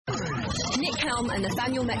Nick Helm and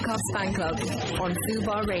Nathaniel Metcalf's fan club on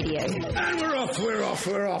Fubar Radio. And we're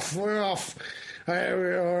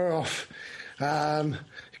off.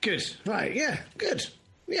 Good. Right, yeah, good.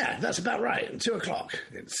 Yeah, that's about right. 2 o'clock.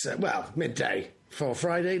 It's, midday for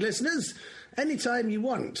Friday listeners. Anytime you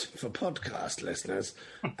want for podcast listeners.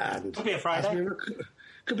 And could be a Friday.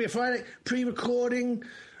 Could be a Friday. Pre-recording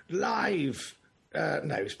live.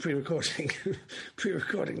 No, it's pre-recording.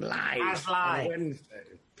 Pre-recording live. As live. On Wednesday.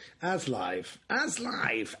 As live. As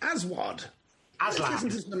what? As live.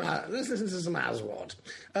 Let's listen to some Aswad.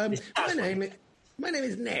 My name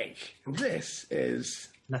is Nick. This is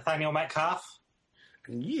Nathaniel Metcalf.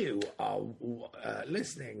 And you are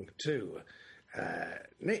listening to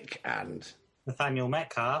Nick and Nathaniel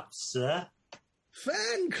Metcalf's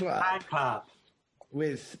Fan Club. Fan Club.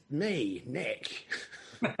 With me, Nick.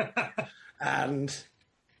 And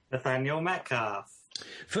Nathaniel Metcalf.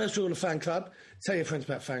 First rule of Fan Club, tell your friends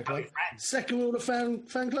about Fan Club. Second rule of Fan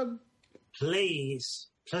Club. Please,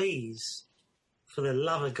 for the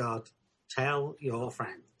love of God, tell your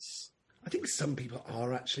friends. I think some people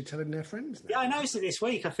are actually telling their friends now. Yeah, I noticed it this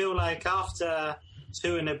week. I feel like after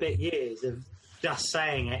 2 and a bit years of just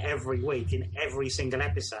saying it every week in every single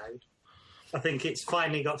episode, I think it's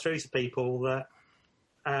finally got through to people that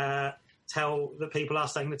people are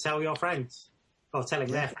starting to tell your friends or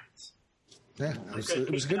telling their friends. Yeah,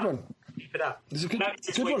 it was a good one. Keep it up. It was a good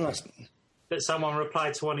one last. That someone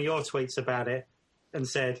replied to one of your tweets about it and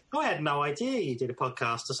said, "Oh, I had no idea you did a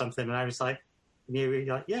podcast or something," and I was like. You're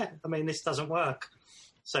like, yeah, I mean, this doesn't work.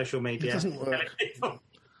 Social media. It doesn't work. It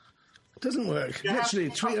doesn't work. Literally,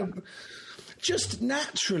 tweet just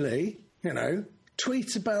naturally,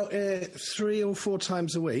 tweet about it 3 or 4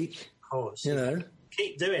 times a week. Of course.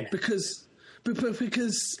 Keep doing it. Because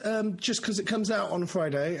just because it comes out on a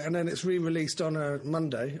Friday and then it's re-released on a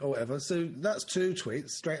Monday or whatever, so that's 2 tweets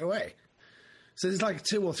straight away. So there's like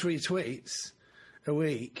 2 or 3 tweets a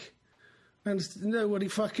week. And nobody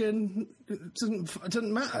fucking it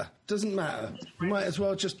doesn't matter. Doesn't matter. Might as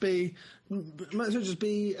well just be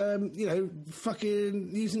fucking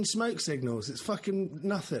using smoke signals. It's fucking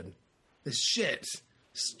nothing. It's shit.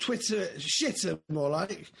 It's Twitter shitter more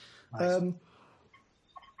like. Nice.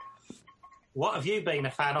 What have you been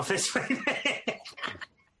a fan of this week?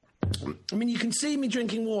 I mean, you can see me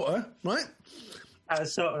drinking water, right? That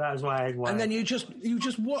was why. And then you just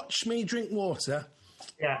watch me drink water.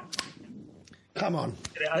 Yeah. Come on.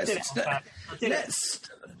 I was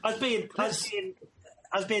being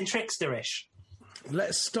tricksterish.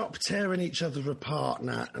 Let's stop tearing each other apart,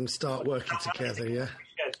 Nat, and start working together, yeah?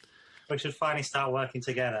 We should finally start working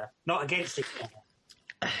together, not against each other.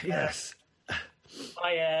 Yes.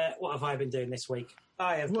 What have I been doing this week?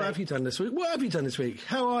 What have you done this week?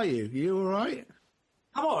 How are you? You all right?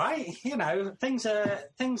 I'm all right. Things are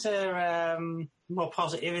more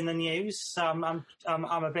positive in the news. So I'm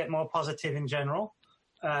a bit more positive in general.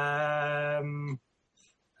 I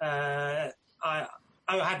had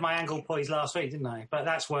my angle poise last week, didn't I? But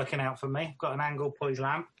that's working out for me. I've got an angle poise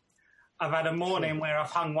lamp. I've had a morning where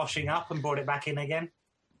I've hung washing up and brought it back in again.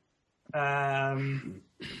 It's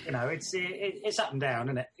up and down,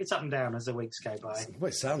 isn't it? It's up and down as the weeks go by. Well,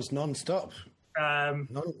 it sounds non-stop.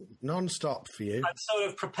 Non-stop for you. I've sort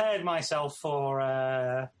of prepared myself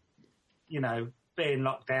for, being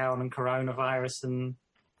locked down and coronavirus, and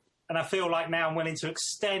I feel like now I'm willing to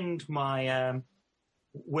extend my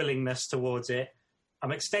willingness towards it.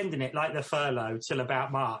 I'm extending it like the furlough till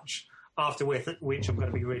about March, after which I'm going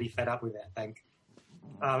to be really fed up with it, I think.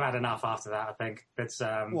 I've had enough after that, I think. But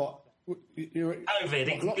what? COVID,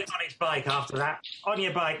 it can get on its bike after that. On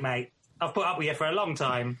your bike, mate. I've put up with you for a long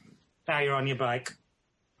time. Now you're on your bike.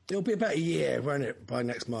 It'll be about a year, won't it, by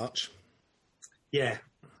next March? Yeah,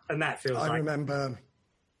 and that feels I remember,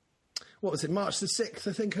 what was it, March the 6th,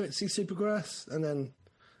 I think, I went to see Supergrass, and then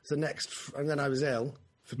I was ill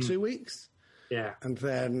for 2 weeks. Yeah. And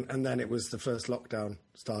then it was the first lockdown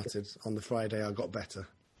started on the Friday I got better.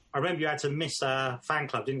 I remember you had to miss a fan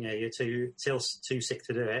club, didn't you? You're too sick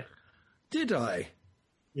to do it. Did I?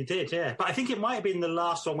 You did, yeah. But I think it might have been the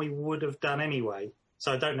last one we would have done anyway.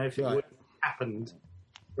 So I don't know if it would have happened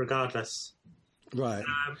regardless. Right.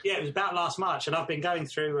 It was about last March, and I've been going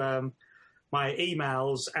through my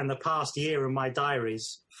emails and the past year in my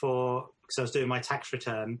diaries because I was doing my tax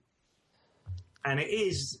return. And it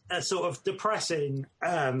is a sort of depressing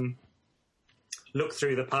look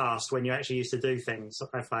through the past when you actually used to do things,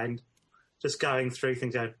 I find. Just going through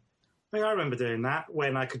things, I remember doing that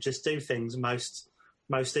when I could just do things most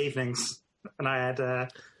evenings. And I had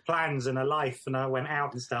plans and a life, and I went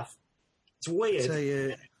out and stuff. It's weird.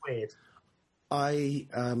 It's weird. I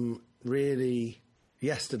really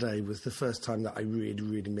yesterday was the first time that I really,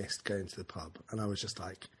 really missed going to the pub. And I was just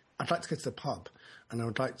like, I'd like to go to the pub and I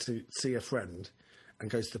would like to see a friend and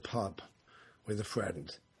go to the pub with a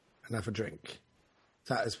friend and have a drink.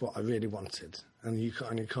 That is what I really wanted. And you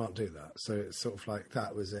can't do that. So it's sort of like,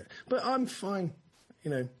 that was it. But I'm fine, you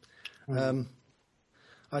know.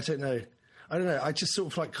 I don't know. I just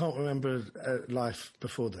sort of like can't remember life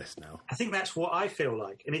before this now. I think that's what I feel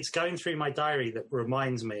like. And it's going through my diary that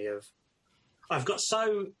reminds me of, I'm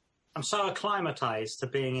so acclimatized to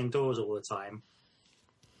being indoors all the time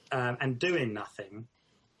and doing nothing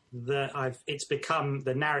that it's become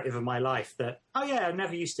the narrative of my life that, oh yeah, I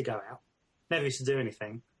never used to go out, never used to do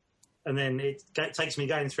anything. And then it takes me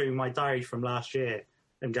going through my diary from last year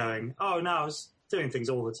and going, oh no, I was doing things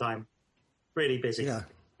all the time. Really busy. Yeah.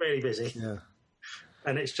 Really busy. Yeah.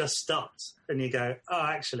 And it's just stopped. And you go, oh,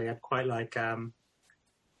 actually, I'd quite like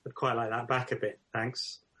that back a bit,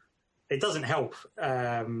 thanks. It doesn't help.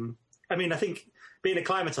 I mean, I think being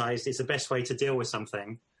acclimatized is the best way to deal with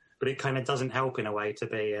something, but it kind of doesn't help in a way to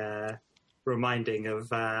be reminded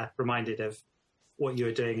of what you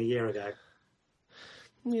were doing a year ago.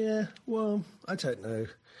 Yeah, well, I don't know.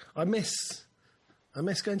 I miss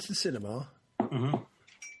going to the cinema,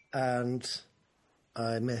 and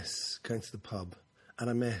I miss going to the pub, and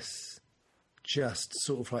I miss just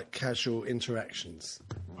sort of like casual interactions,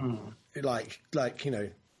 like you know,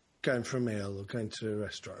 going for a meal or going to a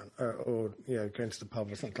restaurant or you know, going to the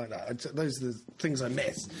pub or something like that. Those are the things I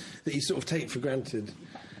miss that you sort of take for granted.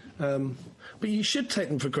 But you should take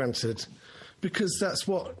them for granted because that's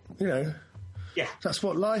what, you know, that's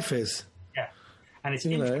what life is. Yeah. And it's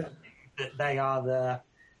interesting that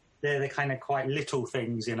they're the kind of quite little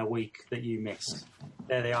things in a week that you miss.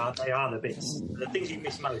 There they are. They are the bits. The things you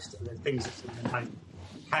miss most are the things that seem kind of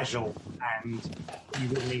casual and you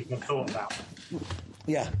wouldn't even have thought about.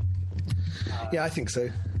 Yeah. Yeah, I think so.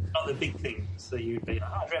 Not the big things that you'd be like,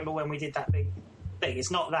 oh, I remember when we did that big thing.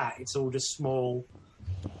 It's not that. It's all just small.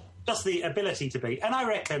 Just the ability to be. And I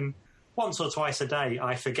reckon once or twice a day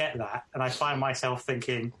I forget that and I find myself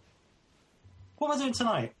thinking, what am I doing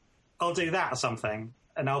tonight? I'll do that or something.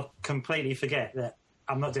 And I'll completely forget that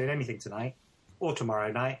I'm not doing anything tonight or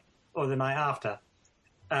tomorrow night or the night after.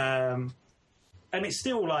 And it's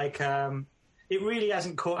still like, it really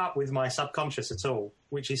hasn't caught up with my subconscious at all,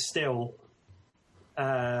 which is still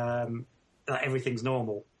that everything's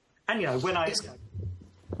normal. And, you know, when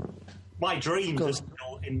my dreams are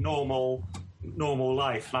still in normal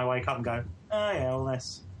life, and I wake up and go, oh, yeah, well,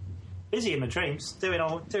 that's busy in my dreams, doing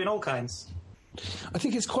all kinds. I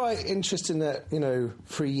think it's quite interesting that, you know,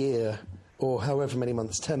 for a year or however many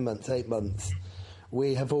months, 10 months, 8 months,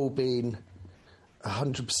 we have all been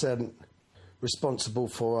 100% responsible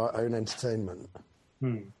for our own entertainment. Do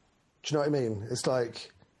you know what I mean? It's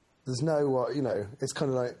like there's no, you know, it's kind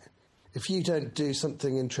of like if you don't do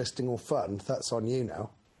something interesting or fun, that's on you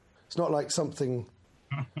now. It's not like something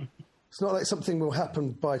will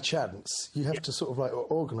happen by chance. You have to sort of like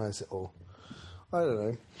organise it all. I don't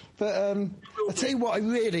know, but I tell you what I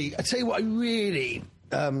really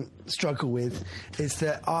struggle with is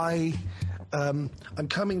that I'm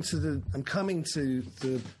coming to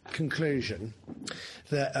the conclusion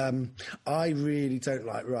that I really don't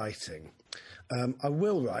like writing. I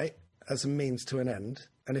will write as a means to an end,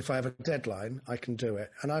 and if I have a deadline, I can do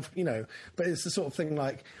it. And but it's the sort of thing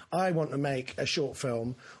like I want to make a short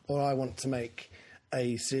film or I want to make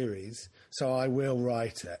a series, so I will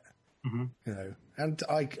write it. You know, and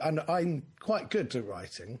I'm quite good at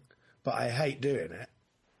writing, but I hate doing it,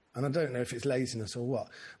 and I don't know if it's laziness or what.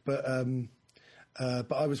 But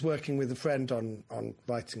I was working with a friend on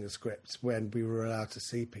writing a script when we were allowed to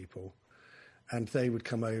see people, and they would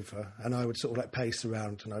come over, and I would sort of like pace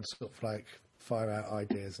around, and I'd sort of like fire out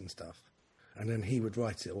ideas and stuff, and then he would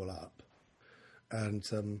write it all up, and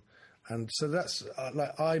so that's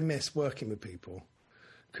like I miss working with people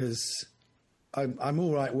because I'm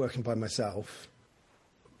all right working by myself,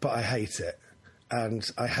 but I hate it, and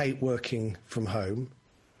I hate working from home.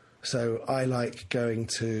 So I like going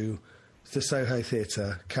to the Soho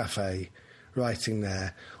Theatre Cafe, writing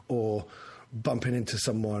there, or bumping into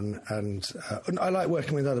someone, and I like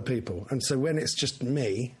working with other people. And so when it's just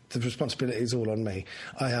me, the responsibility is all on me.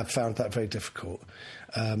 I have found that very difficult,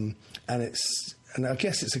 and I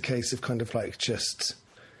guess it's a case of kind of like just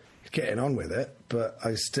getting on with it. But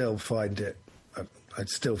I still find it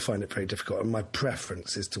very difficult, and my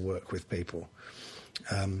preference is to work with people.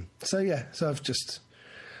 So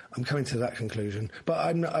I'm coming to that conclusion,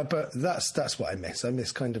 but that's what I miss. I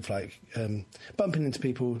miss kind of like bumping into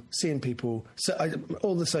people, seeing people,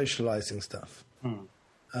 all the socialising stuff.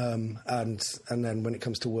 And then when it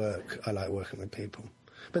comes to work, I like working with people.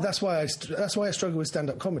 But that's why I struggle with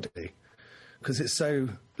stand-up comedy, because it's so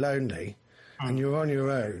lonely, and you're on your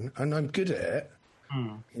own, and I'm good at it,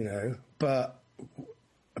 you know. But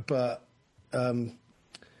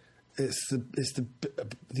it's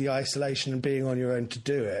the isolation and being on your own to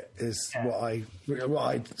do it is what I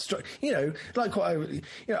you know, like what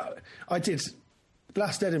I did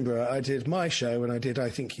last Edinburgh. I did my show and I did I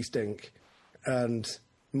Think You Stink, and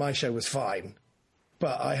my show was fine,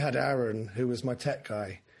 but I had Aaron, who was my tech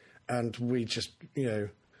guy, and we just, you know,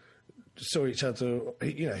 saw each other.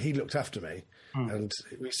 You know, he looked after me, and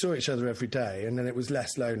we saw each other every day, and then it was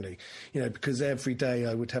less lonely, you know, because every day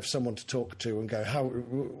I would have someone to talk to and go,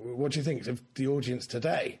 what do you think of the audience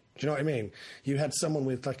today? Do you know what I mean? You had someone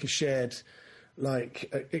with like a shared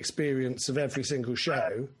experience of every single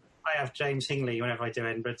show. I have James Hingley whenever I do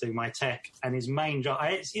Edinburgh, do my tech, and his main job,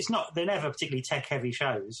 they're never particularly tech-heavy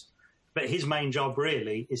shows, but his main job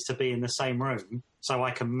really is to be in the same room so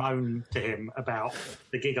I can moan to him about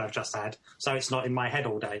the gig I've just had, so it's not in my head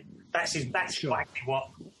all day. That's exactly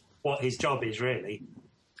what his job is, really.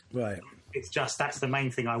 Right. It's just, that's the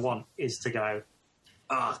main thing I want, is to go,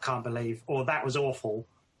 I can't believe, or that was awful,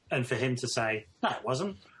 and for him to say, no, it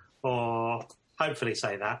wasn't, or hopefully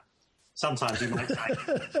say that. Sometimes he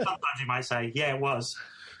might say, yeah, it was.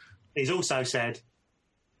 He's also said,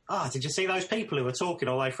 did you see those people who were talking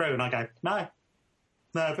all the way through? And I go, no,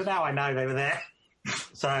 but now I know they were there.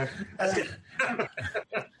 So that's good.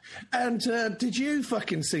 And did you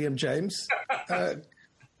fucking see him, James?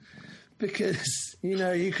 Because, you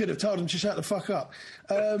know, you could have told him to shut the fuck up.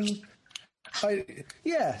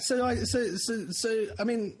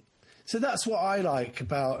 So that's what I liked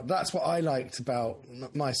about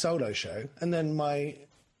my solo show, and then my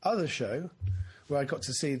other show, where I got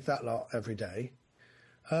to see that lot every day.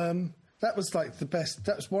 That was like the best.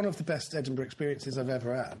 That was one of the best Edinburgh experiences I've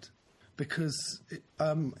ever had, because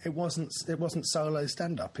it wasn't solo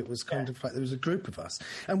stand up. It was kind of like there was a group of us,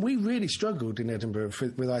 and we really struggled in Edinburgh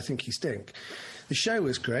with I Think You Stink. The show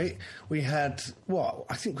was great. We had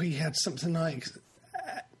I think we had something like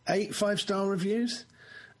 8 5-star reviews.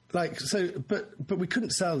 Like, so, but we couldn't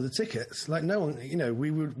sell the tickets. Like, no one, you know,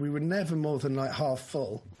 we were never more than like half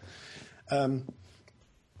full,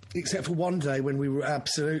 except for one day when we were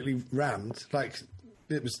absolutely rammed. Like,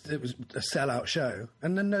 it was a sellout show,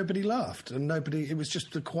 and then nobody laughed, and it was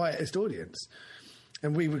just the quietest audience.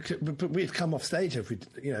 And we'd come off stage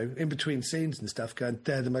in between scenes and stuff, going,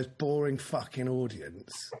 they're the most boring fucking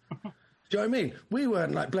audience. Do you know what I mean? We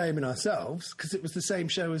weren't like blaming ourselves, because it was the same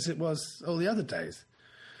show as it was all the other days.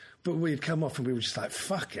 But we'd come off and we were just like,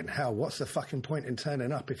 fucking hell, what's the fucking point in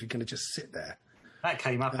turning up if you're going to just sit there? That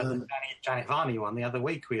came up at the Janet Varney one the other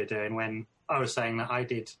week we were doing, when I was saying that I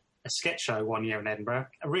did a sketch show one year in Edinburgh.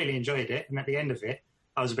 I really enjoyed it. And at the end of it,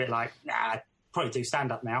 I was a bit like, nah, I'd probably do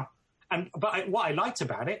stand-up now. But what I liked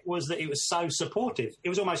about it was that it was so supportive. It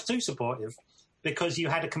was almost too supportive, because you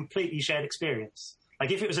had a completely shared experience.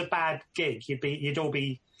 Like, if it was a bad gig,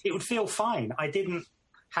 it would feel fine. I didn't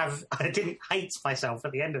hate myself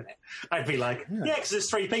at the end of it. I'd be like, because there's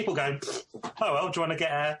 3 people going, oh, well, do you want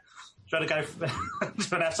to do you want to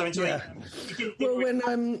have something to eat? Well,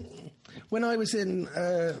 when I was in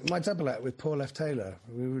my double act with Paul F. Taylor,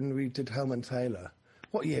 we did Hellman Taylor.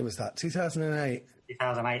 What year was that? 2008?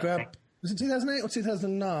 2008. Was it 2008 or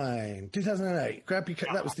 2009? 2008.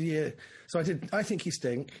 That was the year. So I did I Think You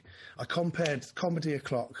Stink. I compared Comedy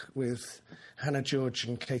O'Clock with Hannah George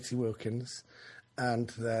and Katie Wilkins. And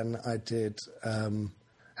then I did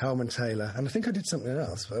Hellman Taylor, and I think I did something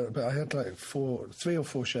else, but I had like 3 or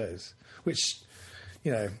 4 shows, which,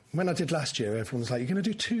 you know, when I did last year, everyone was like, you're going to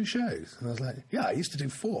do 2 shows? And I was like, yeah, I used to do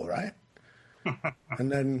 4, right?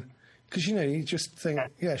 And then, because, you know, you just think,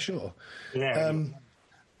 yeah, sure. Yeah.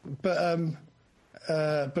 But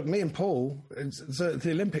me and Paul,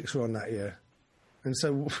 the Olympics were on that year, and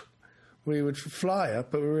so we would fly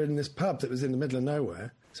up, but we were in this pub that was in the middle of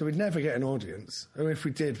nowhere. So we'd never get an audience. Or if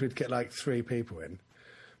we did, we'd get like 3 people in.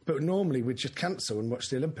 But normally we'd just cancel and watch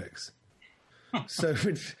the Olympics. So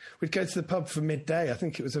we'd go to the pub for midday. I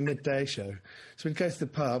think it was a midday show. So we'd go to the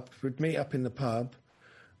pub, we'd meet up in the pub,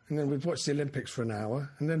 and then we'd watch the Olympics for an hour,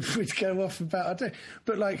 and then we'd go off about our day.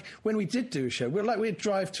 But like, when we did do a show, we'd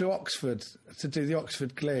drive to Oxford to do the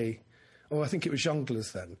Oxford Glee. Or I think it was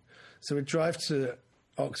Jongleurs then. So we'd drive to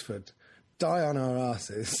Oxford, die on our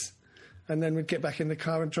asses, and then we'd get back in the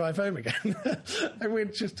car and drive home again. And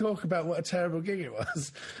we'd just talk about what a terrible gig it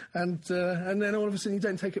was. And then all of a sudden you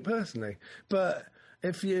don't take it personally. But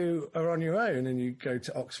if you are on your own and you go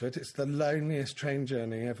to Oxford, it's the loneliest train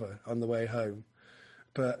journey ever on the way home.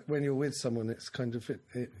 But when you're with someone, it's kind of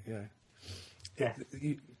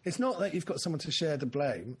it's not that you've got someone to share the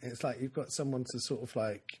blame. It's like you've got someone to sort of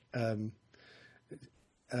like,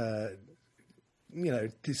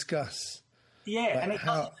 discuss. Yeah, like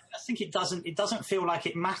and I think it doesn't feel like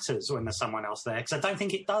it matters when there's someone else there, because I don't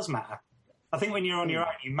think it does matter. I think when you're on your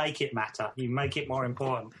own, you make it matter. You make it more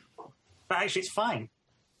important. But actually, it's fine.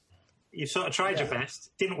 You sort of tried your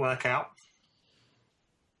best. Didn't work out.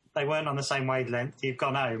 They weren't on the same wavelength. You've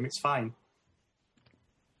gone home. It's fine.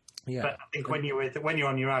 Yeah. But I think when you're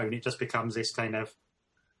on your own, it just becomes this kind of,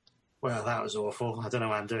 well, that was awful. I don't know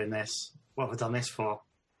why I'm doing this. What have I done this for?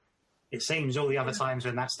 It seems all the other times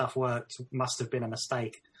when that stuff worked must have been a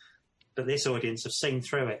mistake. But this audience have seen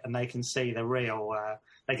through it, and they can see the real...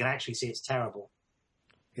 they can actually see it's terrible.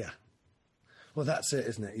 Yeah. Well, that's it,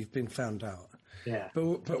 isn't it? You've been found out. Yeah.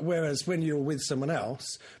 But whereas when you're with someone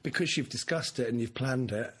else, because you've discussed it and you've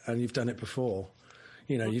planned it and you've done it before,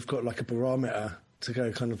 you've got like a barometer to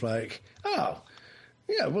go kind of like, oh...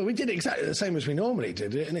 yeah, well, we did it exactly the same as we normally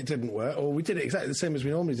did it, and it didn't work. Or we did it exactly the same as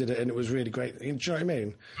we normally did it, and it was really great. Do you know what I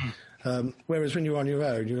mean? Whereas when you're on your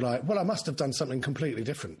own, you're like, well, I must have done something completely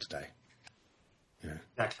different today. Yeah,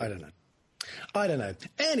 exactly. I don't know.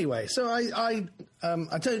 Anyway, so I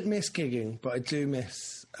don't miss gigging, but I do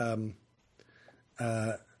miss an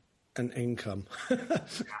income.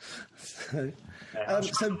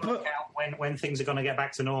 When things are going to get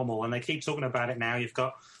back to normal, and they keep talking about it now, you've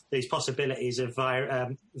got these possibilities of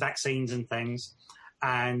vaccines and things.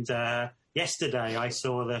 And yesterday I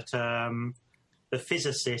saw that the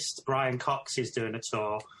physicist Brian Cox is doing a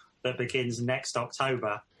tour that begins next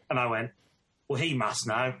October. And I went, well, he must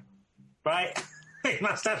know, right? He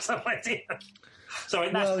must have some idea. So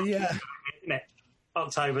that's isn't it?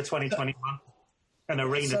 October 2021, an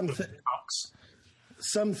arena for Cox.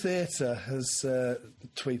 Some theatre has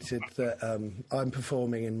tweeted that I'm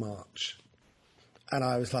performing in March. And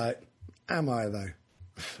I was like, am I, though?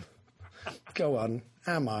 Go on,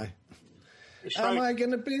 am I? Am I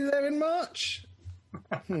going to be there in March?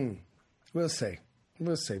 We'll see.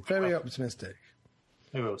 We'll see. Very optimistic.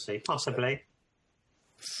 We will see. Possibly.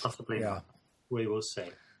 Possibly not. We will see.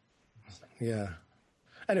 Yeah.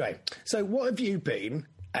 Anyway, so what have you been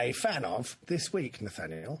a fan of this week,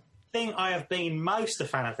 Nathaniel? The thing I have been most a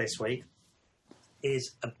fan of this week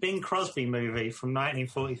is a Bing Crosby movie from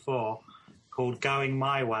 1944 called Going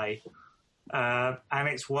My Way. And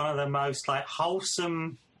it's one of the most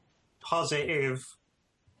wholesome, positive,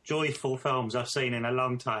 joyful films I've seen in a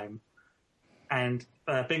long time. And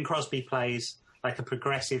Bing Crosby plays a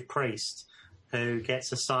progressive priest who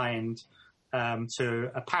gets assigned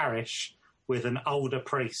to a parish with an older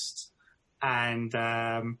priest. And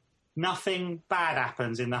nothing bad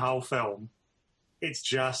happens in the whole film. It's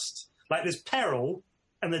just there's peril,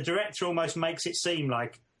 and the director almost makes it seem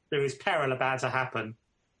like there is peril about to happen,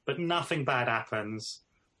 but nothing bad happens.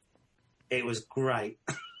 It was great.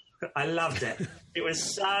 I loved it. It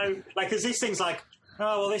was so... because this thing's oh,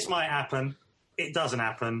 well, this might happen. It doesn't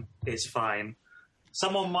happen. It's fine.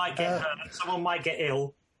 Someone might get hurt. Someone might get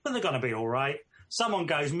ill, but they're going to be all right. Someone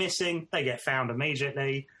goes missing. They get found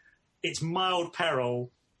immediately. It's mild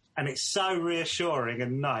peril, and it's so reassuring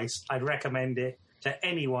and nice. I'd recommend it to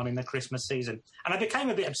anyone in the Christmas season. And I became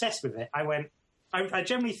a bit obsessed with it. I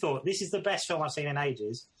generally thought, this is the best film I've seen in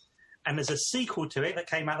ages. And there's a sequel to it that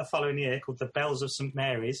came out the following year called The Bells of St.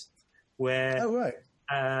 Mary's, where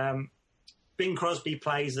Bing Crosby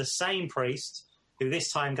plays the same priest who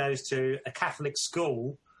this time goes to a Catholic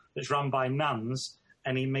school that's run by nuns,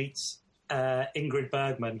 and he meets Ingrid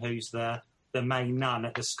Bergman, who's the main nun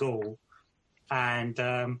at the school. And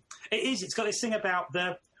it's got this thing about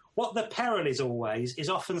what the peril is always is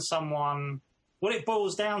often someone... What it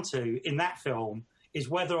boils down to in that film is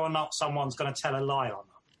whether or not someone's going to tell a lie or not.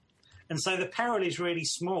 And so the peril is really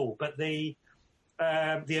small, but the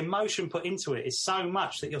emotion put into it is so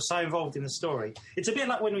much that you're so involved in the story. It's a bit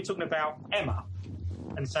like when we're talking about Emma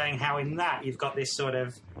and saying how in that you've got this sort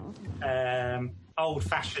of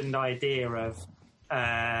old-fashioned idea of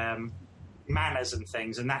manners and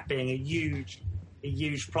things, and that being a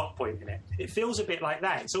huge plot point in it. It feels a bit like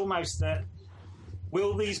that. It's almost that,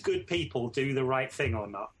 will these good people do the right thing or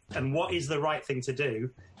not? And what is the right thing to do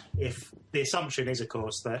if the assumption is, of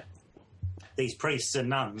course, that these priests and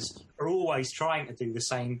nuns are always trying to do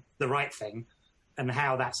the right thing, and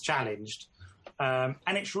how that's challenged. And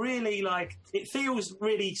it's really it feels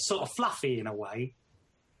really sort of fluffy in a way,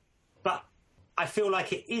 but I feel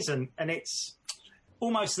like it isn't. And it's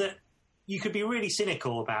almost that you could be really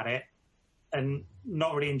cynical about it and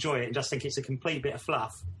not really enjoy it and just think it's a complete bit of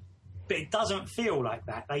fluff. But it doesn't feel like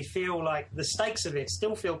that. They feel like the stakes of it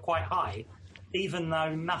still feel quite high, even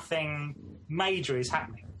though nothing major is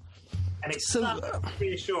happening. And it's So, so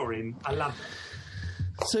reassuring. I love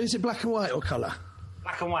it. So is it black and white or colour?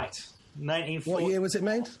 Black and white. 1940, What year was it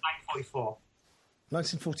made? 1944.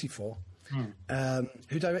 1944.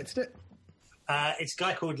 Who directed it? It's a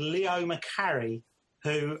guy called Leo McCarey,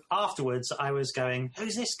 who afterwards I was going,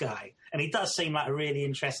 who's this guy? And he does seem like a really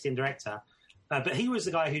interesting director. But he was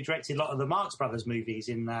the guy who directed a lot of the Marx Brothers movies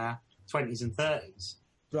in the 20s and 30s.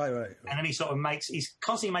 Right. And then he's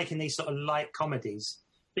constantly making these sort of light comedies.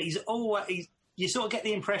 But you sort of get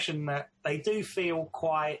the impression that they do feel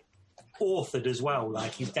quite authored as well.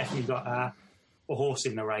 Like he's definitely got a horse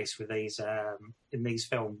in the race with these in these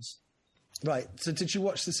films. Right. So did you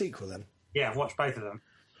watch the sequel then? Yeah, I've watched both of them.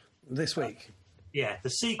 This week? Yeah, the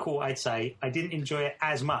sequel, I'd say, I didn't enjoy it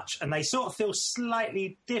as much. And they sort of feel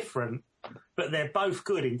slightly different, but they're both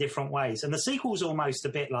good in different ways. And the sequel's almost a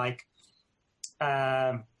bit like...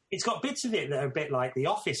 it's got bits of it that are a bit like The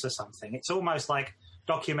Office or something. It's almost like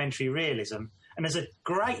documentary realism. And there's a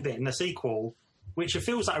great bit in the sequel, which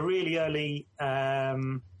feels like a really early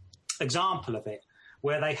example of it,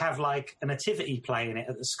 where they have like a nativity play in it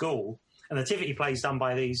at the school. And the nativity play is done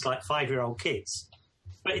by these like 5-year-old kids.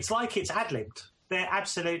 But it's like it's ad-libbed. They're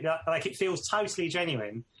absolutely, like it feels totally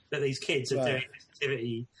genuine that these kids are doing this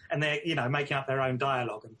nativity and they're, making up their own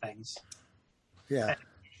dialogue and things. Yeah. And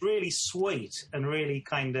it's really sweet and really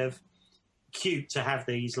kind of cute to have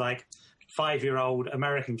these like 5-year-old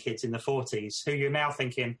American kids in the 40s who you're now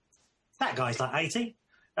thinking, that guy's like 80.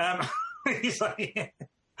 It's like,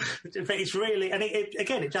 but it's really, and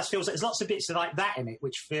it just feels like there's lots of bits like that in it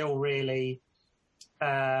which feel really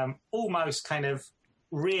almost kind of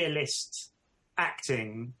realist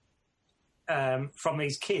acting from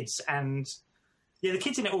these kids. And the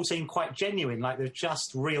kids in it all seem quite genuine, like they're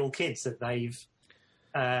just real kids that they've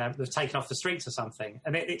taken off the streets or something,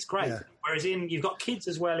 and it's great. Yeah. Whereas you've got kids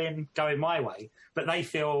as well in Going My Way, but they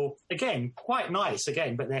feel again quite nice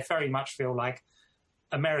again, but they very much feel like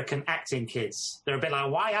American acting kids. They're a bit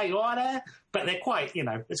like, why are you all there? But they're quite,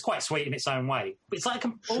 it's quite sweet in its own way. But it's like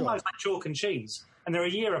almost like chalk and cheese, and they're a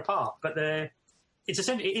year apart, but it's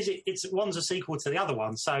essentially it's one's a sequel to the other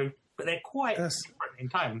one. So, but they're quite different in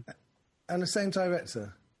tone. And the same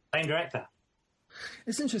director. Same director.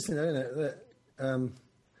 It's interesting, though, isn't it? That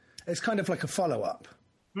it's kind of like a follow-up,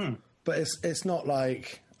 but it's not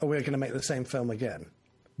like, we're going to make the same film again.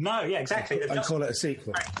 No, yeah, exactly. I call it a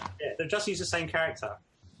sequel. Yeah, they've just used the same character.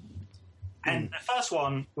 And the first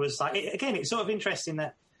one was like, it's sort of interesting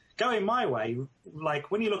that Going My Way, like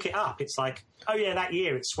when you look it up, it's like, oh yeah, that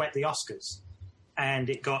year it swept the Oscars. And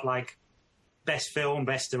it got like best film,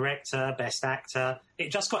 best director, best actor.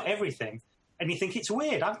 It just got everything. And you think, it's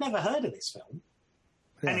weird. I've never heard of this film.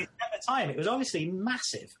 Yeah. And at the time, it was obviously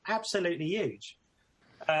massive, absolutely huge.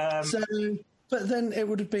 But then it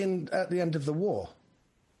would have been at the end of the war.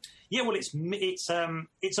 Yeah, well, it's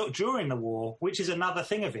sort of during the war, which is another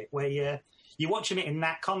thing of it, where you're watching it in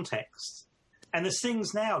that context, and there's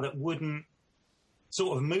things now that wouldn't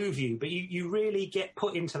sort of move you, but you really get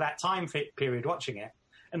put into that time period watching it,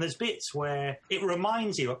 and there's bits where it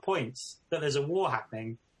reminds you at points that there's a war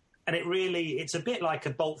happening, and it's a bit like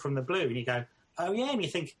a bolt from the blue, and you go, oh yeah, and you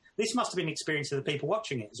think this must have been the experience of the people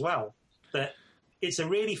watching it as well, that it's a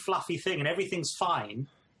really fluffy thing and everything's fine.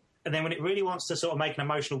 And then when it really wants to sort of make an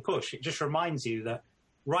emotional push, it just reminds you that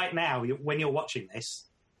right now, when you're watching this,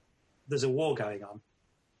 there's a war going on.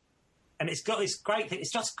 And it's got this great thing.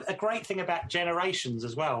 It's just a great thing about generations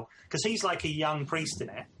as well, because he's like a young priest in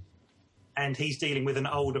it, and he's dealing with an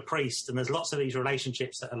older priest, and there's lots of these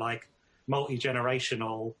relationships that are like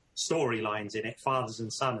multi-generational storylines in it, fathers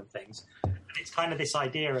and son and things. And it's kind of this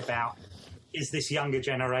idea about, is this younger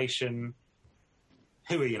generation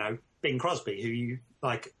who are, Bing Crosby, who you,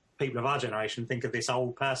 like, people of our generation think of this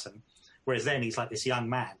old person, whereas then he's like this young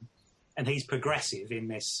man, and he's progressive in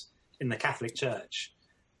the Catholic Church.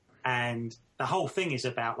 And the whole thing is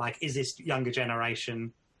about, like, is this younger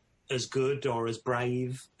generation as good or as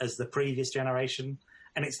brave as the previous generation?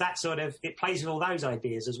 And it's that sort of, it plays with all those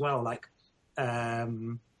ideas as well, like,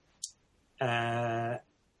 and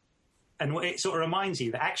it sort of reminds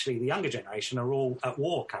you that actually the younger generation are all at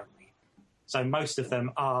war currently. So most of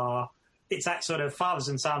them are, it's that sort of fathers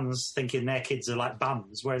and sons thinking their kids are like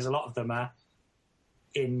bums, whereas a lot of them are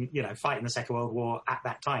fighting the Second World War at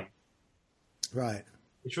that time. Right.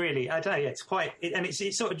 It's really, I don't know, it's quite, and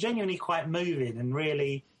it's sort of genuinely quite moving, and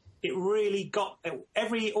really, it really got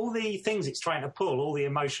all the things it's trying to pull, all the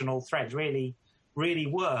emotional threads really, really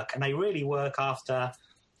work, and they really work after,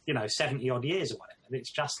 70 odd years or whatever.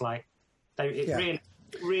 It's just like,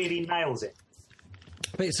 really nails it.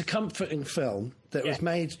 But it's a comforting film that was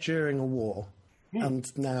made during a war,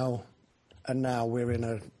 and now we're in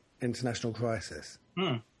an international crisis.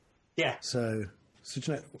 Yeah. So do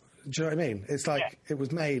you know what I mean? It's like it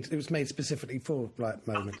was made specifically for like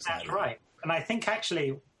moments. That's right. And I think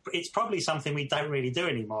actually it's probably something we don't really do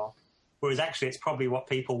anymore. Whereas actually it's probably what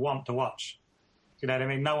people want to watch. You know what I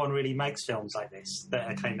mean? No one really makes films like this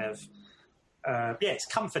that are kind of, it's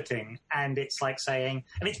comforting, and it's like saying,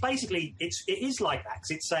 and it's basically, it is like that,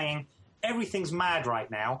 because it's saying everything's mad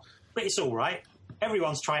right now, but it's all right.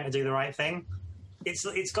 Everyone's trying to do the right thing.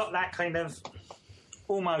 It's got that kind of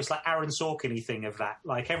almost like Aaron Sorkin-y thing of that.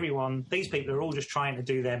 Like these people are all just trying to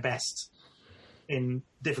do their best in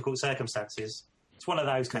difficult circumstances. It's one of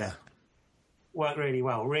those kind of work really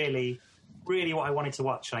well. Really, really what I wanted to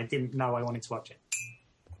watch, and I didn't know I wanted to watch it.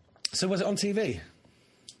 So was it on TV?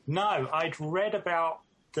 No, I'd read about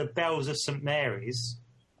the Bells of St Mary's,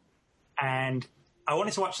 and I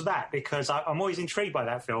wanted to watch that because I'm always intrigued by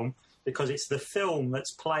that film, because it's the film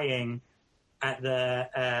that's playing at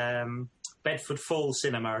the Bedford Falls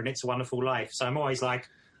Cinema and It's a Wonderful Life. So I'm always like,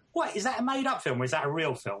 what, is that a made-up film or is that a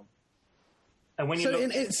real film? And when you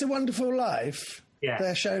in It's a Wonderful Life,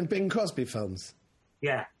 they're showing Bing Crosby films.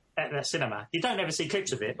 Yeah, at the cinema. You don't ever see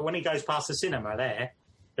clips of it, but when he goes past the cinema there,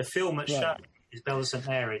 the film that's shown is Bells of St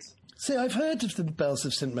Mary's. See, I've heard of the Bells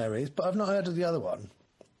of St Mary's, but I've not heard of the other one.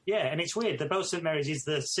 Yeah, and it's weird. The Bells of St Mary's is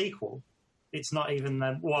the sequel. It's not even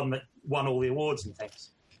the one that won all the awards and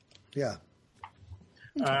things. Yeah.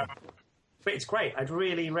 But it's great. I'd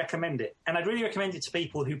really recommend it. And I'd really recommend it to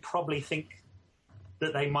people who probably think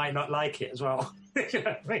that they might not like it as well. You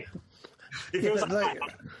know what I mean?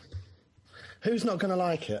 Who's not going to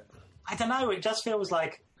like it? I don't know. It just feels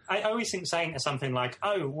like... I always think saying something like,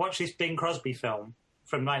 oh, watch this Bing Crosby film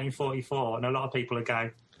from 1944, and a lot of people would go,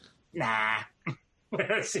 nah.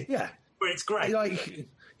 Where it's great. Like,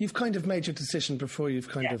 you've kind of made your decision before you've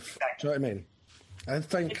kind of... Exactly. Do you know what I mean? I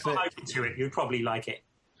think if you're open to it, you'd probably like it.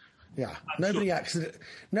 Yeah. Nobody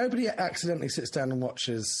accidentally sits down and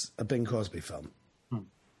watches a Bing Crosby film.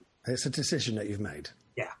 It's a decision that you've made.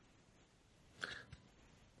 Yeah.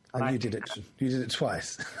 And you did it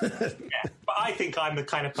twice. Yeah. But I think I'm the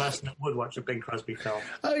kind of person that would watch a Bing Crosby film.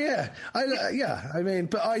 Oh, yeah. I mean,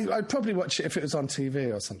 but I'd probably watch it if it was on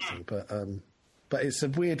TV or something. But it's a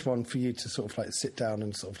weird one for you to sort of like sit down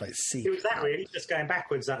and sort of like see. It was that really, just going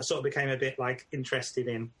backwards, that I sort of became a bit like interested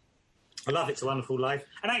in. I love It's a Wonderful Life.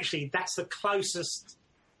 And actually, that's the closest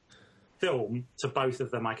film to both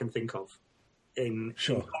of them I can think of in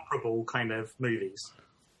comparable kind of movies.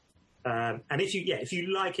 And if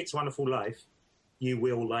you like It's a Wonderful Life, you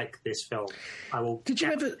will like this film. Did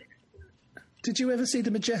you ever see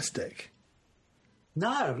The Majestic? No,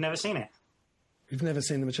 I've never seen it. You've never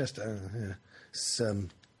seen The Majestic? Oh, yeah.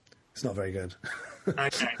 It's not very good.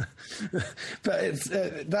 Okay. But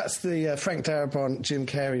that's the Frank Darabont, Jim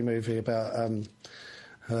Carrey movie about...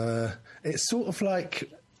 it's sort of like...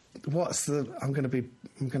 I'm going to be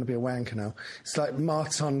a wanker now. It's like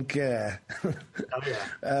Martin Guerre.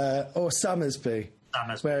 Or Summersby.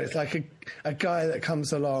 Where it's like a guy that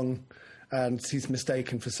comes along and he's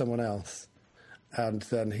mistaken for someone else. And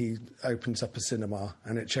then he opens up a cinema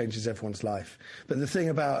and it changes everyone's life. But the thing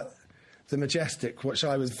about The Majestic, which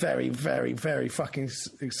I was very, very, very fucking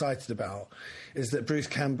excited about, is that Bruce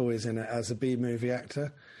Campbell is in it as a B-movie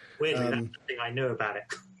actor. Weirdly, that's the thing I knew about it.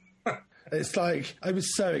 It's like, I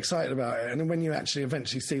was so excited about it. And then when you actually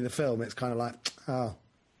eventually see the film, it's kind of like, oh,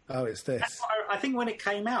 it's this. I think when it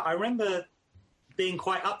came out, I remember being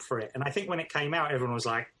quite up for it. And I think when it came out, everyone was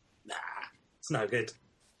like, nah, it's no good.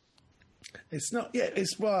 It's not,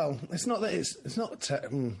 it's not that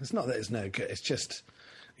it's no good. It's just,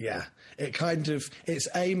 it's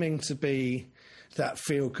aiming to be that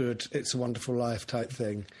feel-good, It's a Wonderful Life type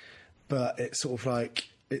thing. But it's sort of like,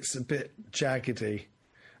 it's a bit jaggedy.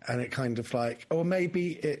 And it kind of like, or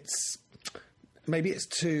maybe it's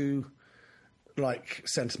too like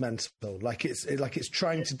sentimental, like it's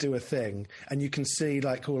trying to do a thing, and you can see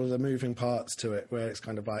like all of the moving parts to it, where it's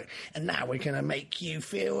kind of like, and now we're going to make you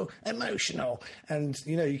feel emotional, and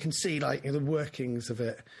you can see like the workings of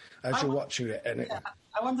it as you're watching it. And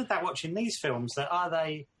I wondered that watching these films, that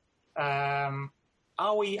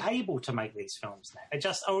are we able to make these films now?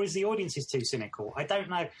 Or is the audience too cynical? I don't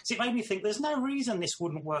know. So it made me think there's no reason this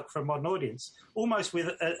wouldn't work for a modern audience, almost with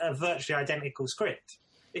a virtually identical script.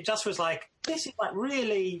 It just was like, this is like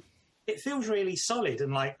really, it feels really solid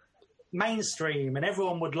and like mainstream and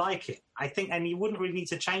everyone would like it, I think, and you wouldn't really need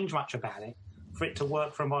to change much about it for it to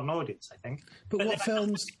work for a modern audience, I think. But what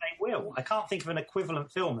films... They will. I can't think of an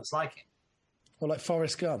equivalent film that's like it. Well, like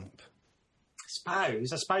Forrest Gump. I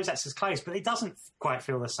suppose that's as close, but it doesn't quite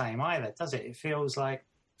feel the same either, does it? It feels like,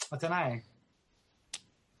 I don't know.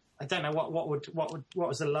 I don't know what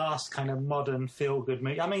was the last kind of modern feel good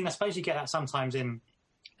movie. I mean, I suppose you get that sometimes in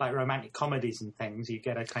like romantic comedies and things. You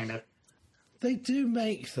get a kind of. They do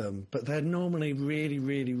make them, but they're normally really,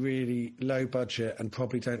 really, really low budget and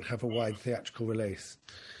probably don't have a wide theatrical release.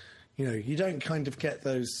 You know, you don't kind of get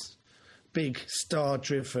those big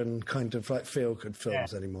star-driven kind of like feel-good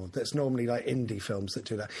films anymore. That's normally like indie films that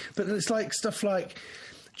do that. But it's like stuff like,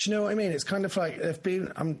 do you know what I mean? It's kind of like they've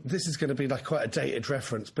been. This is going to be like quite a dated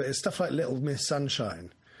reference, but it's stuff like Little Miss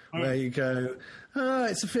Sunshine, where you go,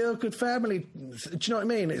 it's a feel-good family. Do you know what I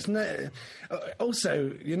mean? It's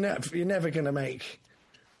also you're never going to make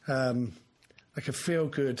like a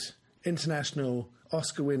feel-good international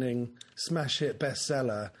Oscar-winning smash hit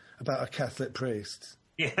bestseller about a Catholic priest.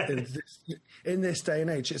 Yeah. In this day and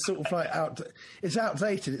age, it's sort of like it's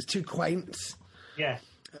outdated. It's too quaint. Yeah.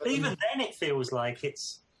 Even then, it feels like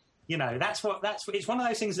it's, you know, it's one of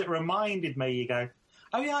those things that reminded me. You go,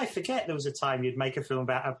 oh yeah, I forget there was a time you'd make a film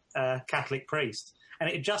about a Catholic priest, and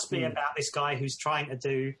it'd just be about this guy who's trying to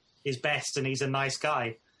do his best, and he's a nice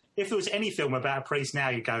guy. If there was any film about a priest now,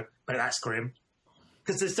 you'd go, but that's grim,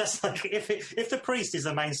 because there's just like if the priest is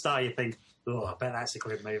the main star, you think, oh, I bet that's a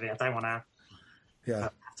grim movie. I don't want to. Yeah.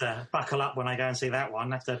 To buckle up when I go and see that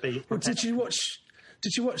one. I have to be. Well, did you watch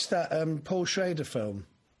that Paul Schrader film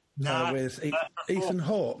with Ethan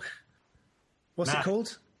Hawke? What's it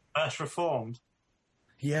called? First Reformed.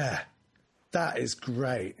 Yeah, that is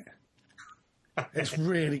great. It's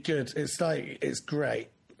really good. It's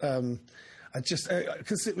great. I just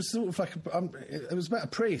because it was sort of like it was about a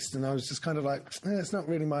priest, and I was just kind of like, it's not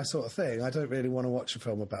really my sort of thing. I don't really want to watch a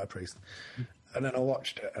film about a priest. And then I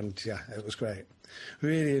watched it, and yeah, it was great.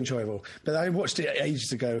 Really enjoyable. But I watched it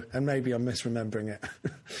ages ago, and maybe I'm misremembering it.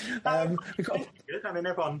 Good. I mean,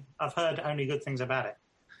 I've heard only good things about it.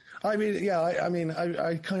 I mean, yeah,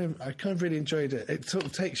 I kind of really enjoyed it. It sort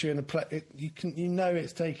of takes you in a place. You know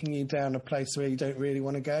it's taking you down a place where you don't really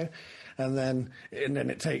want to go, and then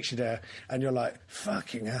it takes you there, and you're like,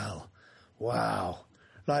 fucking hell, wow.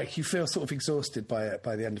 Like you feel sort of exhausted by it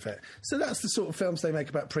by the end of it. So that's the sort of films they make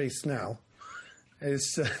about priests now. You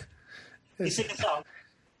sing a song?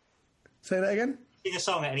 Say that again? Sing a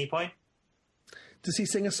song at any point? Does he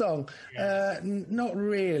sing a song? Yeah. Not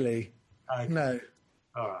really. Okay. No.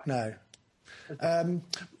 All right. No.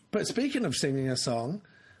 But speaking of singing a song,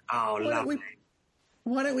 lovely.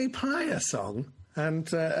 Why don't we play a song and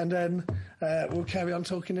then we'll carry on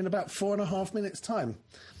talking in about 4.5 minutes' time.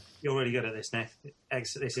 You're really good at this, Nick.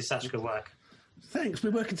 This is such good work. Thanks.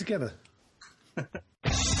 We're working together.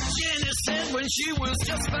 Jenny said when she was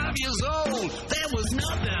just 5 years old, there was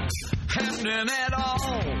nothing happening at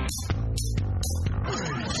all.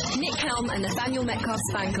 Nick Helm and Nathaniel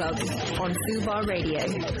Metcalf's fan club on Fubar Radio.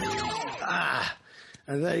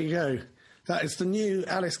 And there you go. That is the new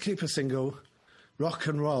Alice Cooper single, Rock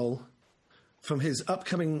and Roll, from his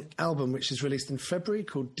upcoming album, which is released in February,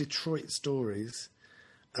 called Detroit Stories.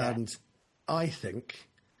 Yeah. And I think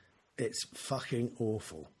it's fucking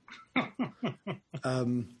awful.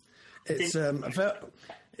 It's a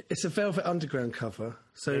Velvet Underground cover.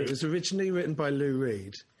 So it was originally written by Lou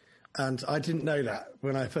Reed, and I didn't know that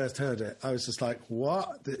when I first heard it. I was just like,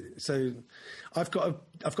 "What?" So I've got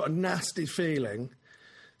a nasty feeling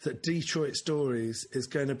that Detroit Stories is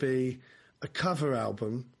going to be a cover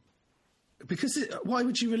album. Because why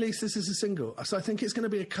would you release this as a single? So I think it's going to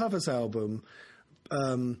be a covers album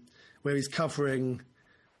where he's covering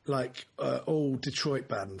like all Detroit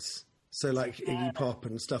bands. So like Iggy Pop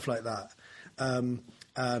and stuff like that. I've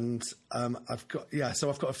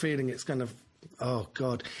got a feeling it's kind of, oh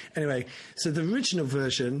God. Anyway, so the original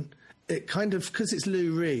version, it kind of, because it's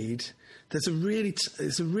Lou Reed,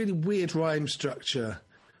 it's a really weird rhyme structure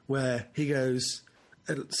where he goes,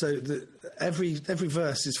 so every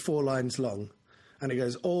verse is 4 lines long, and it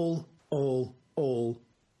goes all,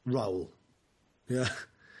 roll. Yeah.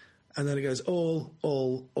 And then it goes all,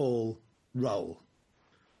 roll.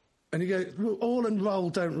 And you go, well, all and roll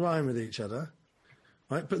don't rhyme with each other,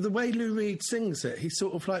 right? But the way Lou Reed sings it, he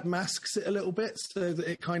sort of like masks it a little bit so that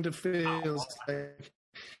it kind of feels like...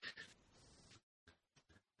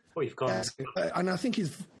 Oh, you've gone. And I think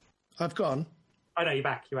I've gone. Oh, no, you're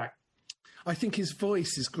back. I think his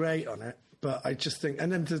voice is great on it, but I just think... And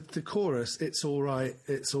then the chorus, it's all right,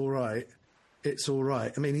 it's all right, it's all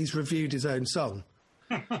right. I mean, he's reviewed his own song.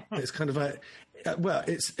 It's kind of like... well,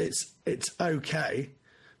 it's okay...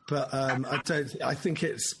 But I think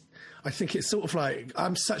it's sort of like,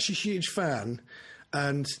 I'm such a huge fan,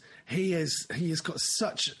 and he's got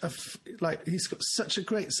such a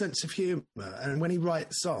great sense of humour, and when he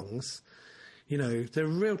writes songs, you know, they're a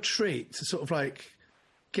real treat to sort of like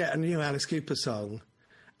get a new Alice Cooper song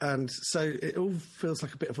And so it all feels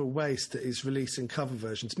like a bit of a waste that he's releasing cover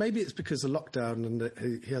versions. Maybe it's because of lockdown and that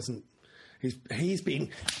he hasn't. He's been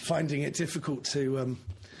finding it difficult to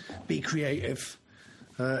be creative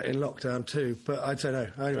in lockdown too. But I don't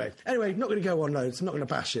know. Anyway, not going to go on loads. I'm not going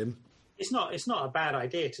to bash him. It's not a bad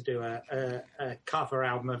idea to do a cover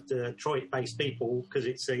album of Detroit-based people, because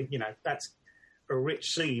it's that's a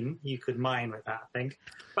rich scene you could mine with that, I think.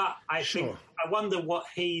 But I wonder what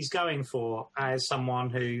he's going for as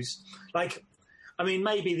someone who's like, I mean,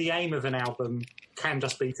 maybe the aim of an album can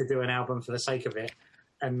just be to do an album for the sake of it,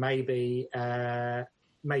 and maybe there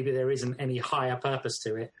isn't any higher purpose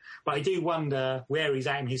to it. But I do wonder where he's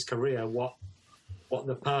at in his career, what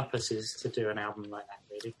the purpose is to do an album like that,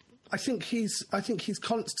 really. I think he's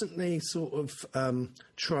constantly sort of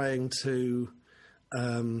trying to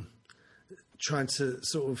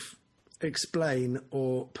sort of explain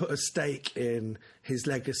or put a stake in his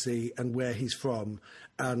legacy and where he's from,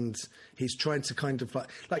 and he's trying to kind of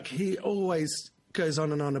like he always goes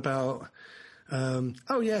on and on about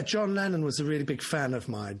John Lennon was a really big fan of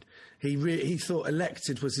mine. He thought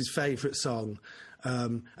Elected was his favourite song.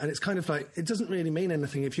 And it's kind of like, it doesn't really mean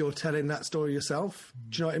anything if you're telling that story yourself.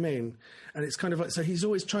 Do you know what I mean? And it's kind of like, so he's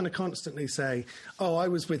always trying to constantly say, oh, I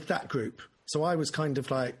was with that group. So I was kind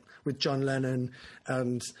of like with John Lennon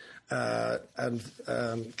and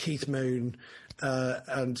Keith Moon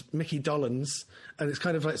and Mickey Dolenz. And it's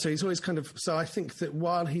kind of like, so he's always kind of, so I think that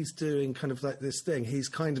while he's doing kind of like this thing, he's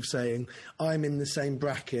kind of saying, I'm in the same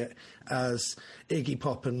bracket as Iggy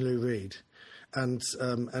Pop and Lou Reed. And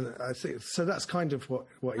I think so. That's kind of what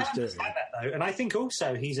he's doing. That, though, and I think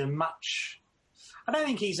also I don't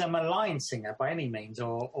think he's a maligned singer by any means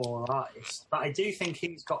or artist, but I do think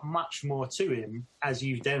he's got much more to him, as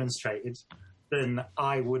you've demonstrated, than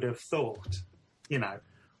I would have thought. And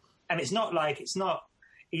it's not like he's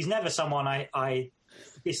never someone I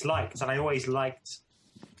disliked, and I always liked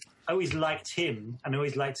him, and I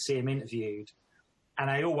always liked to see him interviewed, and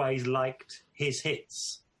I always liked his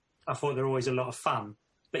hits. I thought they were always a lot of fun.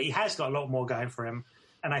 But he has got a lot more going for him.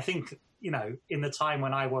 And I think, in the time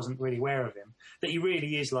when I wasn't really aware of him, that he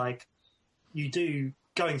really is like, you do,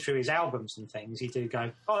 going through his albums and things, you do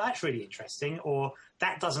go, oh, that's really interesting, or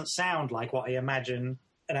that doesn't sound like what I imagine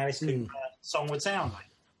an Alice Cooper song would sound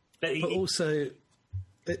like. But also,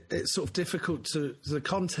 it's sort of difficult to... The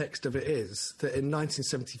context of it is that in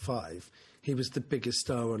 1975, he was the biggest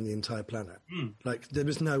star on the entire planet. Like, there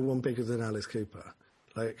was no one bigger than Alice Cooper.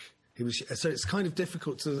 Like, he was, so it's kind of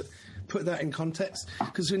difficult to put that in context,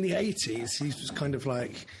 because in the 80s he was kind of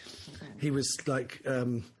like, he was like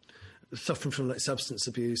suffering from like substance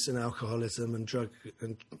abuse and alcoholism and drug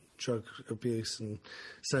abuse, and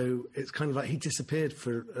so it's kind of like he disappeared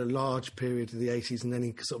for a large period of the 80s, and then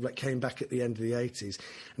he sort of like came back at the end of the 80s,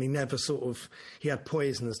 and he never he had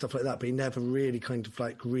Poison and stuff like that, but he never really kind of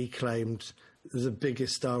like reclaimed the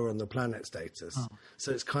biggest star on the planet status.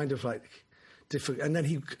 So it's kind of like different. And then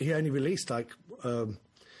he only released like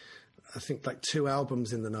I think like 2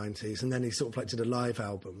 albums in the 90s, and then he sort of like did a live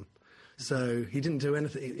album. So he didn't do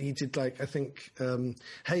anything. He did like, I think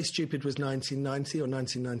Hey Stupid was 1990 or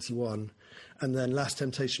 1991, and then Last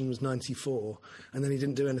Temptation was 94, and then he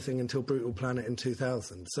didn't do anything until Brutal Planet in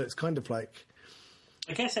 2000. So it's kind of like,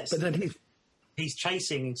 I guess it's, but then he's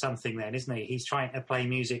chasing something then, isn't he? He's trying to play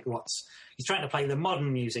music. He's trying to play the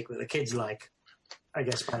modern music that the kids like. I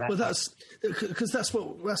guess by that. Well, that's because that's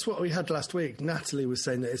what we had last week. Natalie was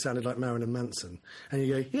saying that it sounded like Marilyn Manson, and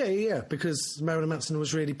you go, yeah, because Marilyn Manson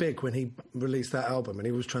was really big when he released that album, and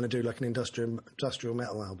he was trying to do like an industrial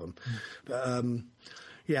metal album.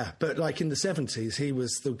 But like in the 70s, he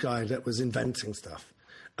was the guy that was inventing stuff,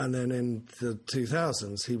 and then in the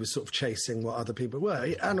 2000s, he was sort of chasing what other people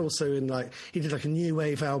were, and also in like he did like a new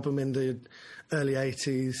wave album in the early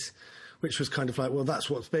 80s. Which was kind of like, well,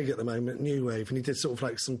 that's what's big at the moment, new wave. And he did sort of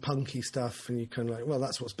like some punky stuff, and you kind of like, well,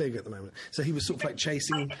 that's what's big at the moment. So he was sort of like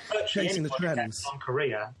chasing the trends. On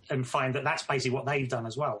Korea and find that that's basically what they've done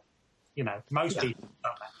as well. Most people have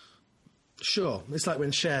done that. Sure. It's like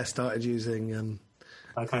when Cher started using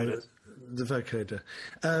vocoders. The vocoder.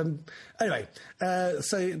 Anyway,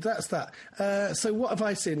 so that's that. So what have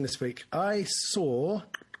I seen this week? I watched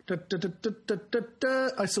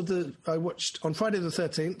on Friday the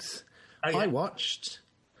 13th. Oh, yeah. I watched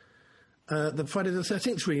the Friday the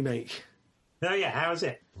 13th remake. Oh, yeah. How was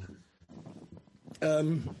it?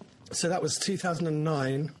 So that was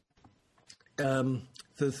 2009. I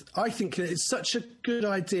think it's such a good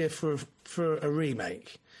idea for a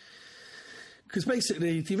remake. Because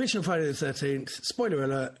basically, the original Friday the 13th, spoiler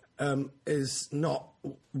alert, is not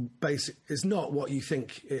what you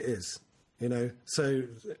think it is. So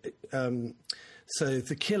So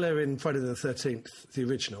the killer in Friday the 13th, the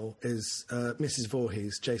original, is Mrs.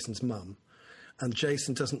 Voorhees, Jason's mum. And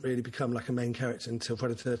Jason doesn't really become like a main character until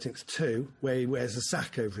Friday the 13th 2, where he wears a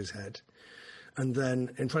sack over his head. And then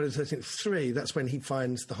in Friday the 13th 3, that's when he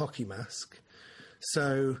finds the hockey mask.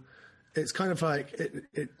 So it's kind of like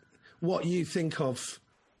what you think of,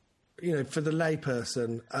 you know, for the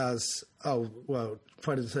layperson as, oh, well,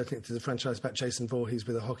 Friday the 13th is a franchise about Jason Voorhees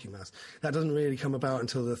with a hockey mask. That doesn't really come about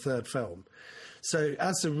until the third film. So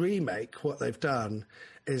as a remake, what they've done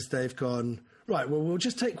is they've gone, right, well, we'll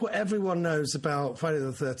just take what everyone knows about Friday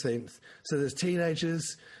the 13th. So there's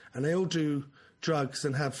teenagers, and they all do drugs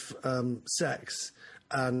and have sex,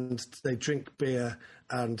 and they drink beer,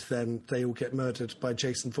 and then they all get murdered by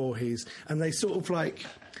Jason Voorhees. And they sort of like,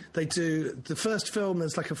 they do, the first film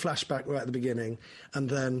is like a flashback right at the beginning, and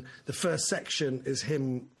then the first section is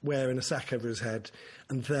him wearing a sack over his head,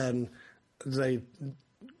 and then they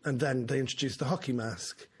introduce the hockey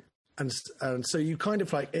mask. And so you kind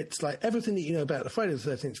of like, it's like everything that you know about the Friday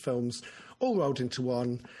the 13th films all rolled into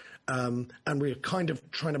one, and we're kind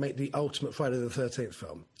of trying to make the ultimate Friday the 13th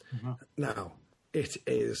film. Mm-hmm. Now, it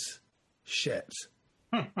is shit.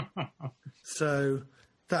 So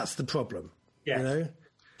that's the problem. Yeah. You know?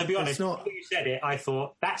 To be honest, when you said it, I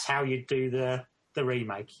thought that's how you'd do the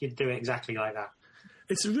remake. You'd do it exactly like that.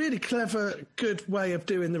 It's a really clever, good way of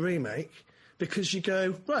doing the remake, because you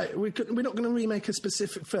go, right, we're not going to remake a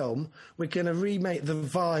specific film. We're going to remake the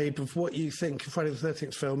vibe of what you think a Friday the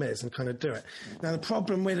 13th film is and kind of do it. Now, the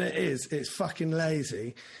problem with it is it's fucking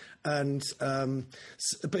lazy. And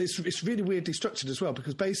but it's really weirdly structured as well,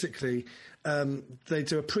 because basically they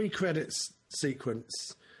do a pre-credits sequence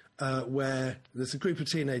where there's a group of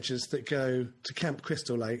teenagers that go to Camp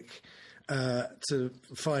Crystal Lake to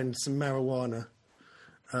find some marijuana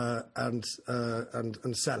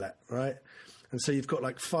and sell it, right? And so you've got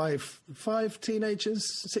like five teenagers,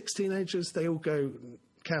 6 teenagers. They all go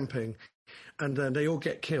camping, and then they all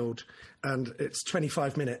get killed. And it's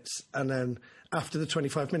 25 minutes, and then after the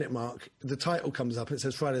 25-minute mark, the title comes up and it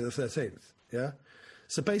says Friday the 13th, yeah?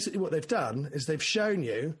 So basically what they've done is they've shown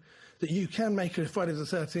you that you can make a Friday the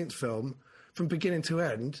 13th film from beginning to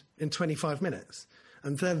end in 25 minutes.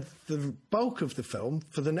 And then the bulk of the film,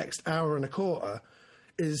 for the next hour and a quarter,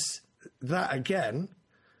 is that again,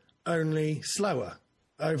 only slower,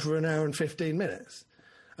 over an hour and 15 minutes.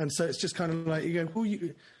 And so it's just kind of like, you go, well,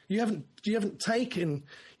 you haven't taken,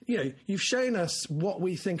 you know, you've shown us what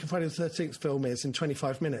we think a Friday the 13th film is in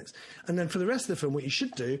 25 minutes. And then for the rest of the film, what you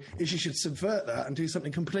should do is you should subvert that and do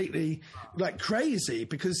something completely, like, crazy,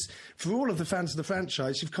 because for all of the fans of the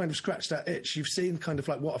franchise, you've kind of scratched that itch. You've seen kind of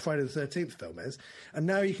like what a Friday the 13th film is, and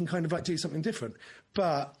now you can kind of like do something different.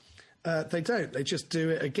 But they don't. They just do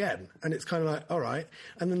it again. And it's kind of like, all right.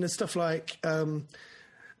 And then there's stuff like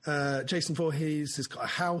Jason Voorhees has got a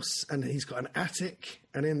house, and he's got an attic,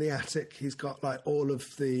 and in the attic he's got like all of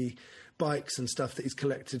the bikes and stuff that he's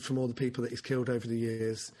collected from all the people that he's killed over the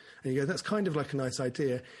years. And you go, that's kind of like a nice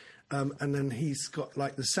idea. And then he's got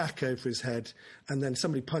like the sack over his head, and then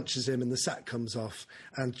somebody punches him and the sack comes off,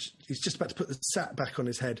 and he's just about to put the sack back on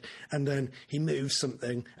his head, and then he moves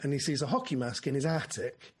something and he sees a hockey mask in his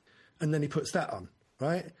attic, and then he puts that on,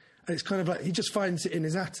 right? And it's kind of like he just finds it in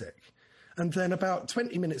his attic. And then about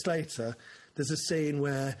 20 minutes later, there's a scene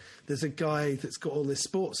where there's a guy that's got all this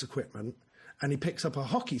sports equipment, and he picks up a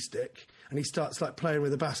hockey stick and he starts like playing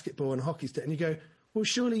with a basketball and a hockey stick. And you go, well,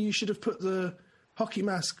 surely you should have put the hockey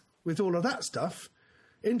mask with all of that stuff,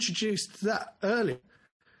 introduced that earlier,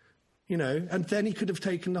 you know, and then he could have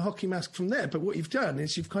taken the hockey mask from there. But what you've done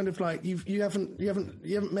is you've kind of like, you haven't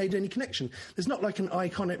made any connection. There's not like an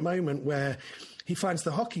iconic moment where he finds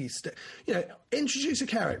the hockey stick. You know, introduce a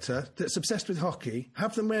character that's obsessed with hockey,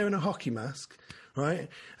 have them wearing a hockey mask, right?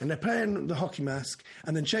 And they're playing the hockey mask,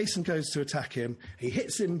 and then Jason goes to attack him. He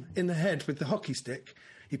hits him in the head with the hockey stick.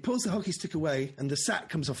 He pulls the hockey stick away, and the sack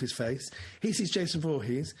comes off his face. He sees Jason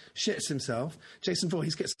Voorhees, shits himself. Jason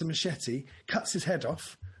Voorhees gets the machete, cuts his head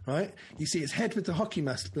off, right? You see his head with the hockey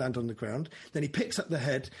mask land on the ground. Then he picks up the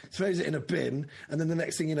head, throws it in a bin, and then the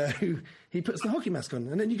next thing you know, he puts the hockey mask on.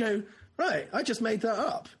 And then you go, right, I just made that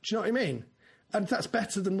up. Do you know what I mean? And that's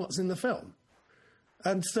better than what's in the film.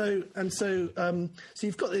 And so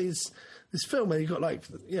you've got this film where you've got, like,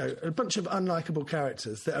 you know, a bunch of unlikable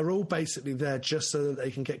characters that are all basically there just so that they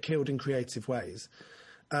can get killed in creative ways.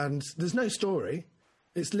 And there's no story.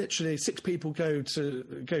 It's literally 6 people go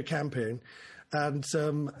camping, and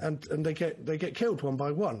they get killed one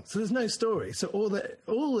by one. So there's no story. So all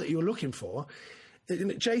that you're looking for.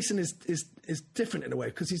 Jason is different in a way,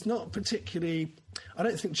 because he's not particularly. I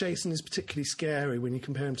don't think Jason is particularly scary when you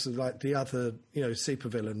compare him to like the other, you know,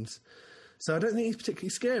 supervillains. So I don't think he's particularly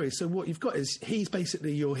scary. So what you've got is he's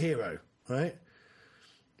basically your hero, right?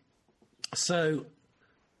 So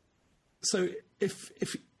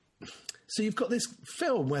you've got this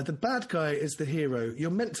film where the bad guy is the hero. You're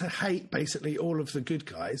meant to hate basically all of the good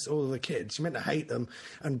guys, all of the kids. You're meant to hate them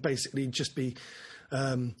and basically just be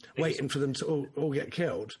waiting for them to all get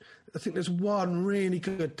killed. I think there's one really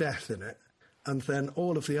good death in it, and then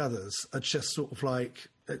all of the others are just sort of like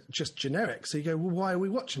just generic. So you go, well, why are we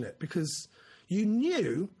watching it? Because you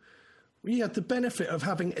knew you had the benefit of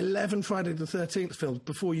having 11 Friday the 13th films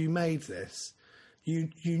before you made this. You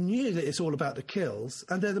knew that it's all about the kills,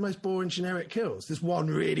 and they're the most boring, generic kills. There's one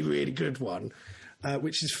really, really good one,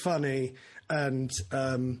 which is funny and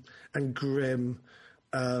grim.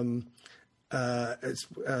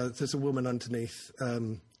 There's a woman underneath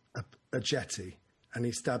a jetty, and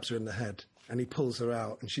he stabs her in the head, and he pulls her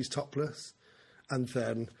out, and she's topless, and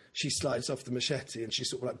then she slides off the machete, and she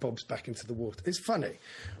sort of like bobs back into the water. It's funny,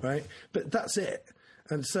 right? But that's it.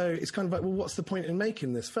 And so it's kind of like, well, what's the point in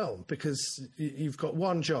making this film? Because you've got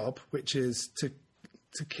one job, which is to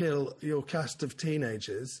kill your cast of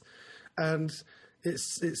teenagers, and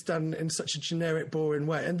it's done in such a generic, boring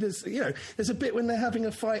way. And there's a bit when they're having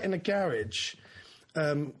a fight in a garage,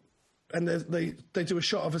 and they do a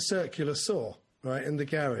shot of a circular saw, right, in the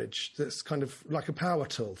garage that's kind of like a power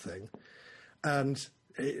tool thing, and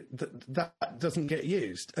that doesn't get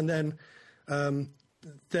used. And then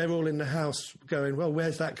they're all in the house going, well,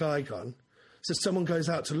 where's that guy gone? So someone goes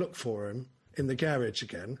out to look for him in the garage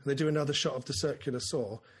again. They do another shot of the circular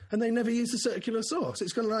saw, and they never use the circular saw. So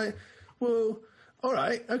it's kind of like, well, all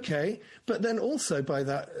right, okay. But then also by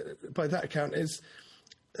that account is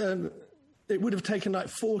it would have taken like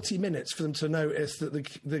 40 minutes for them to notice that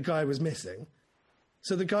the guy was missing.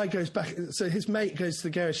 So the guy goes back, so his mate goes to the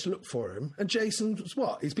garage to look for him, and Jason's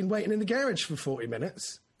what? He's been waiting in the garage for 40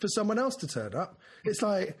 minutes for someone else to turn up. It's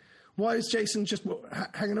like, why is Jason just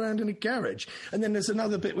hanging around in a garage? And then there's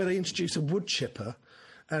another bit where they introduce a wood chipper,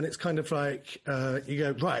 and it's kind of like, you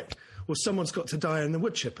go, right, well, someone's got to die in the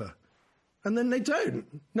wood chipper. And then they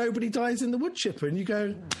don't. Nobody dies in the wood chipper. And you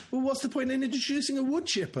go, well, what's the point in introducing a wood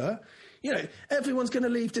chipper? You know, everyone's going to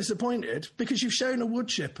leave disappointed because you've shown a wood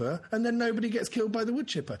chipper and then nobody gets killed by the wood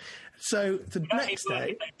chipper. So the next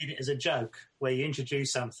day... They did it as a joke, where you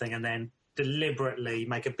introduce something and then deliberately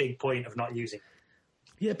make a big point of not using it.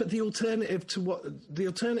 Yeah, but the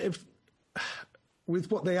alternative with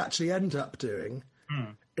what they actually end up doing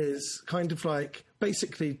is kind of like,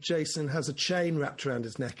 basically Jason has a chain wrapped around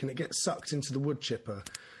his neck and it gets sucked into the wood chipper,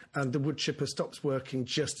 and the wood chipper stops working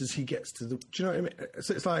just as he gets to the... Do you know what I mean?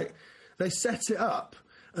 So it's like they set it up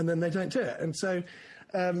and then they don't do it. And so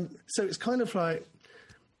it's kind of like...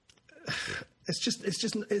 It's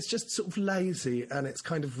just sort of lazy, and it's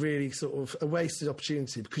kind of really sort of a wasted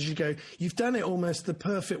opportunity, because you go, you've done it almost the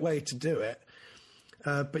perfect way to do it,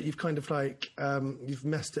 but you've kind of like you've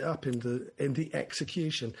messed it up in the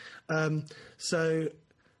execution. So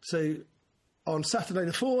on Saturday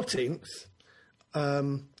the 14th,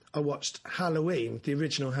 I watched Halloween, the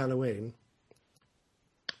original Halloween,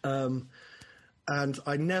 and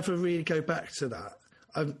I never really go back to that.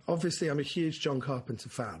 I'm a huge John Carpenter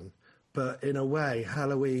fan. But in a way,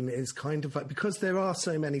 Halloween is kind of like, because there are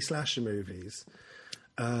so many slasher movies,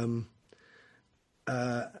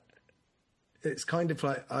 it's kind of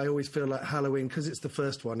like, I always feel like Halloween, because it's the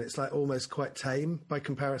first one, it's like almost quite tame by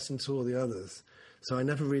comparison to all the others. So I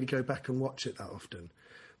never really go back and watch it that often.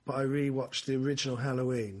 But I rewatched the original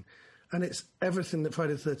Halloween, and it's everything that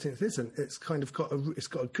Friday the 13th isn't. It's kind of got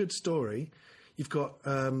a good story. You've got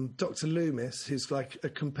Dr. Loomis, who's like a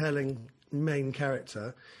compelling main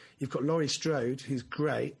character. You've got Laurie Strode, who's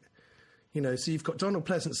great, you know. So you've got Donald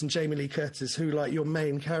Pleasance and Jamie Lee Curtis, who like your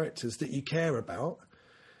main characters that you care about.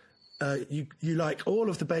 You like all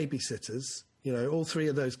of the babysitters, you know, all three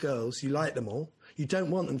of those girls. You like them all. You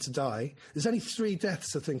don't want them to die. There's only 3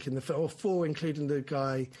 deaths, I think, in the film, or 4, including the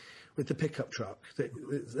guy with the pickup truck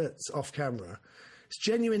that's off camera. It's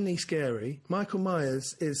genuinely scary. Michael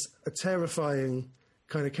Myers is a terrifying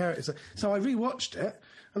kind of character. So I rewatched it,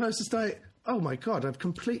 and I was just like, oh my God, I've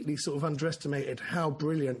completely sort of underestimated how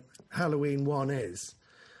brilliant Halloween 1 is.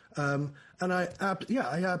 And I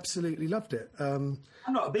absolutely loved it. I'm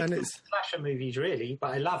not a big fan of slasher movies, really,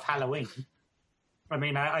 but I love Halloween. I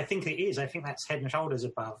mean, I think it is. I think that's head and shoulders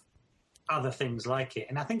above other things like it.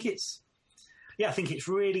 And I think it's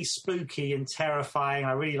really spooky and terrifying.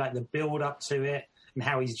 I really like the build up to it and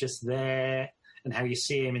how he's just there and how you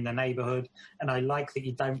see him in the neighborhood. And I like that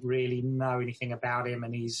you don't really know anything about him,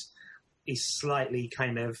 and he's slightly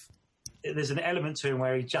kind of... There's an element to him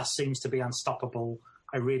where he just seems to be unstoppable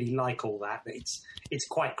I really like all that. It's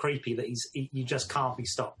quite creepy that you just can't be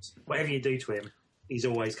stopped. Whatever you do to him, he's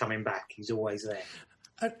always coming back. He's always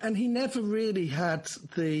there. And he never really had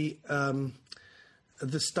the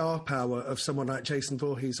star power of someone like Jason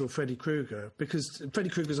Voorhees or Freddy Krueger, because Freddy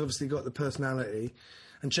Krueger's obviously got the personality,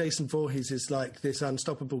 and Jason Voorhees is like this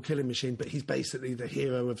unstoppable killing machine, but he's basically the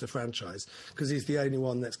hero of the franchise because he's the only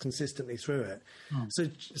one that's consistently through it.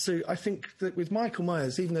 So I think that with Michael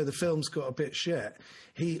Myers, even though the film's got a bit shit,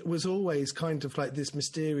 he was always kind of like this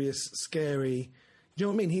mysterious, scary... You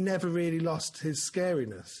know what I mean? He never really lost his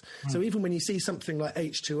scariness. So even when you see something like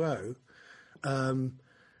H2O...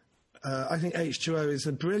 I think H2O is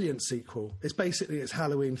a brilliant sequel. It's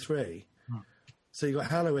Halloween 3. So you've got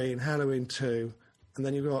Halloween, Halloween 2, and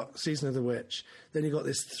then you've got Season of the Witch. Then you've got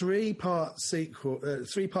this three-part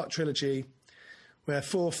trilogy where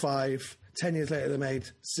 4, 5, 10 years later they made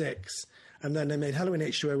 6, and then they made Halloween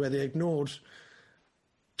H2O where they ignored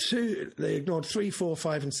 3, 4,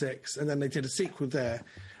 5 and 6, and then they did a sequel there.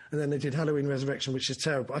 And then they did Halloween Resurrection, which is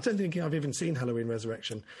terrible. I don't think I've even seen Halloween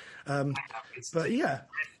Resurrection. But yeah.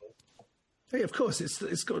 Yeah, of course,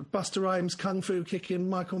 it's got Busta Rhymes kung fu kicking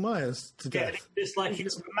Michael Myers to death. Yeah, it's like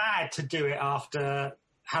it's mad to do it after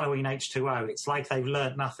Halloween H2O. It's like they've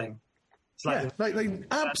learnt nothing. It's like they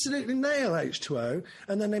absolutely nail H2O,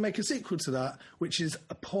 and then they make a sequel to that, which is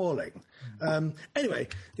appalling. Anyway,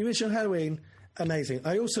 the original Halloween, amazing.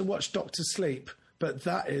 I also watched Doctor Sleep, but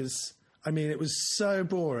that is, I mean, it was so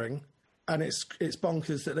boring, and it's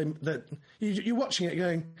bonkers that you're watching it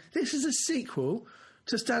going, this is a sequel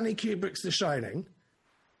to Stanley Kubrick's The Shining.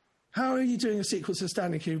 How are you doing a sequel to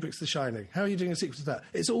Stanley Kubrick's The Shining? How are you doing a sequel to that?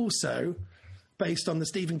 It's also based on the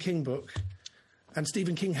Stephen King book, and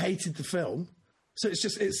Stephen King hated the film. So it's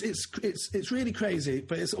just it's really crazy,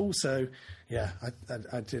 but it's also I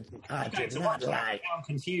did not like. I'm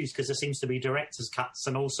confused because there seems to be director's cuts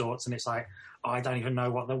and all sorts, and it's like I don't even know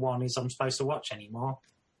what the one is I'm supposed to watch anymore.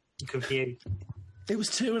 I'm confused. It was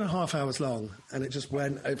 2.5 hours long, and it just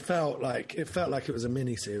went. It felt like it was a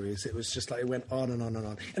mini series. It was just like it went on and on and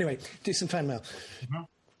on. Anyway, do some fan mail.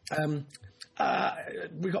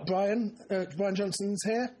 We got Brian. Brian Johnson's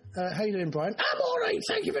here. How you doing, Brian? I'm all right,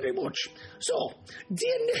 thank you very much. So,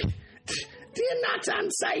 dear Nathan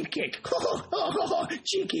sidekick,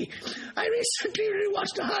 cheeky. I recently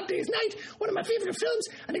rewatched A Hard Day's Night, one of my favourite films,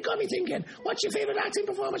 and it got me thinking, what's your favourite acting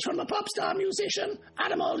performance from the pop star musician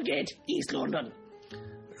Adam Aldgate, East London?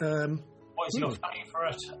 What is your funny for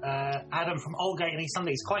it? Adam from Aldgate in East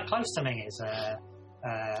London. He's quite close to me, is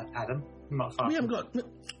Adam. Not far. We haven't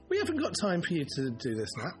got time for you to do this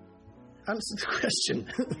now. Answer the question.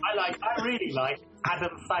 I really like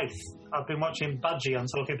Adam Faith. I've been watching Budgie on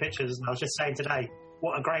Talking Pictures, and I was just saying today,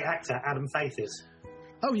 what a great actor Adam Faith is.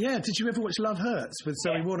 Oh yeah, did you ever watch Love Hurts with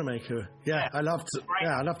Zoe Wanamaker? Yeah, I loved it.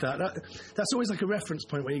 Yeah, I loved that. That's always like a reference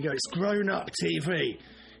point where you go, it's grown-up TV.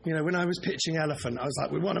 You know, when I was pitching Elephant, I was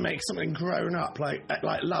like, we want to make something grown up, like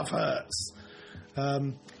Love Hurts.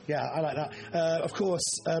 Yeah, I like that. Of course,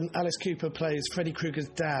 Alice Cooper plays Freddy Krueger's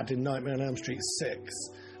dad in Nightmare on Elm Street 6,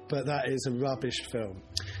 but that is a rubbish film.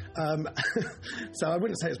 So I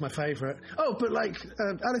wouldn't say it's my favourite. Oh, but like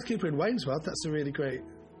Alice Cooper in Wayne's World, that's a really great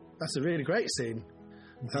scene.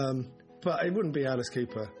 But it wouldn't be Alice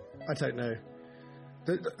Cooper. I don't know.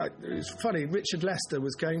 It's funny, Richard Lester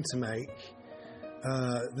was going to make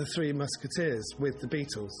The Three Musketeers with the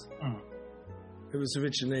Beatles. It was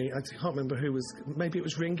originally, I can't remember who was, maybe it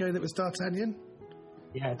was Ringo that was D'Artagnan?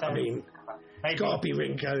 Yeah, it's got to be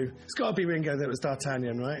Ringo. It's got to be Ringo that was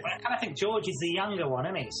D'Artagnan, right? Well, I kind of think George is the younger one,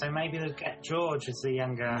 isn't he? So maybe they'll get George as the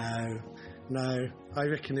younger... No. I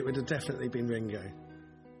reckon it would have definitely been Ringo.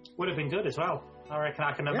 Would have been good as well. I reckon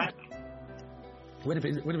I can imagine. Would have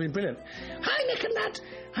been brilliant. Hi, Nick and Nat.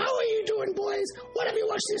 How are you doing, boys? What have you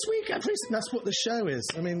watched this week? That's what the show is.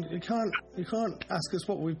 I mean, you can't ask us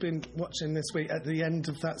what we've been watching this week at the end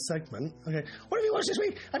of that segment. Okay. What have you watched this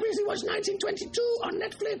week? I recently watched 1922 on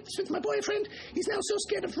Netflix with my boyfriend. He's now so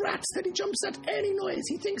scared of rats that he jumps at any noise.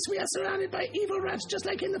 He thinks we are surrounded by evil rats, just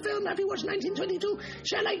like in the film. Have you watched 1922?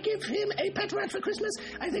 Shall I give him a pet rat for Christmas?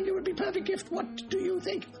 I think it would be a perfect gift. What do you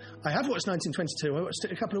think? I have watched 1922. I watched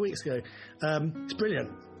it a couple of weeks ago. It's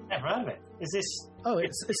brilliant. Never heard of it. Is this? Oh,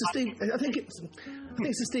 it's a Steve. I think it's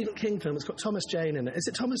a Stephen King film. It's got Thomas Jane in it. Is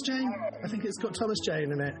it Thomas Jane? I think it's got Thomas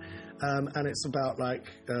Jane in it, and it's about like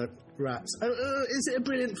rats. Is it a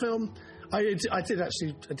brilliant film? I did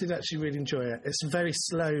actually really enjoy it. It's a very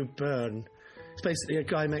slow burn. It's basically a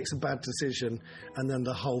guy makes a bad decision, and then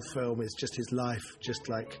the whole film is just his life just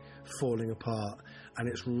like falling apart, and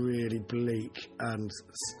it's really bleak and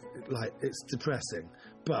like it's depressing,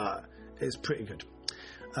 but it's pretty good.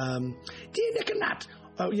 Dear Nick and Nat,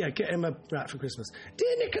 Oh, yeah, get him a rat for Christmas.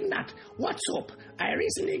 Dear Nick and Nat, what's up? I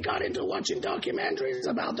recently got into watching documentaries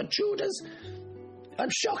about the Tudors. I'm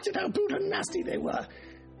shocked at how brutal and nasty they were.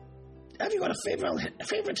 Have you got a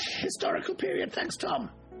favourite historical period? Thanks,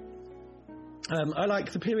 Tom. I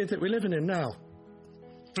like the period that we're living in now.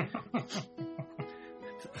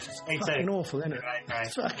 It's fucking awful, isn't it? Right.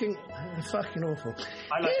 It's fucking awful.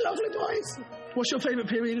 Hey, lovely boys. What's your favourite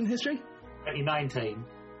period in history? 2019,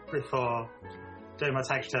 before doing my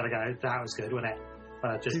tax return ago. That was good, wasn't it?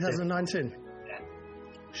 2019? Yeah.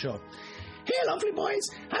 Sure. Hey, lovely boys.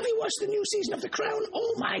 Have you watched the new season of The Crown?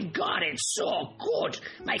 Oh, my God, it's so good.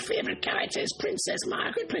 My favourite character is Princess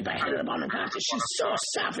Margaret, played by Helena Bonham Carter. She's so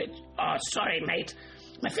savage. Oh, sorry, mate.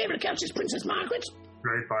 My favourite character is Princess Margaret.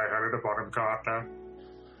 Played by Helena Bonham Carter.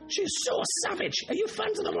 She's so savage. Are you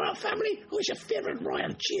fans of the royal family? Who is your favourite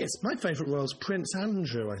royal? Cheers. My favourite royal's Prince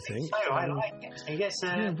Andrew, I think. Oh, I like it. He gets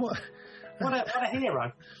what a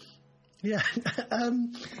hero. Yeah.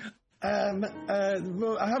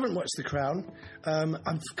 Well, I haven't watched The Crown.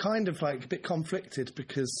 I'm kind of like a bit conflicted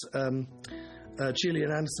because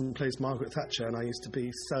Gillian Anderson plays Margaret Thatcher, and I used to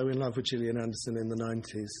be so in love with Gillian Anderson in the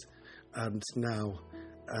 90s, and now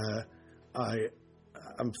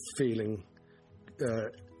I'm feeling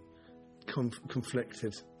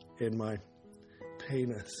conflicted in my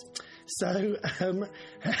penis. So, hello,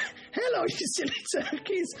 you silly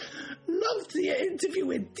turkeys. Loved the interview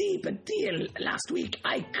with Deep and Deal last week.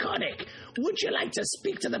 Iconic. Would you like to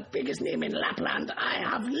speak to the biggest name in Lapland? I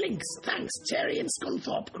have links. Thanks, Terry and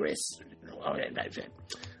Scunthorpe, Chris. Oh, yeah, that's it.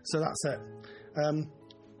 So that's it.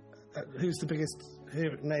 Who's the biggest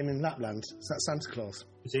name in Lapland? Is that Santa Claus?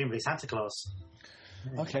 Presumably Santa Claus.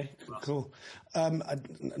 Okay, cool.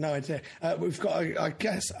 No idea. We've got, our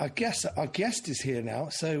guest is here now,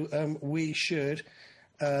 so we should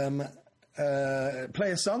play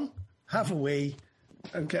a song, have a wee,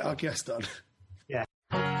 and get our guest on. Yeah.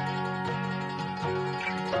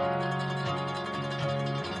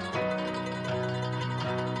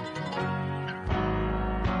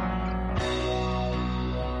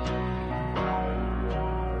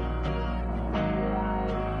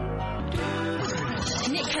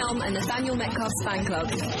 And Nathaniel Metcalf's fan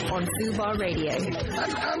club on Fubar Radio.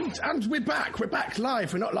 And we're back. We're back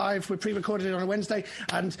live. We're not live. We're pre-recorded on a Wednesday,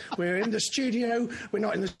 and we're in the studio. We're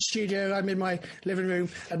not in the studio. I'm in my living room,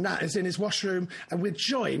 and Nat is in his washroom. And we're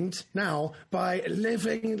joined now by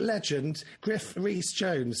living legend Griff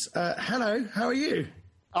Rhys-Jones. Hello. How are you?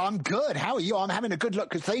 I'm good. How are you? I'm having a good look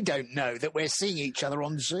because they don't know that we're seeing each other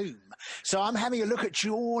on Zoom. So I'm having a look at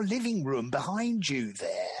your living room behind you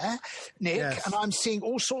there, Nick, yes. And I'm seeing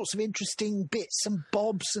all sorts of interesting bits and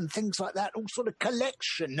bobs and things like that, all sort of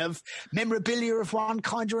collection of memorabilia of one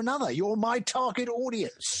kind or another. You're my target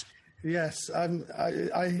audience. Yes,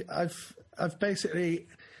 I've basically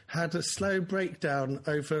had a slow breakdown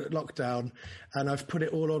over lockdown, and I've put it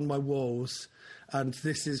all on my walls. And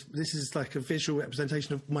this is like a visual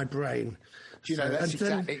representation of my brain. Do you know, that's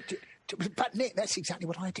exactly... But, Nick, that's exactly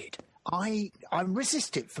what I did. I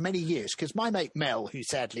resisted for many years because my mate Mel, who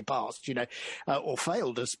sadly passed, or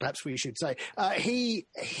failed, as perhaps we should say, he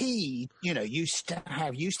used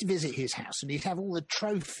to visit his house, and he'd have all the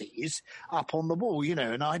trophies up on the wall,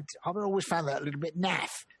 and I've always found that a little bit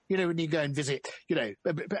naff. When you go and visit,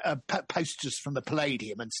 posters from the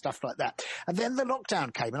Palladium and stuff like that. And then the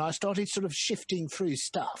lockdown came and I started sort of shifting through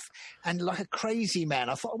stuff. And like a crazy man,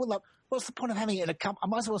 I thought, well, look, what's the point of having it in a cup? I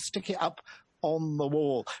might as well stick it up on the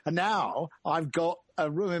wall. And now I've got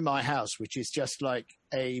a room in my house which is just like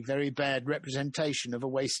a very bad representation of a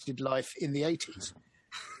wasted life in the 80s.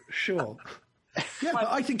 Sure. Yeah, but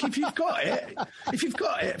I think if you've got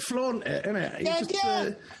it, flaunt it,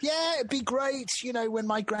 innit? Yeah, it'd be great, when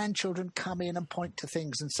my grandchildren come in and point to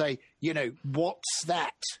things and say, what's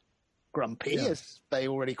that, Grumpy, as they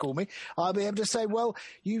already call me, I'll be able to say, well,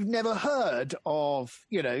 you've never heard of,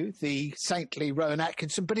 the saintly Rowan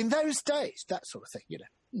Atkinson, but in those days, that sort of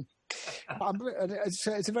thing,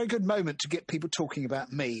 It's a very good moment to get people talking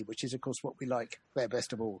about me, which is, of course, what we like there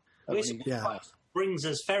best of all. Brings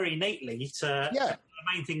us very neatly to the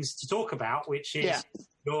main things to talk about, which is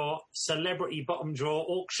your celebrity bottom drawer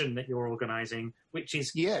auction that you're organising, which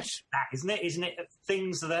is that, isn't it? Isn't it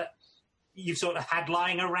things that you've sort of had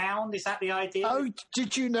lying around? Is that the idea? Oh,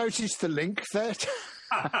 did you notice the link there?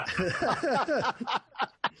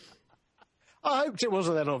 I hoped it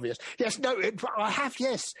wasn't that obvious. Yes, no, I have,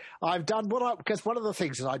 yes. I've done because one of the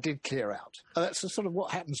things that I did clear out, that's sort of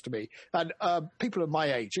what happens to me. And people of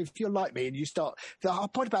my age, if you're like me and you start, the whole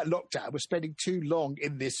point about lockdown was spending too long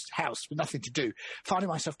in this house with nothing to do, finding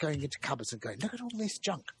myself going into cupboards and going, look at all this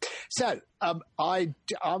junk. So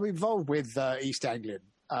I'm involved with East Anglian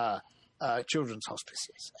children's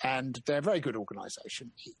hospices, and they're a very good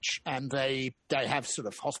organisation each, and they have sort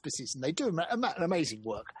of hospices, and they do an amazing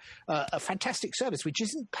work, a fantastic service which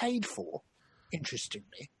isn't paid for,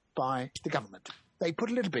 interestingly, by the government. They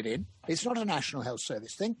put a little bit in. It's not a National Health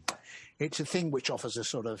Service thing. It's a thing which offers a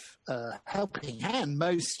sort of helping hand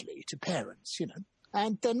mostly to parents,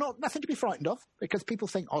 and they're nothing to be frightened of, because people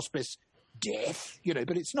think hospice death,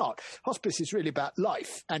 but it's not. Hospice is really about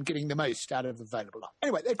life and getting the most out of available life.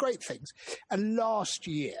 Anyway, they're great things. And last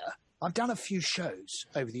year, I've done a few shows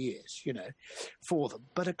over the years, for them.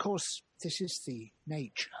 But of course, this is the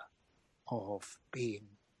nature of being,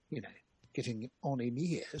 getting on in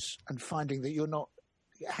years and finding that you're not,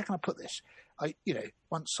 how can I put this?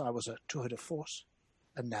 Once I was a tour de force,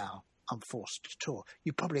 and now I'm forced to tour.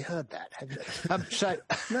 You probably heard that, haven't you?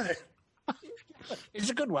 No. It's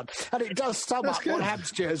a good one. And it does sum up what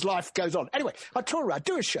happens to you as life goes on. Anyway, I tour around,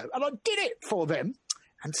 do a show, and I did it for them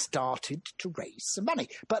and started to raise some money.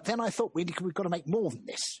 But then I thought, we've got to make more than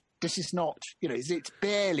this. This is not, it's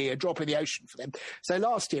barely a drop in the ocean for them. So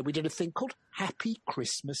last year we did a thing called Happy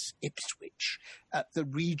Christmas Ipswich at the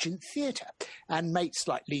Regent Theatre. And mates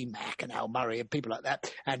like Lee Mack and Al Murray and people like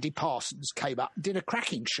that, Andy Parsons, came up and did a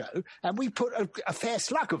cracking show. And we put a fair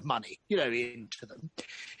slug of money, into them.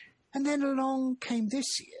 And then along came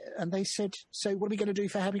this year, and they said, so what are we going to do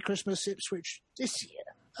for Happy Christmas Ipswich this year?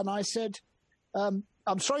 And I said, I'm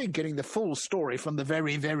sorry you're getting the full story from the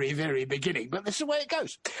very, very, very beginning, but this is the way it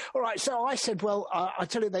goes. All right, so I said, well, I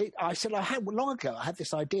tell you, long ago I had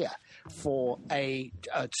this idea for a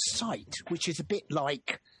site which is a bit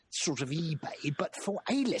like sort of eBay, but for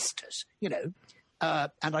A-listers,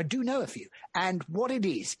 and I do know a few. And what it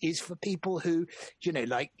is for people who,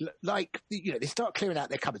 they start clearing out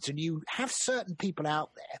their cupboards, and you have certain people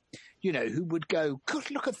out there, who would go,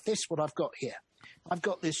 good, look at this, what I've got here. I've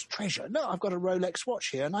got this treasure. No, I've got a Rolex watch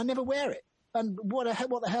here, and I never wear it. And what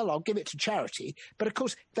the hell? I'll give it to charity. But of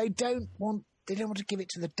course, they don't want to give it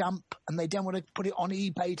to the dump, and they don't want to put it on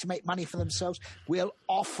eBay to make money for themselves. We'll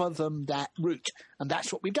offer them that route, and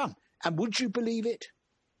that's what we've done. And would you believe it?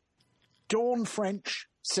 Dawn French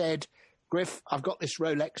said, Griff, I've got this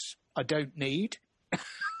Rolex I don't need.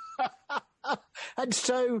 And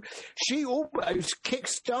so she almost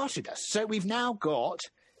kick-started us. So we've now got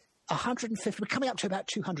 150, we're coming up to about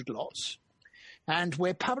 200 lots. And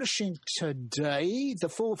we're publishing today the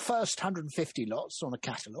first 150 lots on a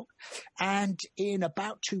catalogue. And in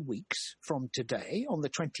about 2 weeks from today, on the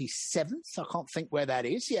 27th, I can't think where that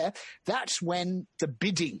is, that's when the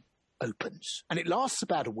bidding opens, and it lasts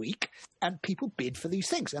about a week, and people bid for these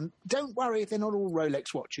things. And don't worry, they're not all Rolex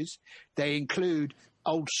watches. They include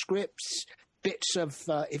old scripts, bits of.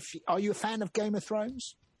 Are you a fan of Game of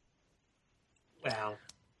Thrones? Well,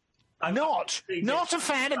 I'm not a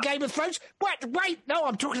fan of Game of Thrones. Wait, no,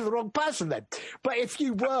 I'm talking to the wrong person then. But if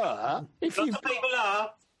you were,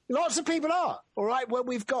 lots of people are. All right. Well,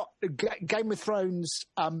 we've got Game of Thrones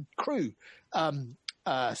crew.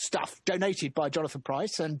 Stuff donated by Jonathan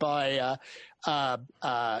Pryce and by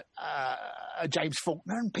James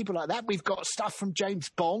Faulkner and people like that. We've got stuff from James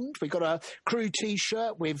Bond. We've got a crew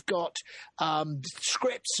T-shirt. We've got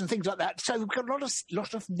scripts and things like that. So we've got a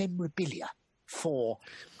lot of memorabilia for,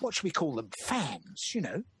 what should we call them, fans,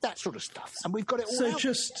 that sort of stuff. And we've got it all out.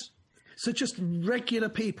 So just regular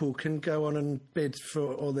people can go on and bid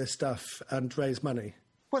for all this stuff and raise money?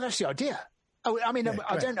 Well, that's the idea. Oh, I mean,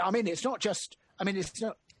 I don't know. I mean, it's not just...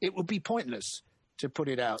 it would be pointless to put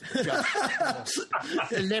it out just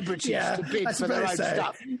celebrities to bid for their own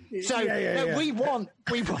stuff. So we want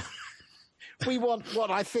what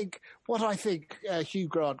I think Hugh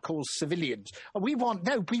Grant calls civilians. We want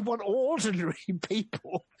ordinary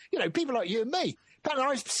people. People like you and me. But I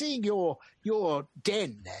was seeing your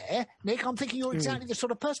den there, Nick. I'm thinking you're exactly the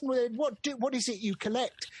sort of person. What is it you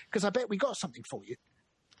collect? Because I bet we got something for you.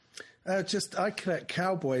 I collect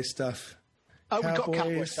cowboy stuff. Oh, we've got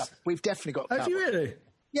cowboy stuff. We've definitely got cowboy. Have you really?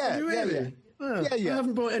 Yeah. Have you really? Yeah. Oh, Yeah. I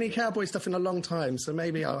haven't bought any cowboy stuff in a long time, so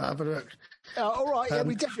maybe I'll have a look. All right,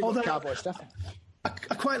 we definitely got cowboy stuff. I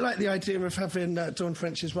quite like the idea of having Dawn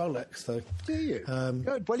French's Rolex, though. Do you?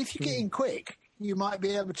 Good. Well, if you get in quick, you might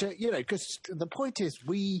be able to, because the point is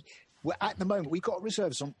we're at the moment, we've got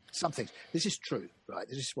reserves on some things. This is true, right?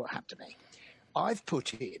 This is what happened to me. I've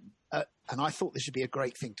put in, and I thought this would be a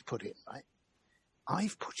great thing to put in, right?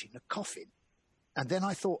 I've put in a coffin. And then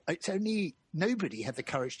I thought, it's only nobody had the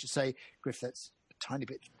courage to say, Griff, that's a tiny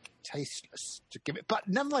bit tasteless to give it. But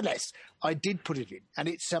nonetheless, I did put it in. And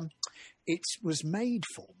it was made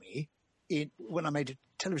for me when I made a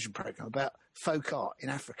television program about folk art in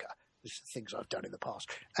Africa. This is things I've done in the past.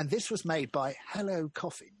 And this was made by Hello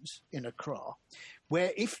Coffins in Accra,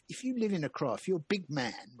 where if you live in Accra, if you're a big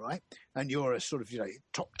man, right, and you're a sort of,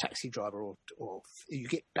 top taxi driver or you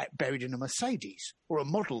get buried in a Mercedes or a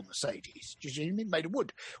model Mercedes, do you know what I mean, made of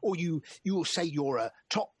wood, or you will say you're a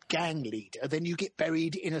top gang leader, then you get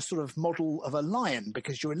buried in a sort of model of a lion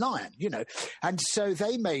because you're a lion, And so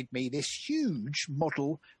they made me this huge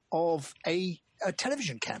model of a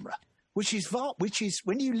television camera, which is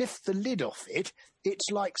when you lift the lid off it,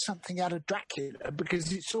 it's like something out of Dracula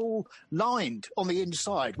because it's all lined on the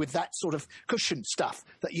inside with that sort of cushion stuff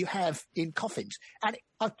that you have in coffins. And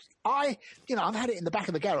I've had it in the back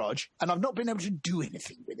of the garage and I've not been able to do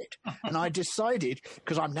anything with it. And I decided,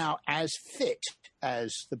 because I'm now as fit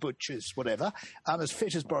as the butchers, whatever, I'm as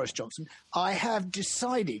fit as Boris Johnson, I have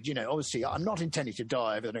decided, obviously I'm not intending to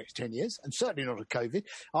die over the next 10 years and certainly not of COVID.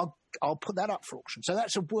 I'll put that up for auction. So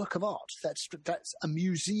that's a work of art. That's a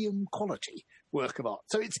museum quality work of art.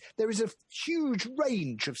 So there is a huge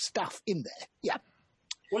range of stuff in there. Yeah.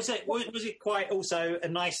 Was it quite also a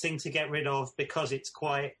nice thing to get rid of because it's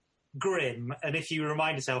quite grim? And if you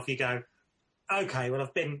remind yourself, you go, okay, well,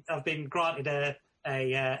 I've been granted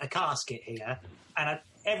a casket here, and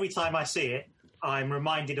every time I see it, I'm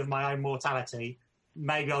reminded of my own mortality.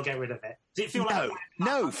 Maybe I'll get rid of it. Does it feel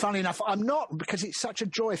No, funny enough, I'm not, because it's such a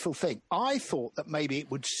joyful thing. I thought that maybe it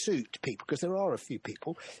would suit people, because there are a few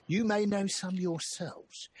people, you may know some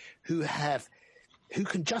yourselves, who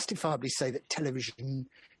can justifiably say that television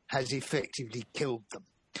has effectively killed them.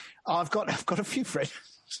 I've got a few friends.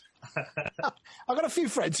 I've got a few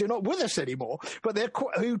friends who are not with us anymore, but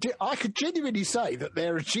I could genuinely say that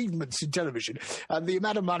their achievements in television and the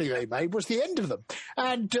amount of money they made was the end of them.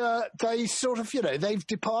 And they sort of, they've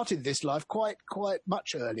departed this life quite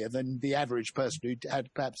much earlier than the average person who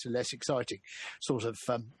had perhaps a less exciting sort of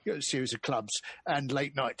series of clubs and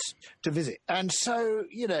late nights to visit. And so,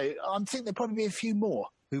 I think there'll probably be a few more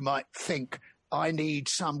who might think, I need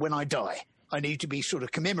some when I die. I need to be sort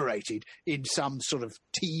of commemorated in some sort of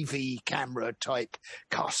TV camera type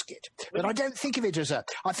casket. But I don't think of it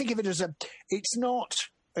I think of it as it's not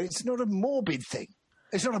a morbid thing.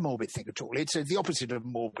 It's not a morbid thing at all. It's the opposite of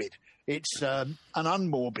morbid. It's an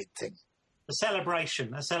unmorbid thing. A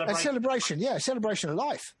celebration. A celebration, yeah. A celebration of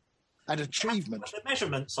life and achievement. The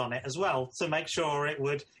measurements on it as well to make sure it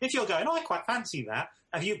would, if you're going, I quite fancy that,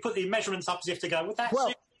 have you put the measurements up as if to go, would that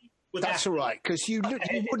suit? That's all right, because you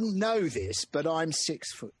wouldn't know this, but I'm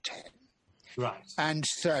 6'10". Right. And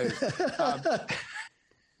so...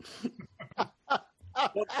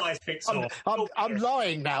 what size fits all? I'm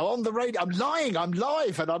lying now on the radio. I'm lying. I'm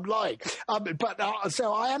live and I'm lying.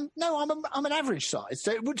 So I am... No, I'm an average size.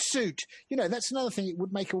 So it would suit... that's another thing. It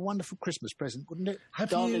would make a wonderful Christmas present, wouldn't it?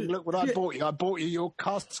 Darling, look what I bought you. I bought you your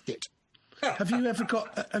casket. Have you ever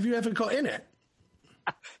got in it?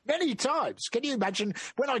 Many times. Can you imagine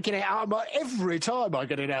when I get it out? Every time I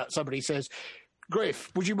get it out, somebody says,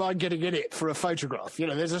 Griff, would you mind getting in it for a photograph?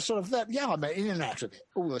 There's a sort of that. Yeah, I'm in and out of it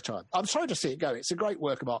all the time. I'm sorry to see it go. It's a great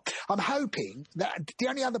work of art. I'm hoping that the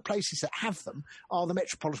only other places that have them are the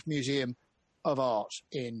Metropolitan Museum of Art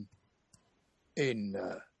in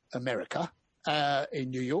America, in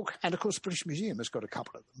New York, and of course the British Museum has got a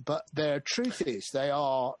couple of them. But the truth is they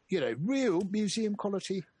are, real museum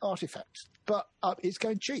quality artefacts. But it's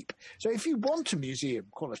going cheap. So if you want a museum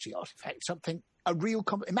quality artifact, a real,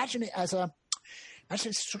 imagine it as a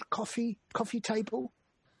sort of coffee table,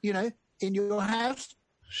 in your house.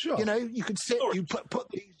 Sure. You could sit, you put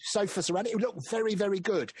the sofas around it. It would look very, very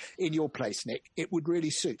good in your place, Nick. It would really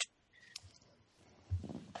suit.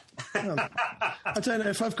 I don't know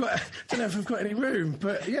if I've got any room,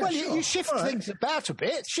 but yeah. Well, sure. you shift things about a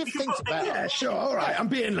bit. Yeah, sure. All right. I'm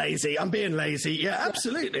being lazy. Yeah,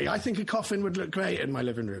 absolutely. I think a coffin would look great in my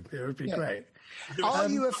living room. It would be great. Are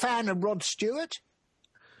you a fan of Rod Stewart?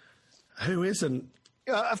 Who isn't?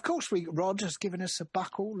 Of course, Rod has given us a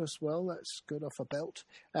buckle as well. That's good off a belt.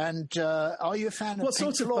 And are you a fan of what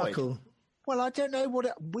Pink sort of Floyd? buckle? Well, I don't know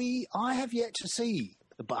I have yet to see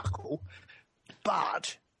the buckle,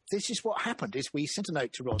 but this is what happened. Is we sent a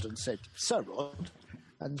note to Rod and said, "Sir Rod,"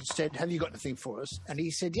 and said, "Have you got anything for us?" And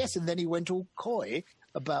he said, "Yes." And then he went all coy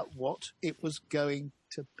about what it was going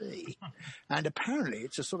to be. And apparently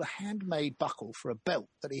it's a sort of handmade buckle for a belt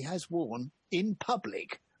that he has worn in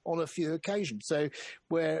public on a few occasions. So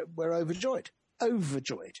we're overjoyed.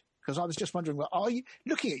 Because I was just wondering, are you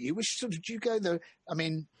looking at you? Which sort of do you go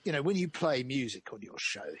when you play music on your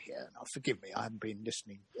show here? Now, forgive me, I haven't been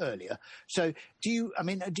listening earlier. So, do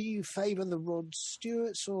you favour the Rod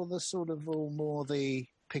Stewarts or the sort of more the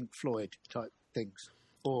Pink Floyd type things?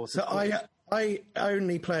 I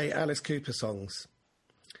only play Alice Cooper songs.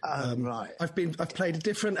 Right. I've played a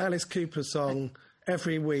different Alice Cooper song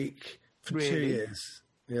every week for 2 years.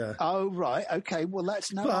 Yeah. Oh, right. Okay. Well,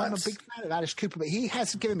 I'm a big fan of Alice Cooper, but he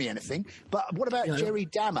hasn't given me anything. But what about Jerry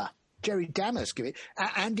Dammer? Jerry Dammer's given it.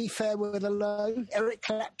 Andy Fairweather-Low, Eric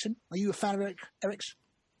Clapton. Are you a fan of Eric's?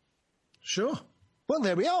 Sure. Well,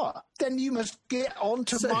 there we are. Then you must get on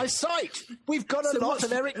to my site. We've got a lot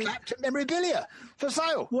of Eric Clapton memorabilia for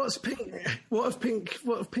sale. What have Pink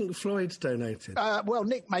Floyd donated? Well,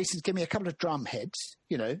 Nick Mason's given me a couple of drum heads,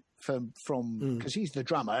 from because he's the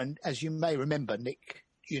drummer, and as you may remember, Nick,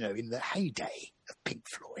 in the heyday of Pink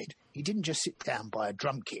Floyd, he didn't just sit down by a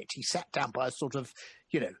drum kit. He sat down by a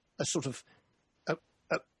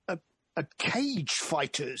cage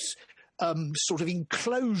fighter's sort of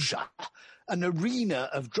enclosure, an arena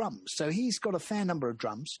of drums. So he's got a fair number of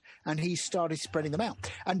drums, and he started spreading them out.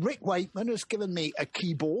 And Rick Wakeman has given me a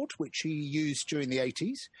keyboard, which he used during the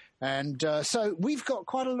 80s. And so we've got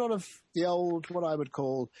quite a lot of the old, what I would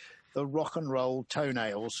call the rock and roll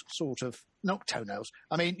toenails, sort of. Not toenails.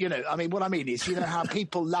 I mean, what I mean is, how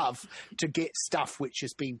people love to get stuff which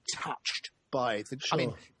has been touched by the... Sure. I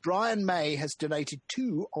mean, Brian May has donated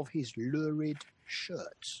 2 of his lurid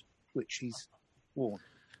shirts, which he's worn.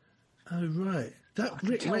 Oh, right. That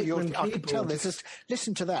Rick Wakeman I can tell this. Just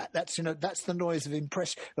listen to that. That's that's the noise of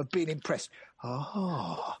being impressed.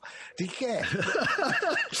 Oh, do you get?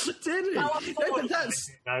 Did he?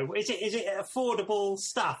 Is it affordable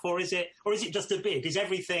stuff, or is it just a bid? Is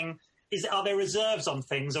everything? Are there reserves on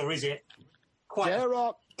things, or is it quite?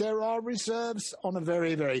 There are reserves on a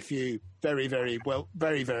very, very few, very,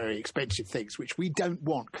 very expensive things, which we don't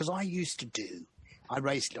want, because I used to do. I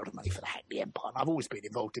raised a lot of money for the Hackney Empire, and I've always been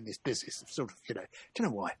involved in this business of sort of, don't know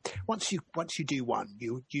why. Once you do one,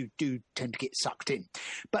 you do tend to get sucked in.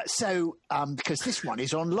 But so, because this one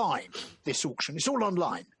is online, this auction, it's all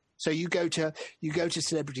online. So you go to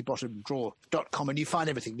celebritybottomdrawer.com and you find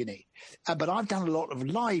everything you need. But I've done a lot of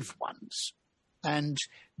live ones, and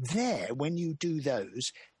there, when you do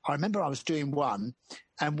those, I remember I was doing one,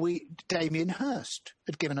 and Damien Hirst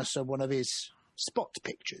had given us one of his spots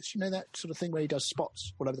pictures, that sort of thing where he does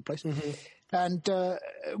spots all over the place. Mm-hmm. And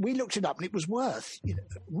we looked it up, and it was worth,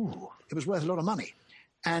 it was worth a lot of money.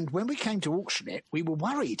 And when we came to auction it, we were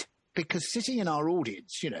worried, because sitting in our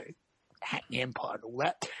audience, Hackney Empire and all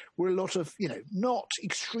that, were a lot of, not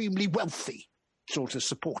extremely wealthy sort of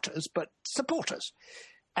supporters, but supporters.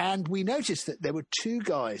 And we noticed that there were 2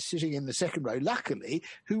 guys sitting in the second row, luckily,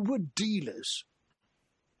 who were dealers.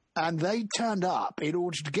 And they turned up in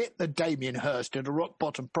order to get the Damien Hirst at a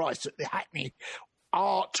rock-bottom price at the Hackney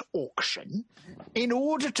Art Auction in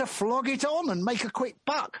order to flog it on and make a quick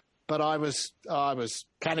buck. But I was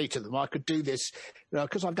canny to them. I could do this,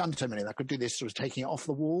 because I've done so many, I could do this sort of taking it off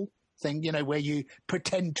the wall thing, where you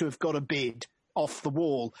pretend to have got a bid off the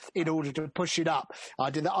wall in order to push it up. I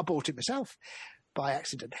did that. I bought it myself by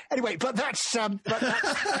accident. Anyway, but that's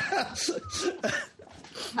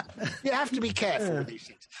you have to be careful with these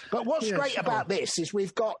things. But what's great about this is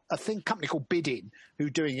we've got a company called Bidin who are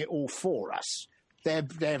doing it all for us. They're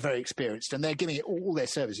very experienced, and they're giving it all their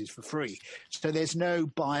services for free. So there's no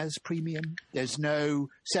buyer's premium, there's no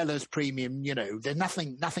seller's premium. There's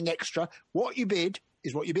nothing extra. What you bid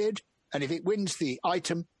is what you bid, and if it wins the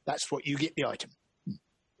item, that's what you get the item.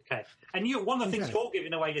 Okay. And one of the things you're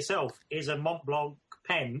giving away yourself is a Mont Blanc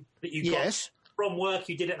pen that you got from work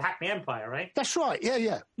you did at Hackney Empire, right? That's right.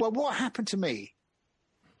 Yeah. Well, what happened to me?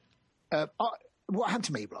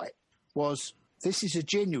 Right, was this is a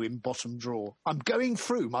genuine bottom drawer. I'm going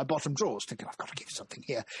through my bottom drawers, thinking I've got to give something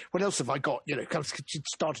here. What else have I got?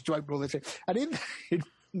 Started to open all this, and in the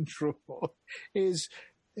drawer this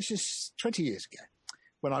is 20 years ago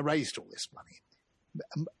when I raised all this money.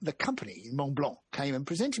 The company in Mont Blanc came and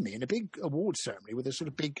presented me in a big award ceremony with a sort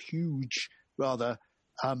of big, huge, rather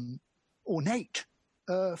ornate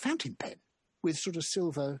fountain pen with sort of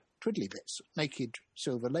silver twiddly bits, naked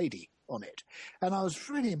silver lady on it. And I was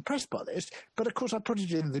really impressed by this, but of course I put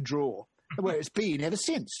it in the drawer where it's been ever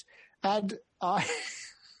since. And I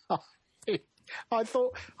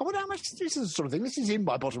thought, I wonder how much this is the sort of thing. This is in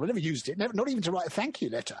my bottom. I never used it, not even to write a thank you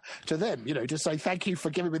letter to them, to say thank you for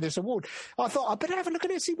giving me this award. I thought I better have a look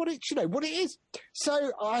at it, see what it is.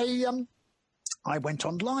 So I went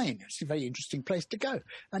online. It's a very interesting place to go,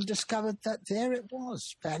 and discovered that there it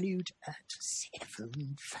was, valued at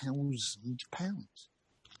 £7,000.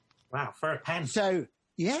 Wow, for a pen. So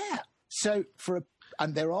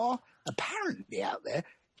and there are apparently out there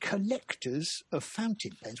collectors of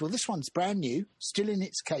fountain pens. Well, this one's brand new, still in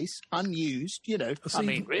its case, unused. So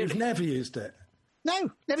you've never used it?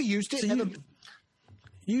 No, never used it. So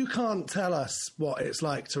You can't tell us what it's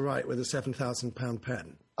like to write with a £7,000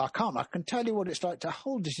 pen. I can't. I can tell you what it's like to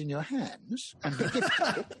hold it in your hands and be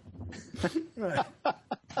gifted it. Right.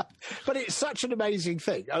 But it's such an amazing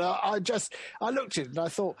thing. And I looked at it and I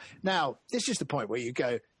thought, now, this is the point where you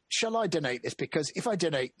go, shall I donate this? Because if I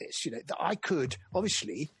donate this, I could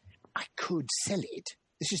sell it.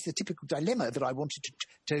 This is the typical dilemma that I wanted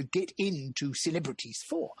to get into celebrities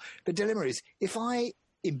for. The dilemma is, if I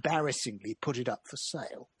embarrassingly put it up for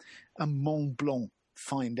sale and Mont Blanc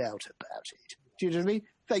find out about it, do you know what I mean?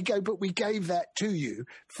 They go, but we gave that to you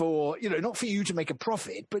for, not for you to make a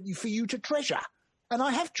profit, but for you to treasure. And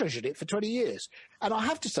I have treasured it for 20 years. And I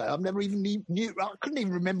have to say, I've never even knew, I couldn't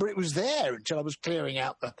even remember it was there until I was clearing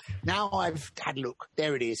out now I've had a look.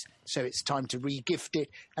 There it is. So it's time to re-gift it.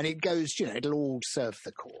 And it goes, it'll all serve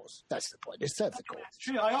the cause. That's the point. It'll serve the cause. That's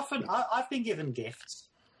true. I've been given gifts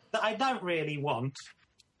that I don't really want,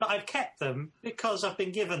 but I've kept them because I've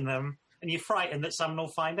been given them, and you're frightened that someone will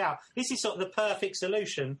find out. This is sort of the perfect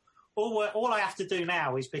solution. All I have to do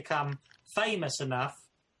now is become famous enough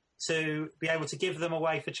to be able to give them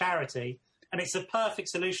away for charity. And it's the perfect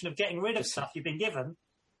solution of getting rid of stuff you've been given.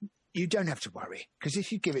 You don't have to worry, because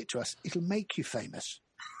if you give it to us, it'll make you famous.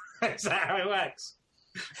 Is that how it works?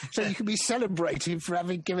 So you can be celebrated for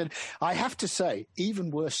having given. I have to say,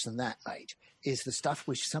 even worse than that, mate, is the stuff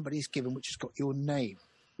which somebody's given which has got your name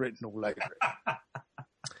written all over it.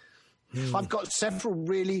 I've got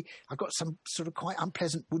some sort of quite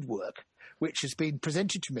unpleasant woodwork which has been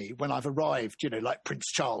presented to me when I've arrived, like Prince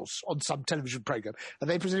Charles on some television programme. And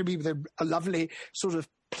they presented me with a lovely sort of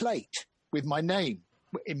plate with my name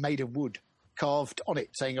made of wood carved on it,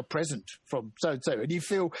 saying a present from so-and-so. And you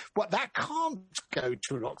feel, that can't go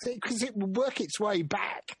to a lot, because it will work its way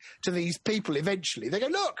back to these people eventually. They go,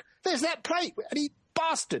 look, there's that plate. And he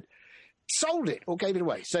bastard sold it or gave it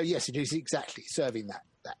away. So, yes, it is exactly serving that.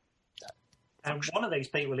 And one of these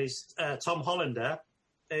people is Tom Hollander,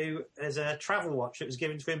 who is a travel watch that was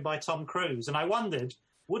given to him by Tom Cruise. And I wondered,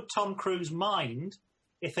 would Tom Cruise mind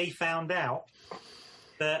if he found out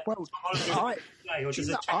that Tom Hollander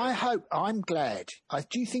I'm glad.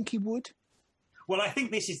 Do you think he would? Well, I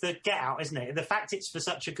think this is the get out, isn't it? The fact it's for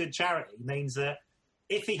such a good charity means that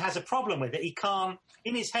if he has a problem with it, he can't,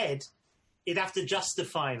 in his head, he'd have to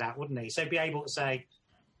justify that, wouldn't he? So be able to say,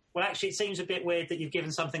 well, actually, it seems a bit weird that you've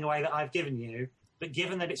given something away that I've given you, but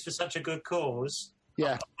given that it's for such a good cause,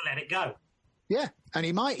 yeah, I'll let it go. Yeah, and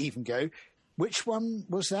he might even go, which one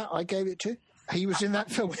was that I gave it to? He was in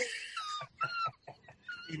that film.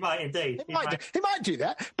 He might indeed. He might do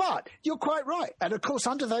that, but you're quite right. And, of course,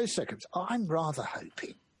 under those circumstances, I'm rather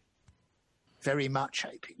hoping, very much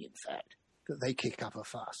hoping, in fact, that they kick up a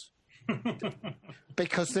fuss.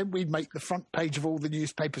 Because then we'd make the front page of all the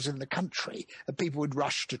newspapers in the country and people would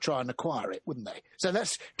rush to try and acquire it, wouldn't they? So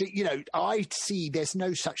that's, I see there's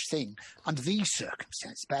no such thing under these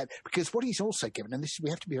circumstances, because what he's also given, and we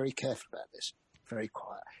have to be very careful about this, very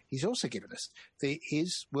quiet, he's also given us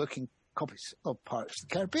his working copies of Pirates of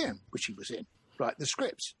the Caribbean, which he was in, right, the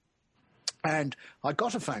scripts. And I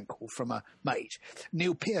got a phone call from a mate,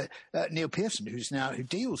 Neil Pearson, who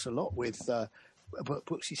deals a lot with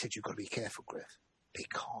books. He said, you've got to be careful, Griff,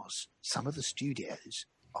 because some of the studios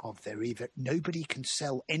nobody can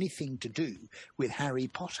sell anything to do with Harry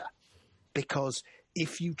Potter, because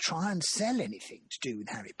if you try and sell anything to do with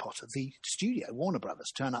Harry Potter, the studio, Warner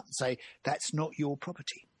Brothers, turn up and say, that's not your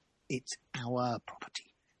property. It's our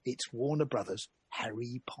property. It's Warner Brothers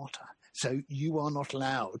Harry Potter. So you are not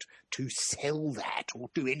allowed to sell that or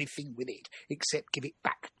do anything with it except give it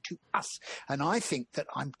back to us. And I think that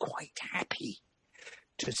I'm quite happy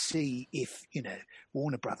to see if,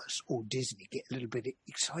 Warner Brothers or Disney get a little bit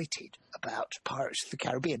excited about Pirates of the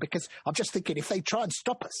Caribbean, because I'm just thinking if they try and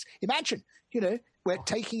stop us, imagine, we're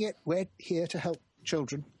taking it, we're here to help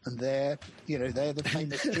children, and they're the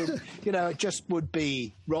famous children. It just would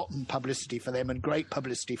be rotten publicity for them and great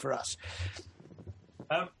publicity for us.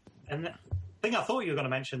 And the thing I thought you were going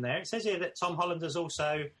to mention there, it says here that Tom Hollander's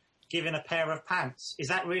also given a pair of pants. Is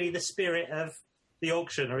that really the spirit of the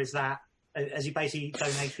auction, or is that, has he basically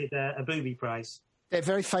donated a booby prize? They're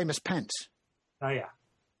very famous pants. Oh, yeah.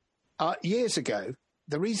 Years ago,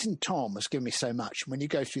 the reason Tom has given me so much, when you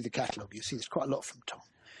go through the catalogue, you see there's quite a lot from Tom,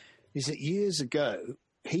 is that years ago,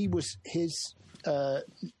 his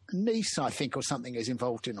niece, I think, or something, is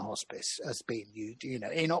involved in a hospice as being used,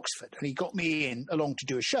 in Oxford. And he got me along to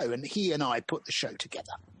do a show, and he and I put the show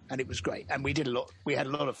together. And it was great. And we had a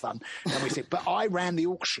lot of fun. And we said, but I ran the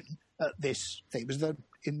auction at this thing. It was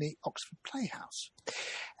in the Oxford Playhouse.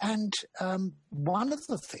 And one of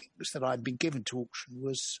the things that I'd been given to auction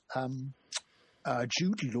was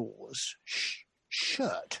Jude Law's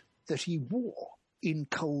shirt that he wore in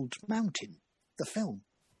Cold Mountain, the film.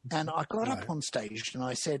 And I got up on stage and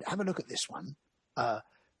I said, have a look at this one,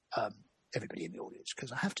 everybody in the audience,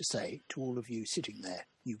 because I have to say to all of you sitting there,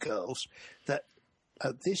 you girls, that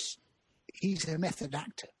he's a method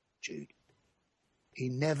actor, Jude. He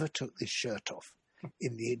never took this shirt off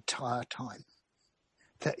in the entire time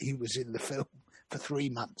that he was in the film for 3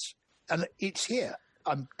 months. And it's here.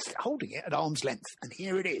 I'm holding it at arm's length, and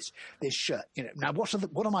here it is, this shirt. Now,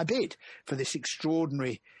 what am I bid for this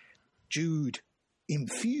extraordinary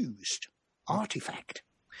Jude-infused artifact?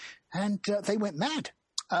 And they went mad,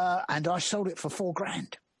 and I sold it for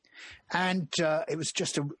 $4,000. And it was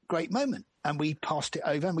just a great moment. And we passed it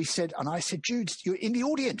over and I said, Jude, you're in the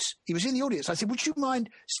audience. He was in the audience. I said, would you mind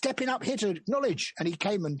stepping up here to acknowledge? And he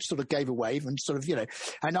came and sort of gave a wave and sort of,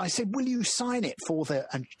 and I said, will you sign it for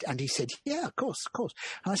and he said, yeah, of course. And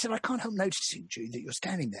I said, I can't help noticing, Jude, that you're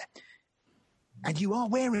standing there. And you are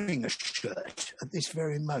wearing a shirt at this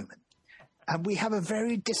very moment. And we have a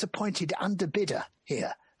very disappointed underbidder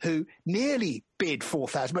here who nearly bid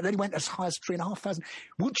 4,000, but only went as high as 3,500.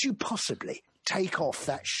 Would you possibly take off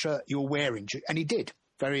that shirt you're wearing? And he did.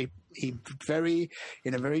 In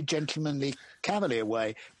a very gentlemanly, cavalier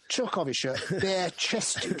way, took off his shirt,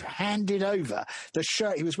 bare-chested, handed over the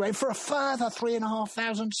shirt he was wearing for a further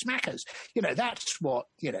 3,500 smackers. That's what,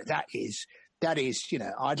 that is,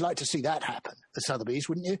 I'd like to see that happen at Sotheby's,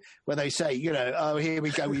 wouldn't you? Where they say, oh, here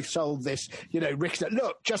we go, we've sold this, Rick,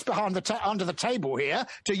 look, just behind under the table here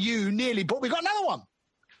to you nearly bought, we've got another one.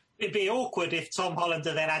 It'd be awkward if Tom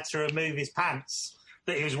Hollander then had to remove his pants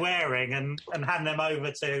that he was wearing and hand them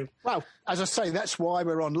over to... Well, as I say, that's why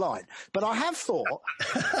we're online. But I have thought,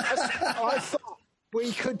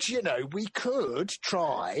 we could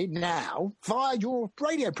try now, via your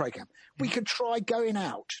radio programme, we could try going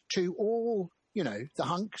out to all, the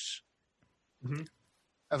hunks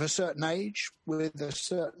of a certain age with a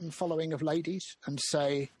certain following of ladies and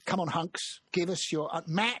say, come on, hunks, give us your...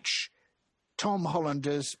 match Tom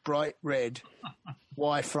Hollander's bright red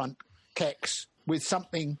Y-front kecks with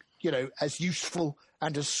something, as useful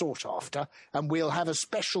and as sought after, and we'll have a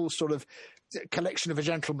special sort of collection of a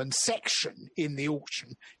gentleman section in the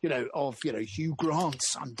auction, of, Hugh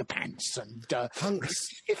Grant's underpants and hunks,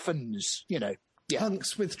 Tiffins,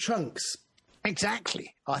 hunks with trunks.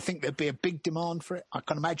 Exactly. I think there'd be a big demand for it. I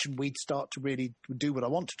can imagine we'd start to really do what I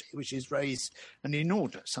want to do, which is raise an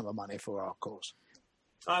inordinate sum of money for our cause.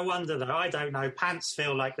 I wonder, though. I don't know. Pants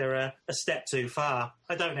feel like they're a step too far.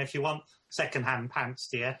 I don't know if you want second-hand pants,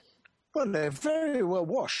 do you? Well, they're very well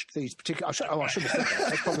washed, these particular... I should have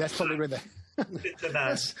said that. That's probably where they're...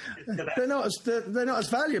 They're not as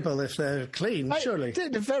valuable if they're clean, surely.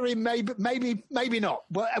 They're very maybe not.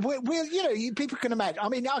 Well, people can imagine. I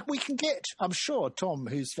mean, we can get. I'm sure Tom,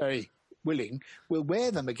 who's very willing, will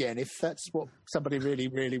wear them again if that's what somebody really,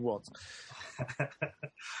 really wants.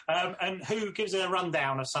 And who gives a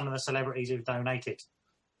rundown of some of the celebrities who've donated?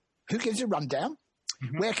 Who gives a rundown?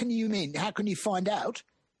 Mm-hmm. Where can you mean? How can you find out?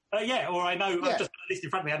 Yeah, or I know, I've just got a list in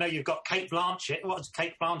front of me. I know you've got Kate Blanchett. What has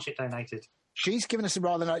Kate Blanchett donated? She's given us a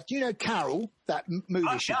rather nice... Do you know Carol, that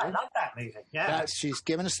movie show? I love that movie, yeah. She's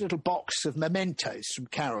given us a little box of mementos from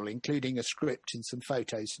Carol, including a script and some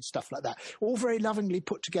photos and stuff like that. All very lovingly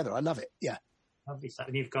put together. I love it, yeah. Lovely stuff.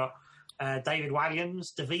 And you've got David Walliams,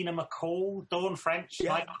 Davina McCall, Dawn French,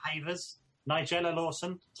 Michael Havers, Nigella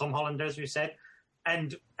Lawson, Tom Hollander, as we said,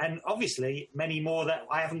 and obviously many more that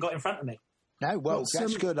I haven't got in front of me. No, well,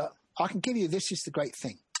 that's good. I can give you... This is the great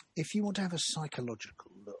thing. If you want to have a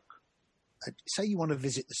psychological look, say you want to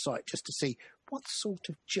visit the site just to see what sort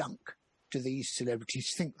of junk do these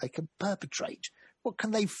celebrities think they can perpetrate? What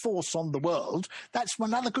can they force on the world? That's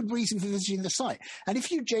another good reason for visiting the site. And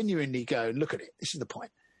if you genuinely go and look at it, this is the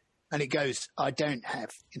point, and it goes, I don't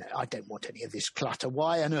want any of this clutter.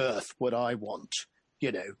 Why on earth would I want,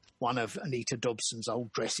 one of Anita Dobson's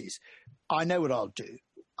old dresses? I know what I'll do.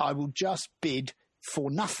 I will just bid for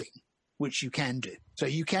nothing, which you can do. So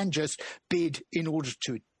you can just bid in order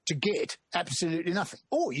to get absolutely nothing.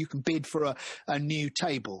 Or you can bid for a new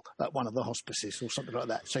table at one of the hospices or something like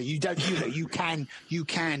that. So you don't, you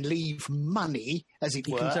can leave money, as it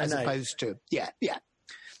were, as opposed to, yeah.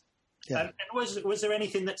 And was there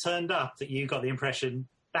anything that turned up that you got the impression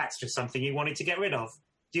that's just something you wanted to get rid of?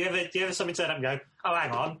 Do you ever something turn up and go, oh,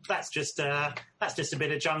 hang on, that's just a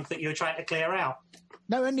bit of junk that you're trying to clear out?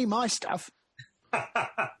 No, only my stuff. The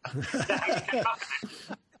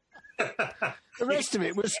rest of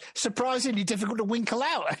it was surprisingly difficult to winkle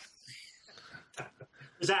out.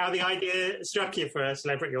 Was that how the idea struck you for a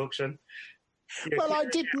celebrity auction? Well, I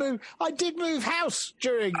did move house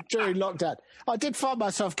during lockdown. I did find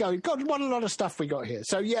myself going, God, what a lot of stuff we got here.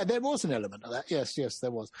 So yeah, there was an element of that. Yes,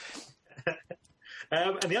 there was.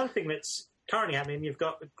 And the other thing that's currently happening, you've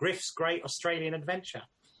got Griff's Great Australian Adventure,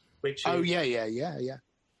 which is,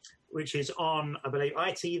 which is on, I believe,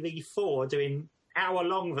 ITV4 doing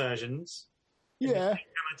hour-long versions. Yeah, and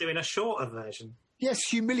doing a shorter version. Yes,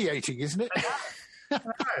 humiliating, isn't it?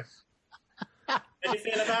 How do you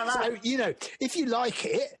feel about that? So, if you like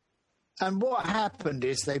it, and what happened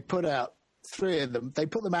is they put out 3 of them. They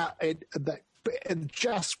put them out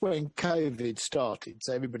just when COVID started,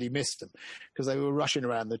 so everybody missed them because they were rushing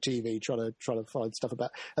around the TV trying to find stuff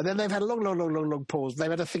about. And then they've had a long pause. They've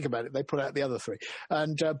had to think about it. They put out the other 3,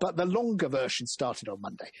 and but the longer version started on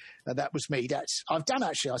Monday. That was me. I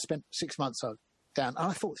spent 6 months down, and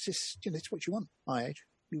I thought this is it's what you want. My age.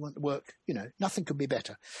 You want to work, nothing could be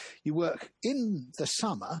better. You work in the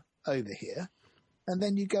summer over here, and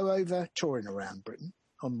then you go over touring around Britain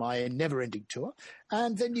on my never-ending tour,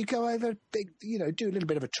 and then you go over, do a little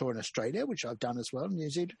bit of a tour in Australia, which I've done as well, New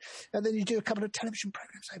Zealand, and then you do a couple of television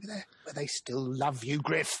programs over there where they still love you,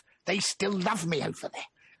 Griff. They still love me over there.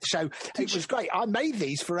 So it was great. I made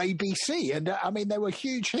these for ABC, and they were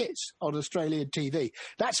huge hits on Australian TV.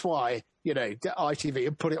 That's why, ITV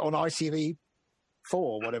had put it on ITV4,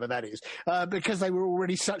 whatever that is, because they were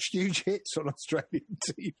already such huge hits on Australian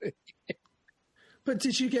TV. But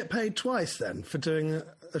did you get paid twice then for doing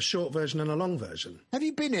a short version and a long version? Have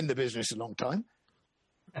you been in the business a long time?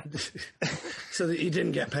 So that you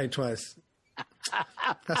didn't get paid twice?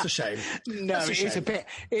 That's a shame. No, it is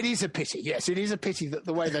a pity. Yes, it is a pity that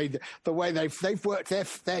the way they've worked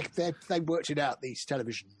they've worked it out. These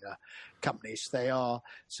television companies, they are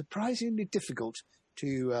surprisingly difficult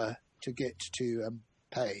to get to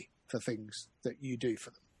pay for things that you do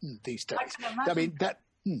for them these days.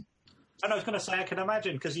 And I was going to say, I can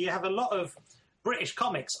imagine, because you have a lot of British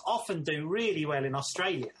comics often do really well in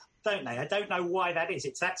Australia, don't they? I don't know why that is.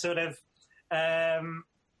 It's that sort of, I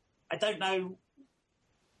don't know,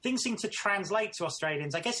 things seem to translate to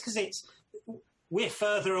Australians. I guess because we're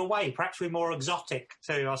further away, perhaps we're more exotic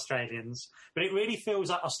to Australians, but it really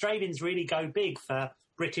feels like Australians really go big for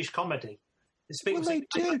British comedy. Well, they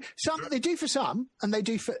do. They do for some, and they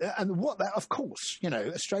do for, of course,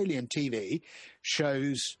 Australian TV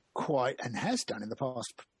shows quite, and has done in the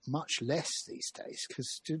past, much less these days,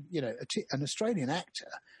 because, an Australian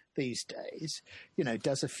actor these days,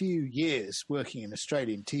 does a few years working in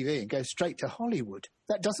Australian TV and goes straight to Hollywood.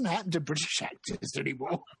 That doesn't happen to British actors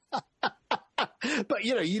anymore. But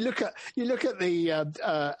you look at the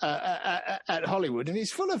at Hollywood, and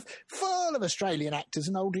it's full of Australian actors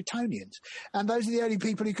and old Etonians, and those are the only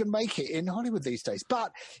people who can make it in Hollywood these days.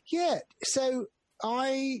 But so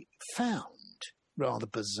I found, rather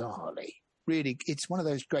bizarrely, really, it's one of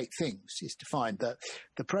those great things is to find that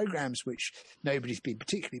the programs which nobody's been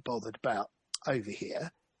particularly bothered about over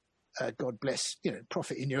here, God bless,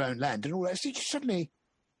 profit in your own land and all that, so suddenly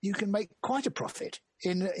you can make quite a profit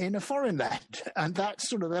in a foreign land, and that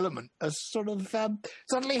sort of element has sort of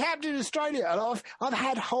suddenly happened in Australia. And I've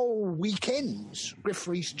had whole weekends, Griff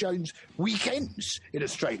Rhys-Jones weekends in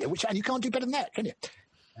Australia, and you can't do better than that, can you?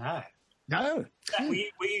 No. Were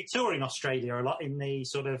you touring Australia a lot in the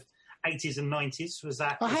sort of 80s and 90s? Was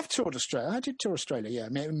that? I have toured Australia. I did tour Australia, yeah,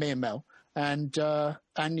 me and Mel. And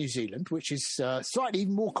New Zealand, which is slightly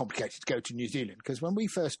even more complicated to go to New Zealand, because when we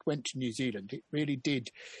first went to New Zealand, it really did.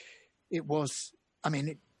 It was,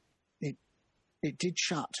 it did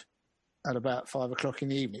shut at about 5 o'clock in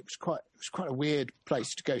the evening. It was quite a weird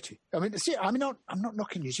place to go to. I'm not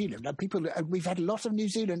knocking New Zealand. People, we've had a lot of New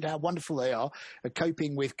Zealand, how wonderful they are at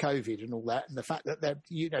coping with COVID and all that, and the fact that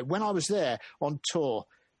when I was there on tour,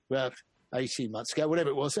 18 months ago, whatever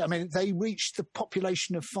it was, they reached the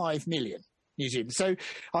population of 5 million, New Zealand. So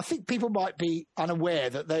I think people might be unaware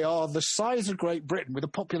that they are the size of Great Britain with a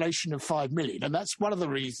population of 5 million. And that's one of the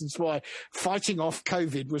reasons why fighting off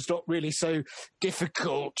COVID was not really so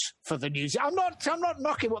difficult for the New Zealand. I'm not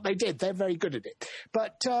knocking what they did. They're very good at it.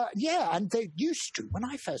 But, and they used to, when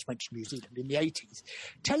I first went to New Zealand in the 80s,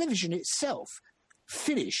 television itself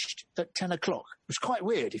finished at 10 o'clock. It was quite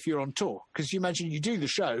weird if you're on tour, because you imagine you do the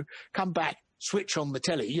show, come back, switch on the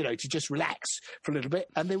telly, to just relax for a little bit,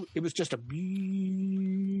 and it was just there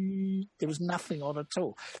was nothing on at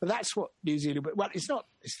all. But that's what New Zealand, well,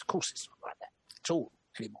 of course it's not like that at all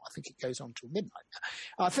anymore. I think it goes on till midnight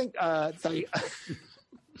now. I think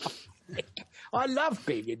I love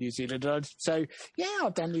being in New Zealand, so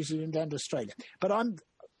I've done New Zealand and Australia, but I'm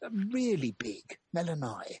really big. Mel and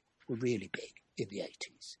I were really big in the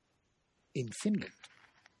 80s in Finland.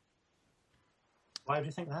 Why do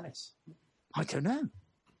you think that is? I don't know.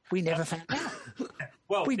 We never found out.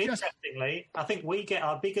 Well, We just- interestingly, I think we get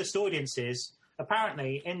our biggest audiences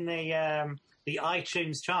apparently in the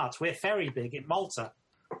iTunes charts. We're very big in Malta.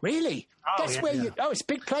 Really? Oh, That's yeah, where yeah. you... Oh, it's a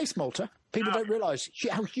big place, Malta. People don't realise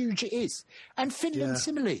how huge it is. And Finland,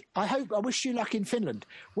 similarly. I wish you luck in Finland.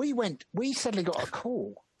 We suddenly got a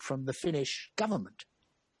call from the Finnish government.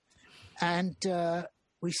 And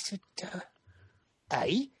we said,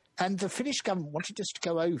 and the Finnish government wanted us to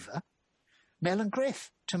go over, Mel and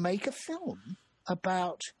Griff, to make a film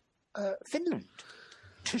about Finland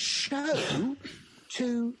to show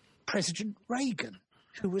to President Reagan,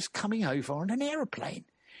 who was coming over on an aeroplane.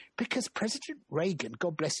 Because President Reagan,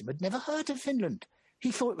 God bless him, had never heard of Finland.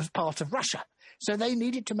 He thought it was part of Russia. So they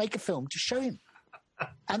needed to make a film to show him.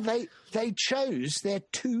 And they chose their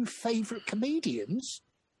two favourite comedians,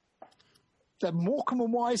 the Morecambe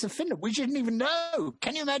and Wise of Finland. We didn't even know.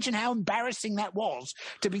 Can you imagine how embarrassing that was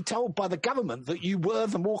to be told by the government that you were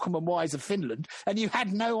the Morecambe and Wise of Finland and you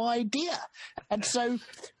had no idea? And so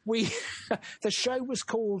the show was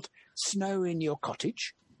called Snow in Your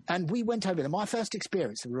Cottage. And we went over there. My first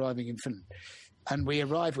experience of arriving in Finland. And we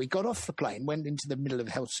got off the plane, went into the middle of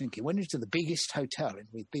Helsinki, went into the biggest hotel, and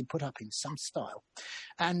we'd been put up in some style.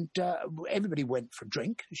 And everybody went for a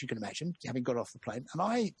drink, as you can imagine, having got off the plane. And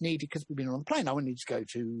I needed, because we'd been on the plane, I wanted to go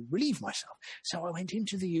to relieve myself. So I went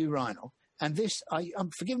into the urinal. And this,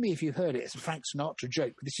 forgive me if you heard it, it's a Frank Sinatra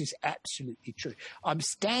joke, but this is absolutely true. I'm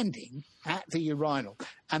standing at the urinal,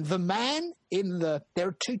 and the man there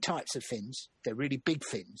are two types of Finns. They're really big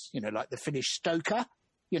Finns, like the Finnish stoker,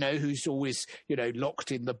 who's always,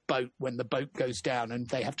 locked in the boat when the boat goes down, and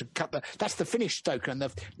they have to that's the Finnish stoker, and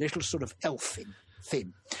the little sort of elf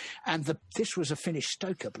Finn. And this was a Finnish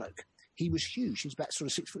stoker bloke. He was huge. He was about sort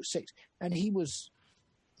of 6'6", and he was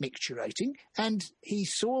micturating, and he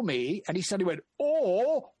saw me, and he suddenly went,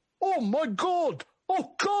 "Oh my God!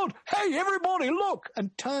 Oh God! Hey, everybody, look!"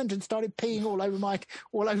 and turned and started peeing all over my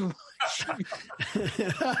shoe.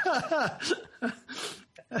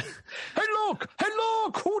 Hey, look!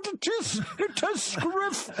 Who it is? It is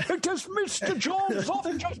Griff! It is Mr. John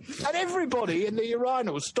Sausage! And everybody in the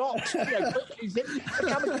urinal stopped,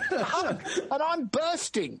 coming to hug, and I'm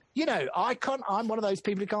bursting. I'm one of those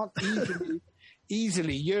people who can't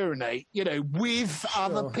easily urinate, with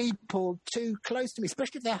other people too close to me,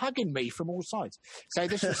 especially if they're hugging me from all sides. So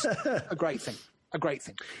this was a great thing.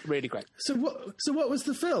 Really great. So what was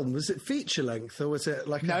the film? Was it feature length or was it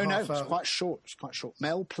like No, it was quite short.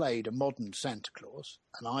 Mel played a modern Santa Claus,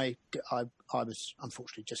 and I was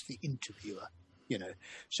unfortunately just the interviewer,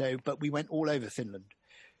 So, but we went all over Finland,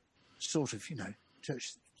 sort of,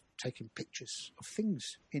 taking pictures of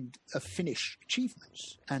things of Finnish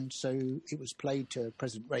achievements. And so it was played to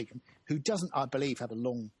President Reagan, who doesn't, I believe, have a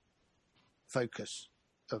long focus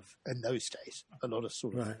in those days, a lot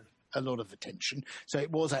of attention. So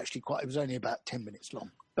it was actually it was only about 10 minutes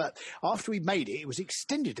long. But after we made it, it was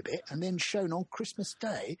extended a bit and then shown on Christmas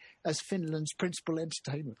Day as Finland's principal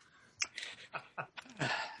entertainment.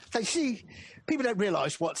 They see, people don't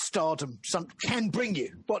realise what stardom can bring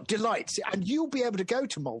you, what delights. And you'll be able to go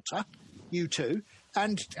to Malta, you two,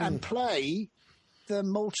 and play the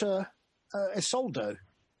Malta Isolde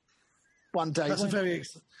one day. That's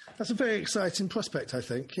a very exciting prospect, I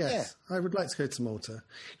think. Yes, yeah. I would like to go to Malta.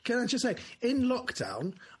 Can I just say, in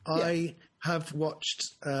lockdown, I have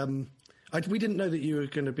watched. We didn't know that you were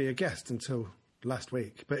going to be a guest until last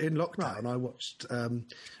week, but in lockdown, I watched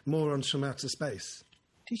Morons from Outer Space.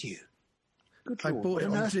 Did you? Good I Lord. bought it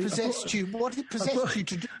on What possessed you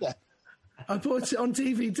to do that? I bought it on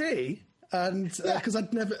DVD, and because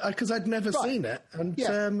I'd never seen it, and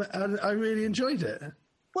I really enjoyed it.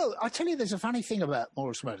 Well, I tell you, there's a funny thing about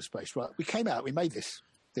Morals from Outer Space, right? We came out, we made this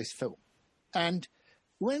film, and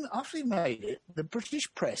after we made it, the British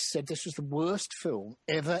press said this was the worst film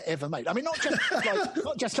ever made. I mean,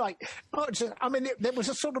 there was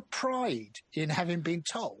a sort of pride in having been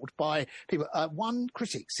told by people. One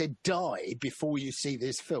critic said, "Die before you see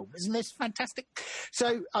this film." Isn't this fantastic?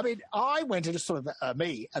 So, I mean, I went into sort of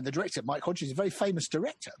me and the director, Mike Hodges, is a very famous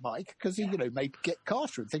director, Mike, because he, made Get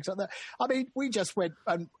Carter and things like that. I mean, we just went,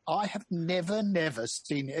 and I have never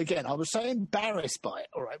seen it again. I was so embarrassed by it.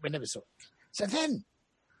 All right, we never saw it. So then,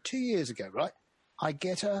 2 years ago, right, I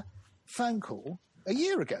get a phone call a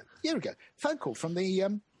year ago, phone call from the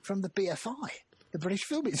BFI, the British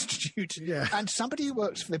Film Institute, and somebody who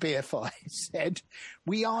works for the BFI said,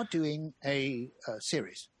 "We are doing a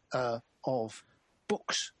series of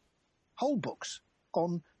books, whole books,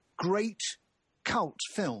 on great cult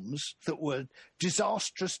films that were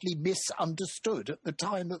disastrously misunderstood at the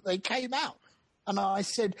time that they came out." And I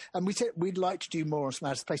said, and we said, we'd like to do more on From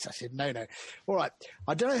Outer Space. I said, no. All right,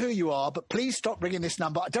 I don't know who you are, but please stop ringing this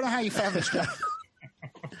number. I don't know how you found this number.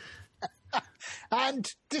 And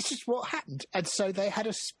this is what happened. And so they had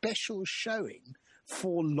a special showing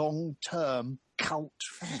for long-term cult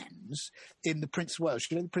fans in the Prince of Wales.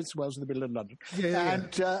 You know, the Prince of Wales in the middle of London.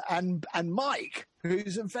 And Mike,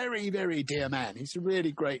 who's a very, very dear man. He's a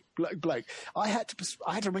really great bloke. I had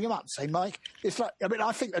to ring him up and say, Mike, it's like, I mean,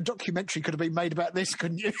 I think a documentary could have been made about this,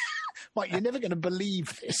 couldn't you? Mike, you're never going to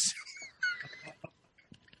believe this.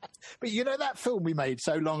 But you know that film we made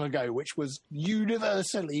so long ago, which was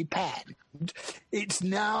universally panned? It's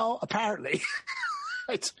now apparently...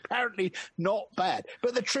 It's apparently not bad.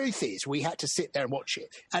 But the truth is, we had to sit there and watch it.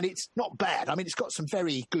 And it's not bad. I mean, it's got some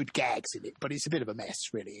very good gags in it, but it's a bit of a mess,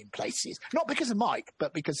 really, in places. Not because of Mike,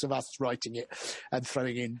 but because of us writing it and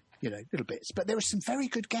throwing in, little bits. But there are some very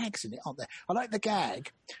good gags in it, aren't there? I like the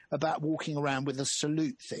gag about walking around with a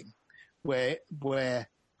salute thing where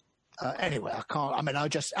anyway, I can't... I mean,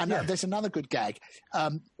 there's another good gag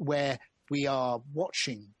where we are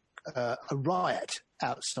watching a riot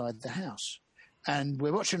outside the house. And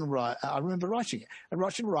we're watching a riot. I remember writing it. And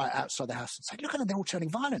watching a riot outside the house and saying, look at them, they're all turning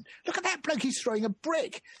violent. Look at that bloke, he's throwing a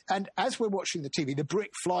brick. And as we're watching the TV, the brick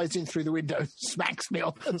flies in through the window and smacks me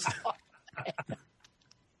on the side.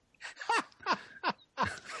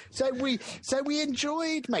 So we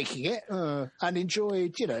enjoyed making it and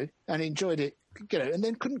enjoyed it, and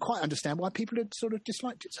then couldn't quite understand why people had sort of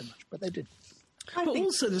disliked it so much, but they did. But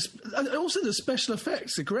also the special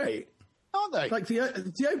effects are great. Aren't they? Like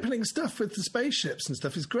the opening stuff with the spaceships and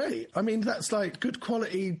stuff is great. I mean, that's like good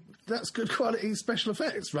quality. That's good quality special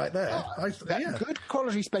effects right there. Good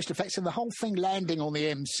quality special effects, and the whole thing landing on the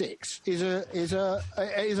M6 is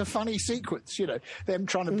a funny sequence. Them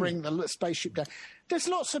trying to bring the spaceship down. There's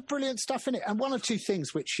lots of brilliant stuff in it, and one or two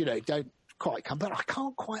things which don't quite come, but I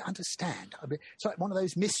can't quite understand. I mean, it's like one of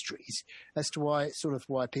those mysteries as to why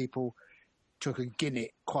people took a Guinness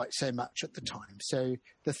quite so much at the time. So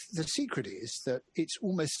the secret is that it's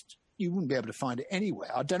almost, you wouldn't be able to find it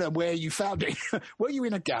anywhere. I don't know where you found it. Were you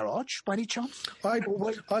in a garage by any chance? I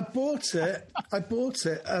bought it. I bought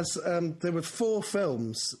it as there were 4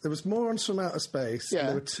 films. There was more on From Outer Space. Yeah. And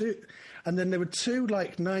there were 2, and then there were 2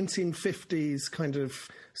 like 1950s kind of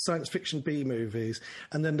science fiction B movies,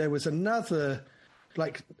 and then there was another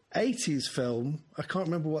like 80s film. I can't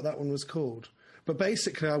remember what that one was called. But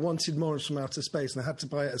basically, I wanted more From Outer Space, and I had to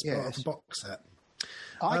buy it as part of the box set.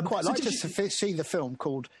 I'd quite like to see the film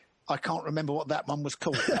called... I can't remember what that one was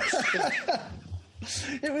called.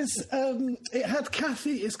 It was... it had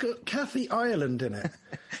Kathy... It's got Kathy Ireland in it,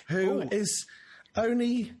 who is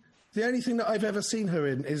only... The only thing that I've ever seen her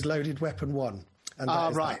in is Loaded Weapon 1.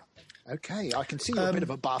 And right. Okay, I can see you're a bit of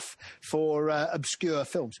a buff for obscure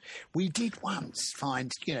films. We did once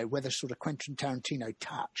find, where the sort of Quentin Tarantino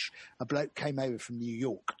touch, a bloke came over from New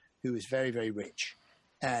York who was very, very rich,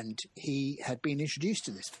 and he had been introduced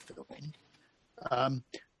to this film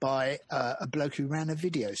by a bloke who ran a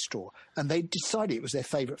video store, and they decided it was their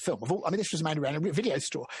favourite film. This was a man who ran a video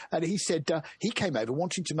store, and he said he came over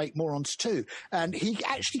wanting to make morons too, and he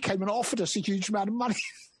actually came and offered us a huge amount of money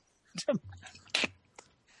to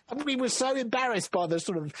and we were so embarrassed by the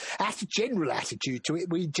sort of general attitude to it,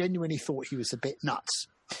 we genuinely thought he was a bit nuts.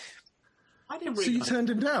 So you turned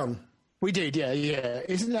him down? We did, yeah.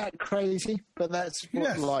 Isn't that crazy? But that's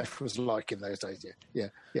what life was like in those days, yeah.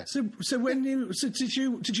 So did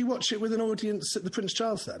you watch it with an audience at the Prince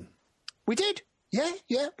Charles then? We did, yeah.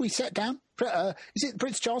 We sat down. Is it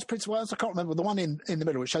Prince Charles, Prince of Wales? I can't remember the one in the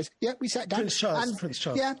middle which shows. Yeah, we sat down. Prince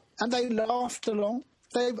Charles. Yeah, and they laughed along.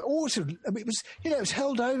 They've also, it was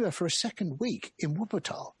held over for a second week in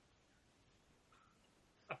Wuppertal.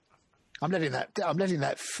 I'm letting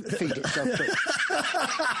that feed itself through.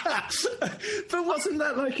 But wasn't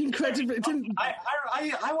that like incredible? It didn't...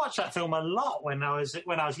 I watched that film a lot when I was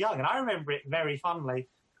young, and I remember it very fondly.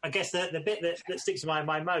 I guess the bit that sticks in my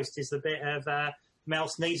mind most is the bit of Mel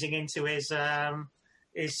sneezing into his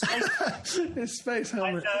space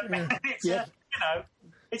helmet.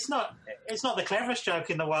 It's not the cleverest joke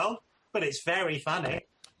in the world, but it's very funny.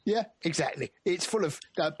 Yeah, exactly. It's full of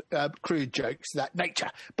crude jokes, that nature.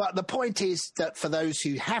 But the point is that for those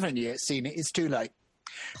who haven't yet seen it, it's too late.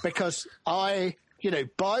 Because by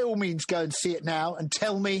all means go and see it now and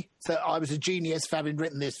tell me that I was a genius for having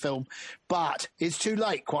written this film. But it's too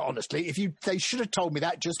late, quite honestly. They should have told me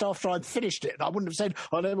that just after I'd finished it. And I wouldn't have said,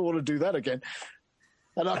 I never want to do that again.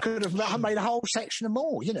 And I could have made a whole section of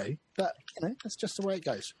more, But, that's just the way it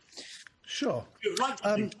goes. Sure.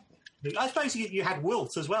 I suppose you had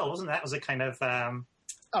Wilt as well, wasn't that? That was a kind of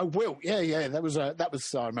Oh, Will, yeah, that was I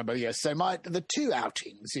remember. Yes, so the two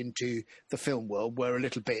outings into the film world were a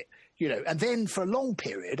little bit, and then for a long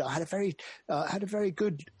period I had a very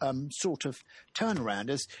good sort of turnaround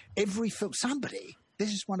as every film.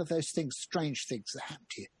 This is one of those strange things that happen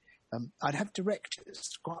to you. I'd have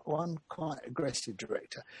directors, quite aggressive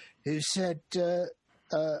director, who said, I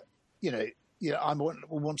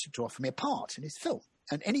wanted to offer me a part in his film,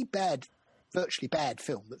 and any virtually bad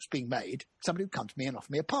film that was being made, somebody would come to me and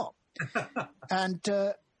offer me a part. And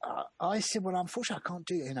I said, well, unfortunately, I can't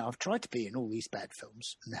do it. I've tried to be in all these bad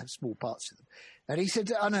films and have small parts in them. And he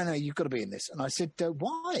said, oh, no, you've got to be in this. And I said,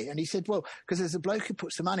 why? And he said, well, because there's a bloke who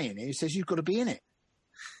puts the money in it. He says, you've got to be in it.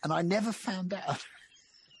 And I never found out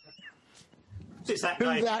who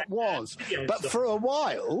that was. But for a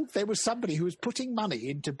while, there was somebody who was putting money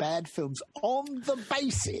into bad films on the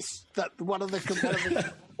basis that one of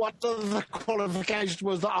the qualifications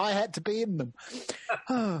was that I had to be in them.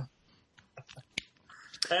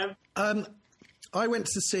 I went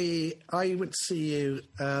to see you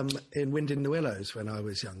in Wind in the Willows when I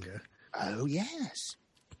was younger. Oh, yes.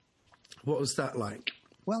 What was that like?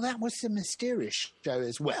 Well, that was a mysterious show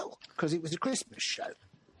as well, because it was a Christmas show.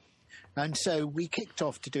 And so we kicked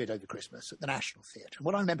off to do it over Christmas at the National Theatre. And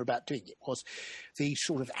what I remember about doing it was the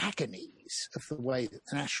sort of agonies of the way that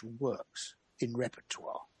the National works in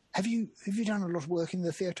repertoire. Have you done a lot of work in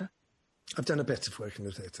the theatre? I've done a bit of work in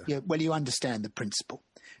the theatre. Yeah, well, you understand the principle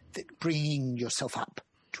that bringing yourself up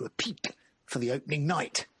to a peak for the opening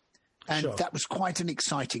night. And sure. That was quite an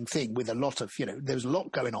exciting thing with a lot of, there was a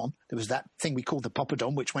lot going on. There was that thing we called the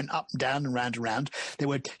Poppadom, which went up and down and round and round. There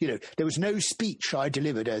were, there was no speech I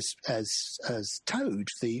delivered as Toad,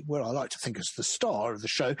 I like to think as the star of the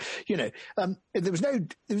show. There was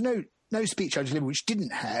no speech I delivered which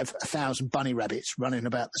didn't have 1,000 bunny rabbits running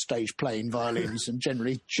about the stage playing violins and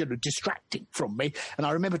generally distracting from me. And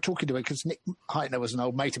I remember talking to her because Nick Heitner was an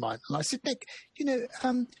old mate of mine. And I said, Nick,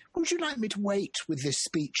 would you like me to wait with this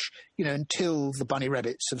speech, until the bunny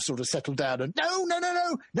rabbits have sort of settled down? And no,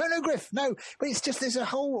 Griff, no. But it's just there's a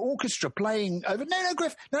whole orchestra playing over. No,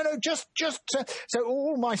 Griff, no, just. So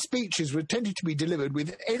all my speeches were tended to be delivered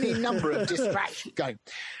with any number of distractions going.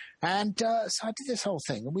 And so I did this whole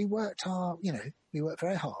thing, and we worked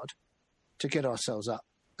very hard to get ourselves up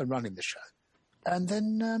and running the show. And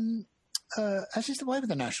then, as is the way with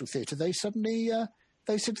the National Theatre, they suddenly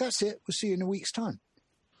they said, "That's it. We'll see you in a week's time."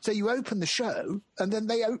 So you open the show, and then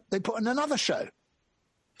they put in another show.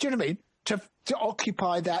 Do you know what I mean? To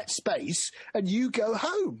occupy that space, and you go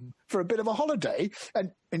home for a bit of a holiday,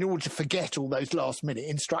 and in order to forget all those last-minute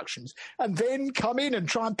instructions, and then come in and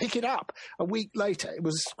try and pick it up a week later. It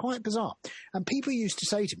was quite bizarre. And people used to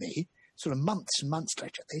say to me, sort of months and months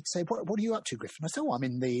later, they'd say, "What are you up to, Griffin?" I said, "Oh, I'm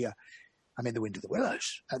in the Wind of the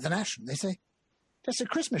Willows at the National." They say, "That's a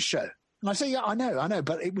Christmas show." And I say, yeah, I know,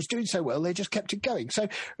 but it was doing so well, they just kept it going. So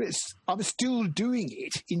I was still doing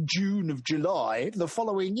it in June of July the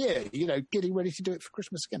following year, getting ready to do it for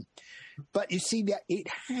Christmas again. But you see, that it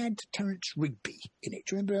had Terence Rigby in it.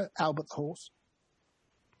 Do you remember Albert the Horse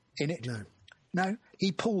in it? No,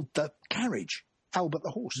 he pulled the carriage, Albert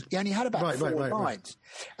the Horse. He only had about four lines. Right.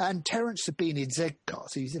 And Terence had been in Zegcar,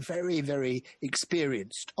 so he's a very, very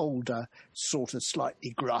experienced, older, sort of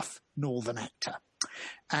slightly gruff northern actor.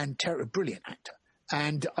 And a brilliant actor,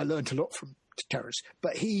 and I learned a lot from Terence.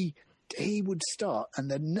 But he would start,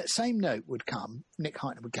 and the same note would come. Nick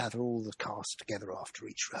Heitner would gather all the cast together after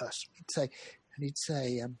each rehearsal. He'd say,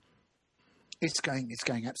 "It's going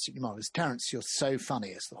absolutely marvelous. Terence, you're so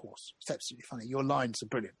funny as the horse. It's absolutely funny. Your lines are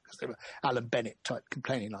brilliant," because they were Alan Bennett type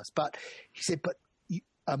complaining lines. But he said, "But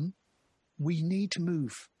we need to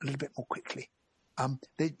move a little bit more quickly.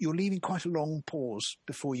 You're leaving quite a long pause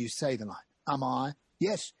before you say the line." Am I?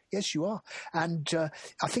 Yes, you are. And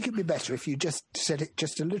I think it'd be better if you just said it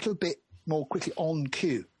just a little bit more quickly on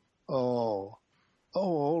cue. Oh,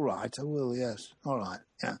 all right. I will, yes. All right,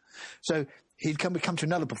 yeah. So he'd come to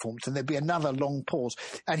another performance and there'd be another long pause.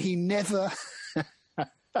 And he never...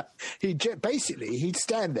 he'd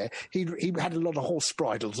stand there. He had a lot of horse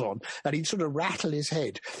bridles on, and he'd sort of rattle his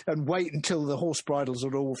head and wait until the horse bridles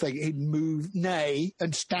were all thing. He'd move, neigh,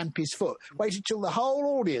 and stamp his foot. Wait until the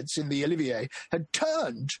whole audience in the Olivier had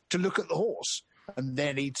turned to look at the horse, and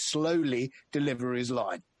then he'd slowly deliver his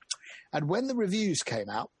line. And when the reviews came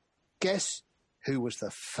out, guess who was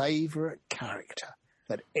the favourite character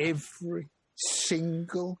that every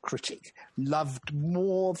single critic loved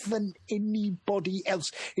more than anybody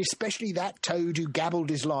else, especially that Toad who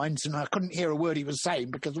gabbled his lines and I couldn't hear a word he was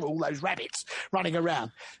saying because of all those rabbits running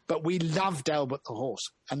around. But we loved Albert the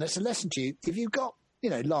Horse. And that's a lesson to you. If you've got,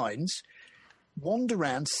 lines, wander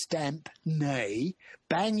around, stamp, neigh,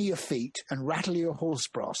 bang your feet, and rattle your horse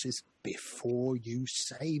brasses before you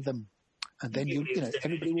say them, and then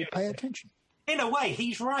everybody will pay attention. In a way,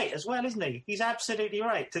 he's right as well, isn't he? He's absolutely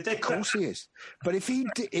right to do that. Of course he is. But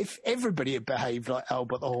if everybody had behaved like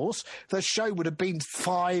Albert the horse, the show would have been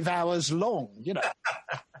 5 hours long,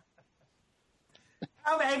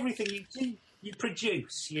 How about everything you do? You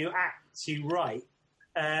produce, you act, you write.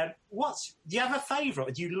 Do you have a favourite,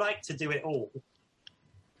 or do you like to do it all?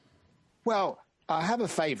 Well, I have a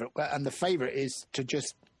favourite, and the favourite is to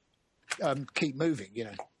just keep moving,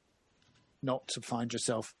 not to find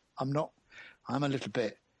yourself. I'm a little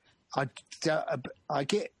bit. I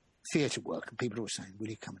get theatre work, and people are always saying, "Will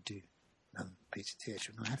you come and do another piece of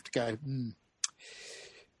theatre?" And I have to go.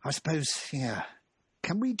 I suppose, yeah.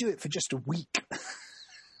 Can we do it for just a week?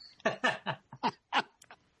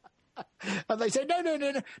 And they say,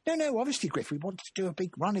 no. Obviously, Griff, we want to do a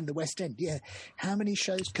big run in the West End. Yeah. How many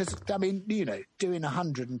shows? Because, doing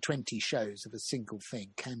 120 shows of a single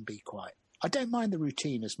thing can be quite. I don't mind the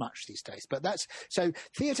routine as much these days, but so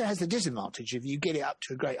theatre has the disadvantage if you get it up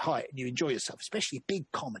to a great height and you enjoy yourself, especially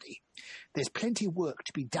big comedy. There's plenty of work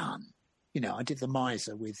to be done. I did The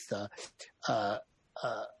Miser with,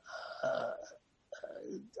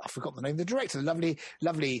 I forgot the name of the director, the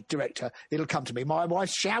lovely director. It'll come to me. My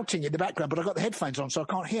wife's shouting in the background, but I've got the headphones on, so I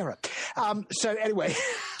can't hear her. So anyway,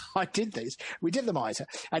 I did this. We did The Miser,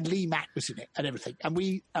 and Lee Mack was in it and everything, and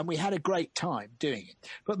we had a great time doing it.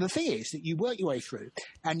 But the thing is that you work your way through,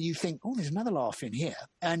 and you think, oh, there's another laugh in here,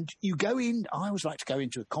 and you go in. I always like to go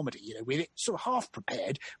into a comedy, with it sort of half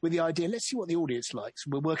prepared, with the idea, let's see what the audience likes,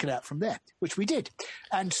 and we'll work it out from there, which we did.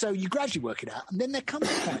 And so you gradually work it out, and then there comes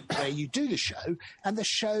a point where you do the show, and the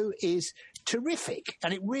show is terrific,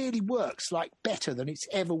 and it really works like better than it's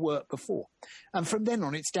ever worked before. And from then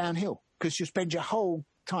on, it's downhill, because you spend your whole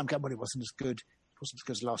time going, well, it wasn't as good. It wasn't as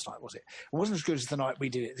good as last night, was it? It wasn't as good as the night we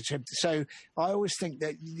did it. So I always think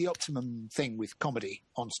that the optimum thing with comedy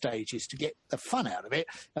on stage is to get the fun out of it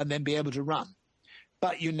and then be able to run.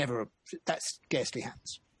 But that scarcely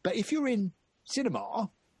happens. But if you're in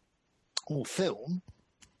cinema or film,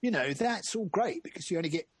 that's all great, because you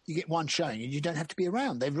get one showing and you don't have to be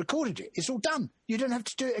around. They've recorded it. It's all done. You don't have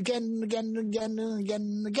to do it again and again and again and again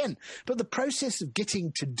and again. But the process of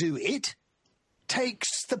getting to do it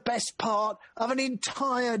takes the best part of an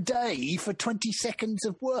entire day for 20 seconds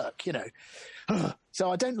of work,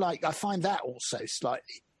 So I find that also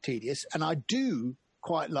slightly tedious. And I do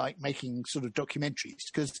quite like making sort of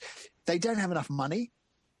documentaries, because they don't have enough money.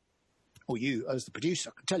 Or you, as the producer,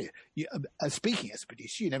 I can tell you, speaking as a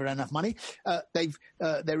producer, you never had enough money.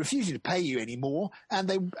 They're refusing to pay you anymore, and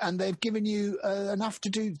they've given you enough to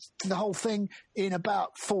do the whole thing in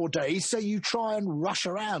about 4 days. So you try and rush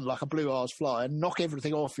around like a blue-ass fly and knock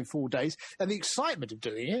everything off in 4 days. And the excitement of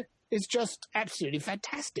doing it is just absolutely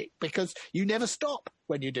fantastic, because you never stop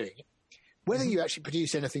when you're doing it. Whether you actually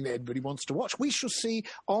produce anything that everybody wants to watch, we shall see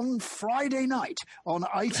on Friday night on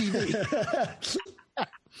ITV.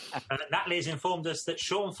 Natalie has informed us that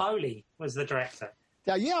Sean Foley was the director.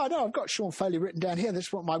 Yeah, I know. I've got Sean Foley written down here.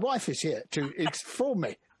 That's what my wife is here to inform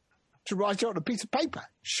me, to write it on a piece of paper.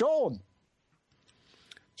 Sean.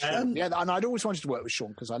 And I'd always wanted to work with Sean,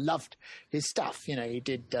 because I loved his stuff. He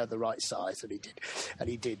did The Right Size, and he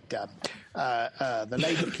did The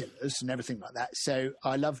Lady Killers and everything like that. So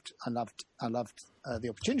I loved the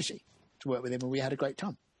opportunity to work with him, and we had a great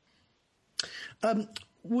time.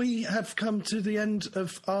 We have come to the end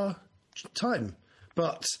of our time,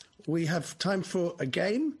 but we have time for a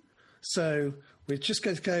game. So we're just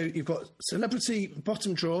going to go. You've got Celebrity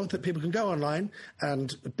Bottom Drawer that people can go online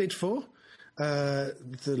and bid for.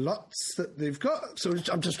 The lots that they've got. So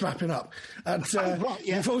I'm just wrapping up. And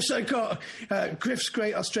You've also got Griff's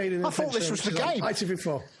Great Australian. I thought this was the game.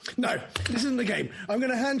 ITV4. No, this isn't the game. I'm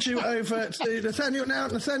going to hand you over to Nathaniel now.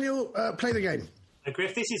 Nathaniel, play the game.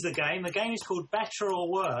 Griff, this is the game. The game is called Better or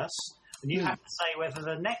Worse, and you have to say whether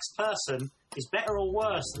the next person is better or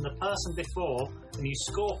worse than the person before, and you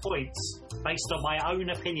score points based on my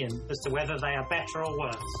own opinion as to whether they are better or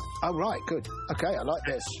worse. Oh, right, good. Okay, I like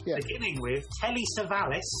this. Yeah. Beginning with Telly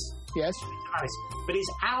Savalas. Yes. But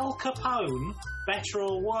is Al Capone better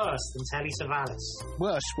or worse than Telly Savalas?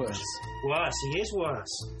 Worse. Worse, he is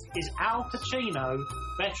worse. Is Al Pacino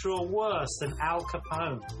better or worse than Al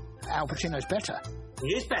Capone? Al Pacino's better.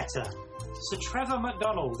 He is better. Sir Trevor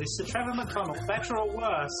McDonald. Is Sir Trevor McDonald better or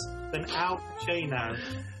worse than Al Pacino?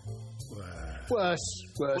 Worse,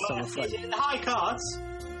 I'm afraid. Is it in the high cards?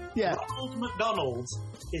 Yeah. Ronald McDonald.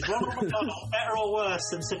 Is Ronald McDonald better or worse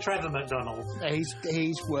than Sir Trevor McDonald? He's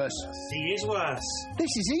worse. He is worse. This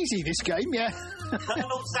is easy, this game, yeah.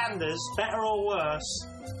 Colonel Sanders, better or worse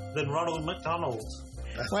than Ronald McDonald?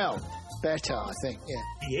 Well, better, I think, yeah.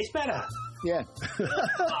 He is better. Yeah.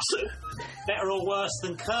 Better or worse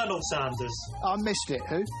than Colonel Sanders? I missed it.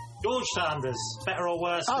 Who? George Sanders, better or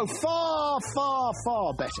worse? Oh, far, far,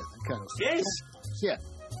 far better than Colonel Sanders. Yes. Yeah.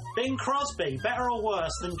 Bing Crosby, better or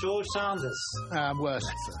worse than George Sanders? Worse.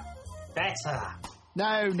 Better.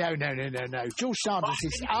 No. George Sanders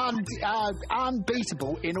is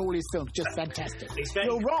unbeatable in all his films. Just fantastic.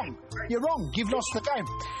 You're wrong. You're wrong. You've lost the game.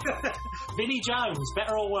 Vinnie Jones,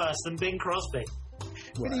 better or worse than Bing Crosby?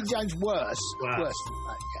 Vinnie Jones, worse. Worse than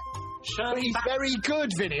that, yeah. But he's very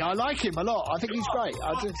good, Vinny. I like him a lot. I think he's great.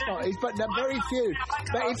 But there are very few.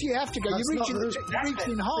 But if you have to go, you're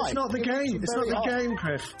reaching high. It's not the game. It's not the game,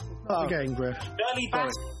 Griff. Not the game, Griff. Shirley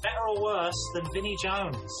Bassey, better or worse than Vinnie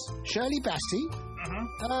Jones? Shirley Bassey?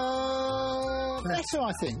 Better,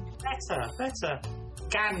 I think. Better.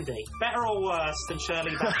 Gandhi, better or worse than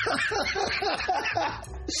Shirley Bassey?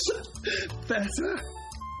 Better?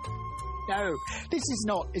 No, this is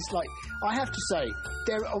not. It's like, I have to say,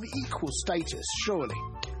 they're of equal status, surely.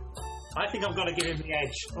 I think I'm going to give him the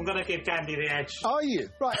edge. I'm going to give Gandhi the edge. Are you?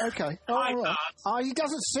 Right, okay. He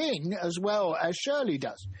doesn't sing as well as Shirley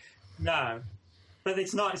does. No. But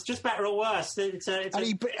it's not. It's just better or worse. He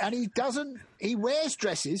wears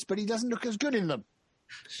dresses, but he doesn't look as good in them.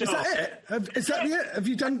 Is that it? Is that it? Have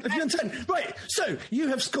you done 10? Right, so you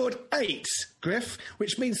have scored 8, Griff,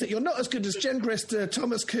 which means that you're not as good as Jen Brister,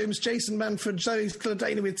 Thomas Coombs, Jason Manford, Zoe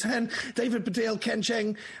Cladani with 10, David Baddiel, Ken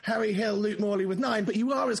Cheng, Harry Hill, Luke Morley with 9, but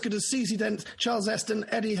you are as good as Susie Dent, Charles Eston,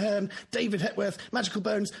 Eddie Hearn, David Hepworth, Magical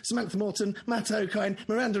Bones, Samantha Morton, Matt O'Kine,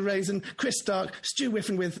 Miranda Raisin, Chris Stark, Stu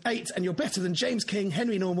Whiffen with 8, and you're better than James King,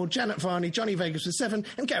 Henry Normal, Janet Varney, Johnny Vegas with 7,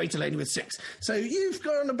 and Gary Delaney with 6. So you've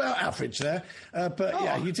gone about average there, but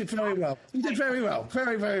yeah, you did very well. You did very well.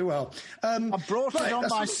 Very, very well. I brought it on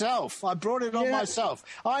myself.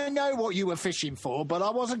 I know what you were fishing for, but I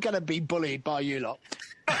wasn't going to be bullied by you lot.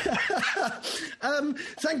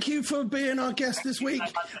 Thank you for being our guest this week.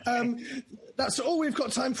 That's all we've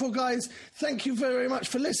got time for, guys. Thank you very much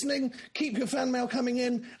for listening. Keep your fan mail coming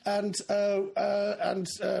in, and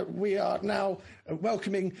we are now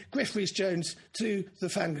welcoming Griff Rhys-Jones to the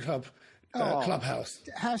fan club. Clubhouse.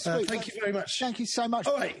 How sweet. Thank you very much. Thank you so much.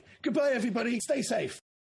 All right. Goodbye, everybody. Stay safe.